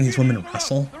least letting these women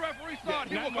wrestle,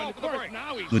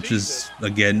 which is,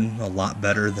 again, a lot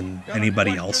better than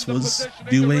anybody else was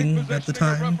doing at the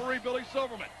time,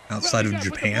 outside of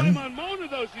Japan. Mona,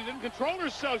 though. She's in control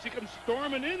herself. She comes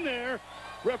storming in there.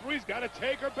 Referee's got to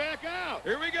take her back out.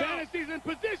 Here we go. Fantasy's in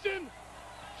position.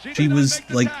 She was,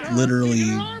 like,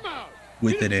 literally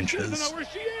within inches.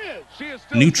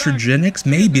 Nutrigenics?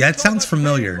 Maybe. That sounds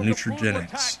familiar.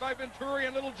 Nutrigenics.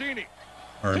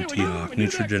 RMT Hawk.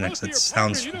 Nutrigenics. That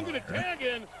sounds familiar.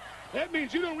 That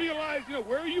means you don't realize,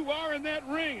 where you are in that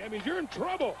ring. That means you're in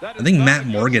trouble. I think Matt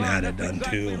Morgan had it done,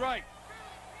 too.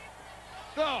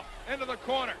 So, into the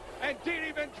corner. And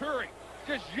Dee Venturi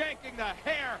just yanking the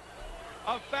hair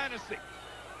of Fantasy.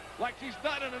 Like she's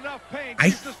not in enough pain.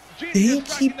 I think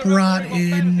he brought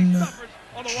in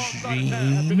Genie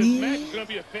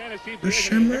the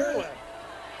Shimmer.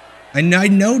 I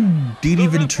know Dee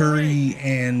Venturi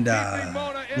and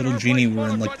Little Genie were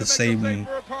in like the same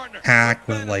pack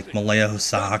with like Malaya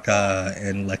Hosaka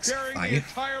and Lexi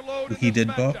Fife, who he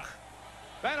did book.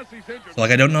 So like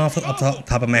I don't know off the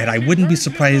top of my head. I wouldn't be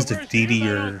surprised if Dee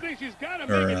or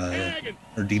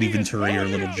Dee Venturi or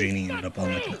Little Genie ended up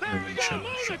on like an early show.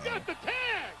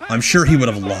 I'm sure he would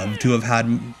have loved to have had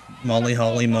Molly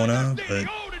Holly Mona, but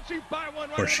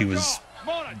of course she was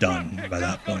done by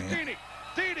that point.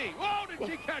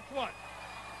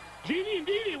 Genie and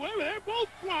Dee, they're both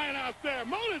flying out there.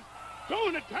 Mona's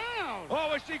going to town.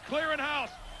 Oh, is she clearing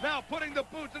house? Now putting the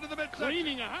boots into the midsection.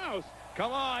 Cleaning a house.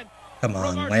 Come on. Come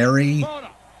on, Larry. You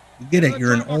get it,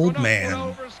 you're an old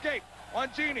man.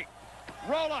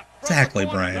 Exactly,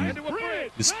 Brian. He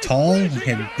was tall,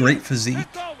 he had great physique.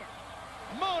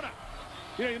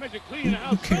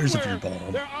 Who cares if you're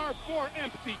bald? There are 4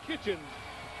 empty kitchens.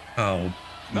 Oh,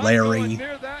 Larry.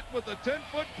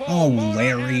 Oh,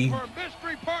 Larry.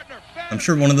 I'm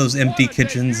sure one of those empty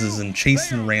kitchens is in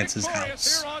Chase and Rance's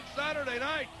house.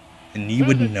 And you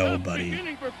wouldn't know, buddy.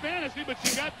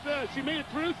 She made it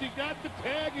through. She got the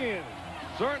tag in.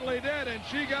 Certainly did, and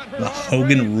she got her the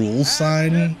Hogan Rules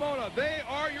sign. They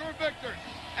are your victors.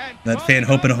 That fan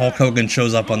hoping Hulk Hogan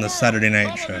shows up on the Saturday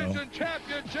Night show.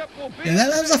 Yeah,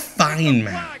 that was a fine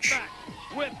match.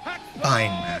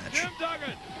 Fine match.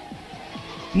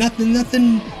 Nothing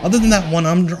other than that one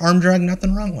arm drag.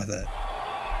 Nothing wrong with it.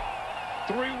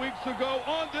 3 weeks ago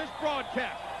on this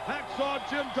broadcast. A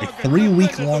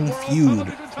 3-week-long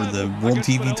feud for the World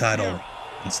TV title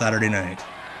on Saturday night.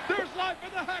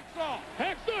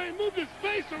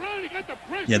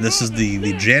 Yeah, this is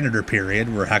the janitor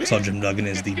period where Hacksaw Jim Duggan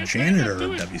is the janitor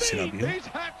of WCW. He's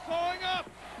hacksawing up.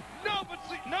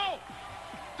 No.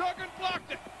 Duggan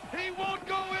blocked it. He won't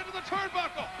go into the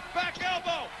turnbuckle. Back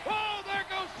elbow. Oh, there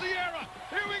goes Sierra.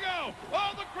 Here we go.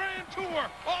 Oh, the Grand Tour.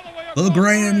 All the way up. The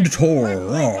Grand Tour.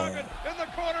 Oh. In the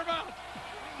corner mount.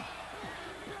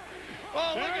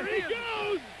 Oh, look at he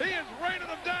goes. He is raining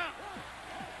them down.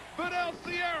 Fidel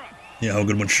Sierra. Yeah,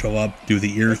 Hogan would show up, do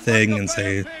the ear thing, and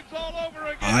say,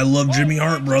 "I love Jimmy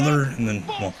Hart, brother," and then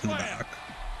walk to the back.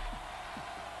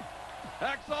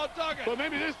 Hacksaw Duggan. But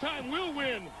maybe this time we'll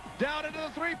win. Down into the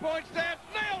 3-point stance.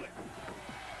 Nailed it.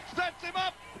 Sets him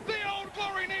up. The Old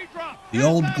Glory knee drop. The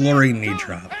Old Glory knee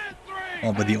drop.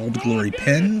 Oh, but the Old Glory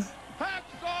pin.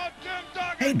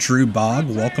 Hey, Drew Bog,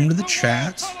 welcome to the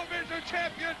chat.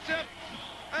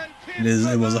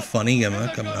 It was a funny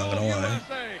gimmick, I'm not gonna lie.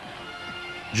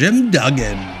 Jim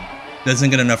Duggan doesn't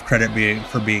get enough credit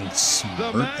for being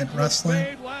smart at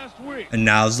wrestling. And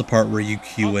now's the part where you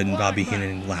cue in Bobby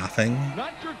Heenan laughing.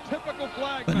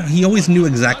 But no, he always knew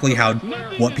exactly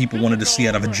what people wanted to see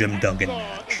out of a Jim Duggan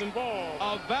match.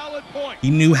 He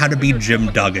knew how to be Jim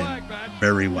Duggan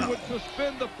very well.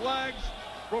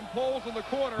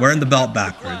 Wearing the belt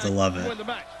backwards, I love it.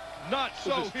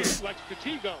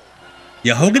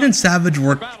 Yeah, Hogan and Savage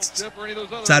worked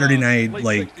Saturday night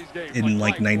like in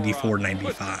like 94,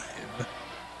 95.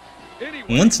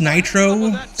 Once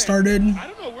Nitro started,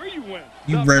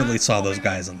 you rarely saw those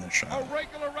guys on this show.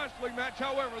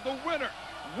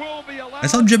 I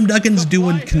saw Jim Duggan's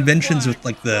doing conventions with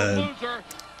like the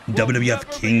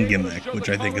WWF King gimmick, which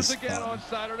I think is Again fun. on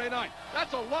Saturday night.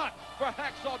 That's a lot for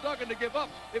Hacksaw Duggan to give up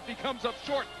if he comes up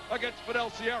short against Fidel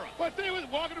Sierra. But they was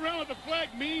walking around with the flag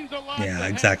means a lot. Yeah,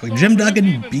 exactly. Jim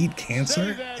Duggan beat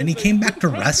cancer, and he came back to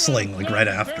wrestling like right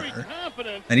after.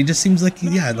 And he just seems like,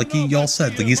 yeah, like y'all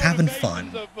said, like he's having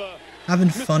fun. Having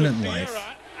fun in life.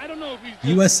 I don't know if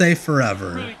he's USA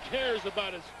forever. really cares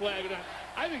about his flag.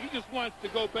 I think he just wants to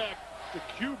go back to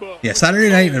Cuba. Yeah, Saturday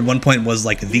Night at one point was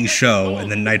like the show,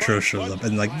 and then Nitro shows up,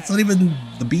 and like it's not even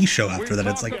the B show after that.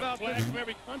 It's like,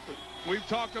 We've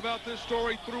talked about this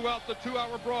story throughout the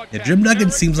 2-hour broadcast. yeah, Jim Duggan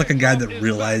seems like a guy that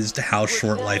realized how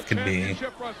short life can be,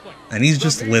 and he's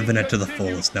just living it to the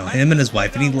fullest now. Him and his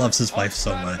wife, and he loves his wife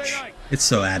so much. It's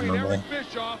so admirable,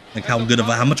 like how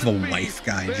much of a wife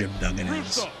guy Jim Duggan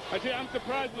is.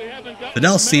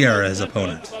 Fidel Sierra, his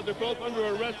opponent,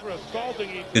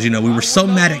 because you know we were so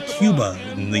mad at Cuba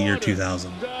in the year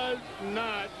 2000.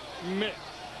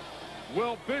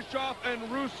 Will Bischoff and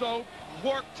Russo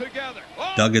work together?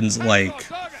 Duggan's like,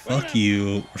 fuck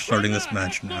you, we're starting this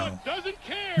match now.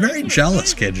 Very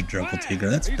jealous, Cage of Jungle Tiger.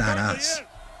 That's badass.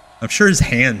 I'm sure his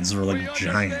hands were like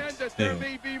giant too. There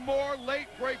may be more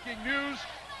late-breaking news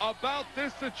about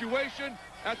this situation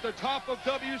at the top of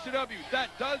WCW. That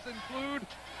does include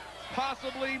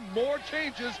possibly more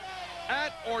changes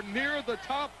at or near the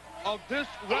top of this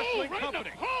wrestling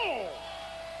company.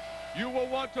 You will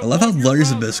want to I love how Larry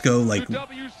Zbyszko like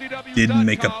didn't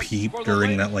make a peep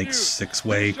during that like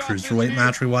 6-way cruiserweight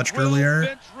match we watched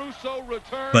earlier.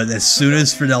 But as soon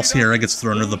as Fidel Sierra gets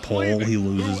thrown to the pole, he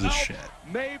loses his shit.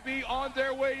 May be on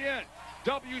their way in.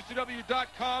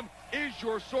 WCW.com is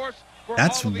your source for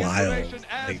That's all of the wild. information,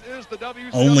 as Like, is the WCW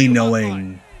only hotline.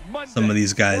 knowing Monday, some of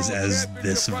these guys World as Championship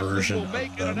this Wrestling version will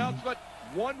make of an them. announcement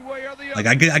one way or the Like other.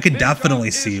 I could Bischoff definitely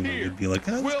is see where here. you'd be like,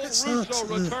 oh, Will this guy sucks.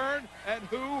 Russo return, and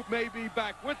who may be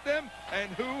back with them, and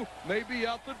who may be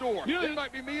out the door? You know, It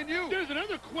might be me and you. There's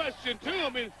another question too. I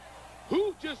mean,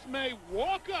 who just may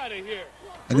walk out of here?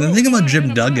 Like, the thing about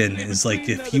Jim Duggan is like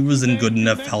if he was in good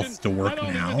enough health to work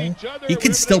now, he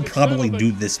could still probably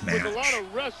do this There's a lot match.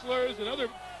 of wrestlers and other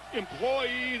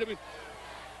employees. I mean,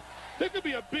 there could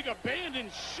be a big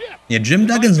abandoned ship. Yeah, Jim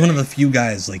Duggan's one of the few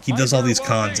guys, like, he does all these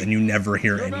cons and you never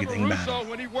hear anything bad.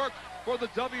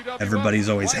 Everybody's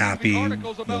always happy.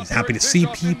 He's happy to see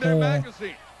people,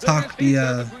 talk to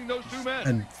you,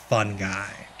 and fun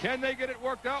guy. Can they get it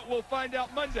worked out? We'll find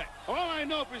out Monday. All I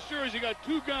know for sure is you got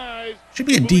two guys. Should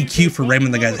be a DQ for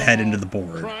ramming the guy's head into the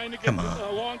board. Trying to get Come on.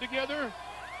 along together.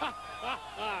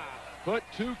 Put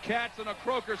two cats in a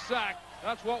croaker sack.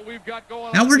 That's what we've got going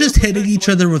on. Now we're just hitting each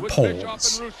other with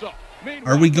poles.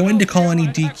 Are we going to call any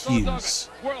DQs?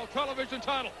 World television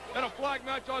title and a flag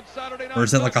match on Saturday night. Or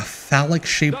is it like a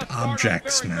phallic-shaped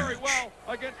objects match?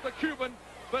 Against the Cuban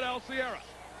Fidel Sierra.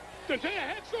 To tell you,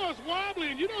 Hacksaw's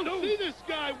wobbly, and you don't see this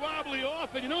guy wobbly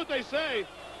often. You know what they say?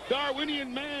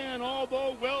 Darwinian man,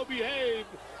 although well-behaved,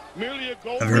 merely a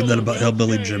gold. I've heard that about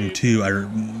Hillbilly Jim too. I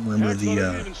remember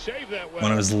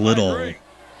when I was little,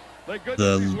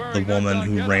 the woman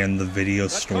who ran the video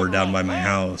store down by my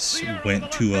house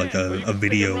went to like a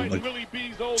video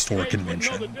store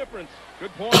convention,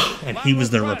 and he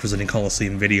was there representing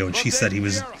Coliseum Video, and she said he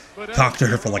was talked to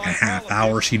her for like a half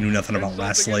hour. She knew nothing about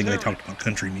wrestling. They talked about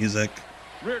country music.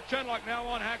 Rear chinlock now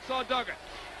on Hacksaw Duggan.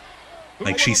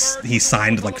 Like he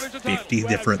signed like 50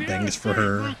 different things for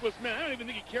her. I don't even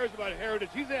think he cares about heritage.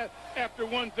 He's after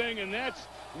one thing, and that's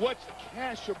what's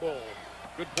cashable.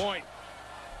 Good point.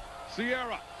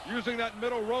 Sierra using that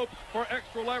middle rope for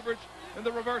extra leverage in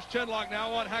the reverse chinlock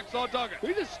now on Hacksaw Duggan.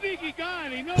 He's a sneaky guy,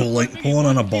 and he knows Pulling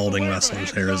on a balding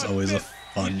wrestler's hair is always a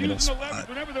fun little spot.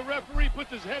 Whenever the referee puts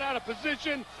his head out of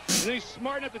position, and he's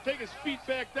smart enough to take his feet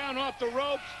back down off the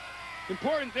ropes.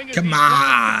 Important thing is Come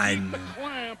on.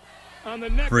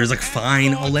 Where he's like,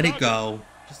 fine, I'll let it go.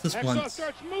 Just this once.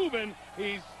 Starts moving.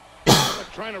 He's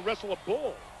trying to wrestle a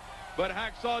bull. But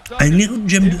Hacksaw I knew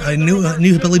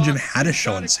Hillbilly Jim had a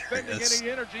show on Sirius.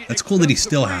 That's cool that he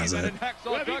still has it.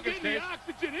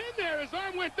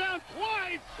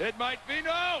 It might be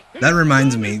no. That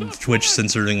reminds me, Twitch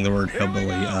censoring the word hillbilly.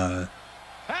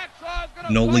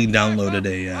 Noli downloaded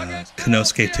a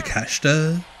Konosuke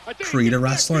Takeshita Creed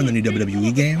wrestler in the new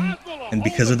WWE game, and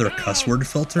because of their cuss word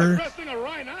filter,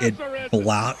 it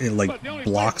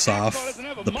blocks off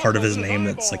the part of his name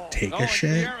that's like take a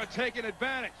shit.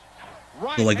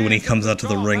 So like when he comes out to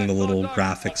the ring, the little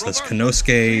graphic says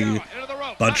Konosuke,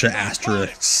 bunch of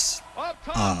asterisks.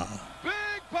 Big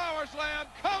power slam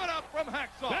coming up from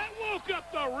Hacksaw. That woke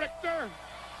up the Richter.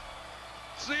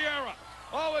 Sierra.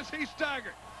 Oh, as he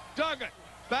staggered. Duggan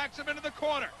Backs him into the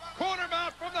corner. Corner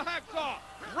mount from the hacksaw.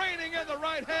 Raining in the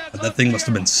right hand. That thing must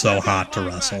have been so hot to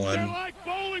wrestle in. Like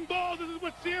bowling balls, this is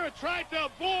what Sierra tried to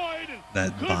avoid.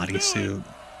 That bodysuit.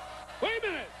 Wait a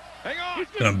minute. Hang on.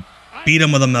 Gonna beat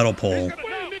him with a metal pole.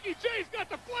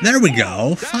 There we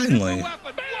go. Finally. He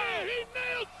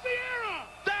nailed Sierra.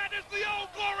 That is the Old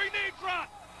Glory knee drop.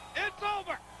 It's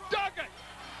over. Duggan.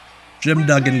 Jim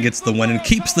Duggan gets the win and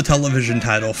keeps the television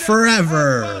title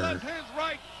forever.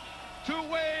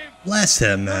 Bless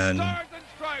him, man.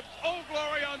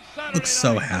 Looks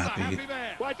so happy.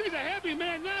 Well, I think he's a happy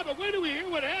man now, but wait till we hear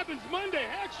what happens Monday.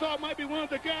 Hacksaw might be one of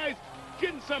the guys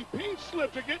getting some pink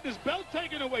slips or getting his belt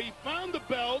taken away. He found the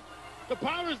belt. The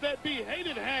powers that be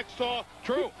hated Hacksaw.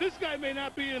 True. This guy may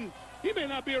not be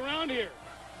around here.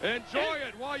 Enjoy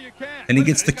it while you can. And he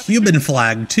gets the Cuban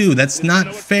flag too. That's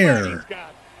not fair.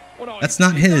 That's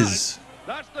not his.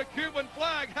 That's the Cuban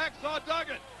flag, Hacksaw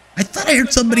Duggan. I thought I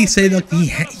heard somebody say that he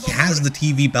has the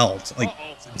TV belt, like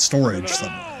in storage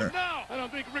somewhere. I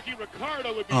don't think Ricky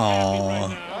Ricardo would be happy right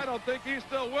now. I don't think he's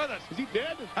still with us. Is he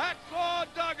dead? Hacksaw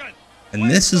Duggan.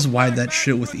 And this is why that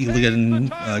shit with Elian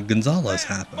Gonzalez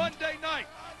happened. Monday night.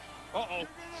 Uh-oh.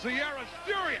 Sierra's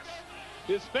furious.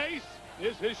 His face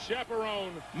is his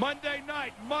chaperone. Monday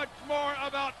night, much more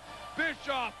about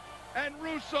Bischoff and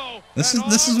Russo. This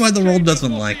is why the world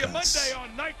doesn't like us,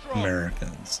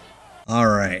 Americans. All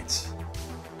right,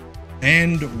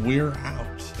 and we're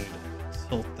out.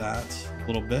 Tilt that a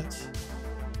little bit.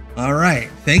 All right,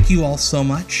 thank you all so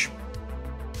much.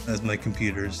 As my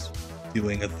computer's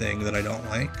doing a thing that I don't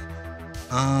like.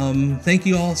 Thank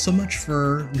you all so much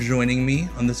for joining me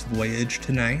on this voyage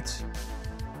tonight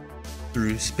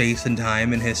through space and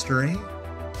time and history.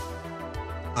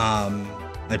 I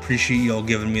appreciate you all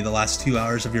giving me the last 2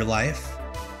 hours of your life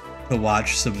to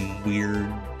watch some weird,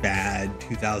 bad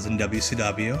 2000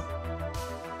 WCW.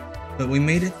 But we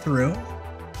made it through.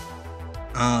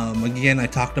 Again, I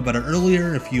talked about it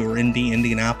earlier. If you are in the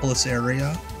Indianapolis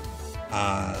area,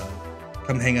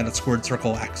 come hang out at Squared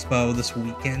Circle Expo this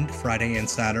weekend, Friday and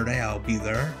Saturday. I'll be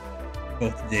there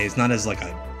both days. Not as like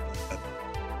a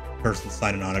person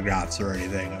signing autographs or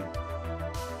anything. I'm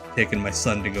taking my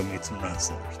son to go meet some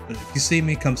wrestlers. But if you see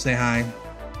me, come say hi.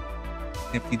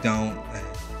 If you don't,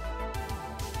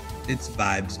 it's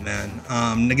vibes,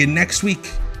 man. Again, next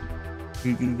week,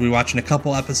 we're watching a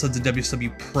couple episodes of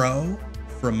WCW Pro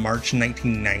from March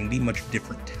 1990, much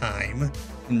different time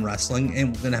in wrestling,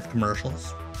 and we're gonna have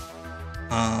commercials.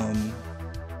 I'm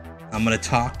gonna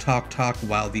talk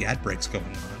while the ad break's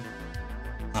going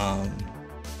on.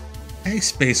 Hey,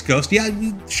 Space Ghost. Yeah,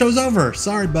 show's over.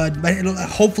 Sorry, bud, but it'll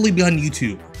hopefully be on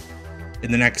YouTube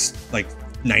in the next like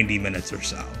 90 minutes or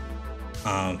so.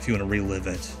 If you want to relive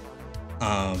it.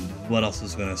 What else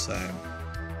was I gonna say?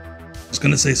 I was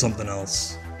gonna say something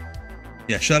else.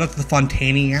 Yeah, shout out to the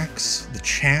Fontaniacs, the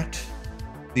chat,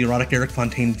 the Erotic Eric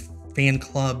Fontaine fan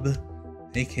club,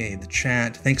 aka the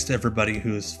chat. Thanks to everybody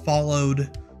who has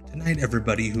followed tonight,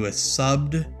 everybody who has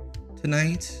subbed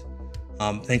tonight.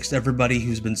 Thanks to everybody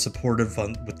who's been supportive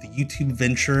with the YouTube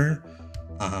venture.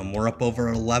 We're up over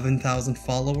 11,000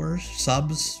 followers,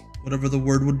 subs, whatever the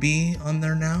word would be on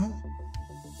there now.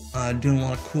 Doing a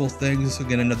lot of cool things.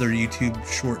 Again, another YouTube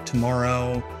short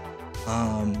tomorrow.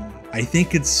 I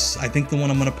think the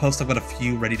one I'm gonna post, I've got a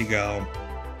few ready to go.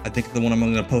 I think the one I'm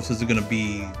gonna post is gonna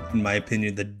be, in my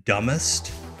opinion, the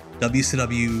dumbest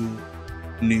WCW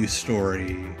news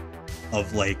story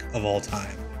of all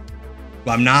time.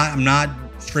 But I'm not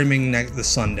streaming this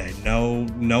Sunday. No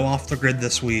off the grid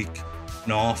this week.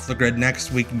 No off the grid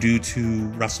next week due to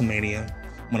WrestleMania.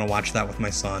 I'm gonna watch that with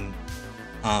my son.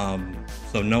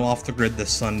 So no off the grid this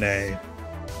Sunday.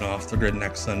 No off the grid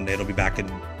next Sunday. It'll be back in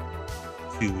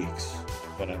 2 weeks.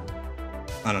 Whatever.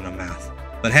 I don't know math.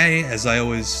 But hey, as I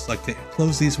always like to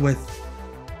close these with,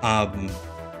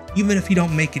 even if you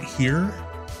don't make it here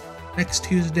next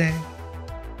Tuesday,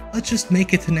 let's just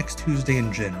make it to next Tuesday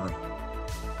in general.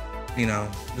 You know,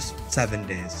 just 7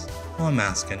 days. All I'm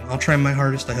asking. I'll try my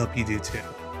hardest. I hope you do too.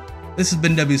 This has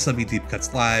been WCW Deep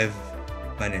Cuts Live.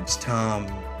 My name's Tom.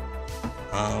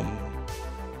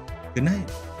 Good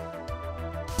night.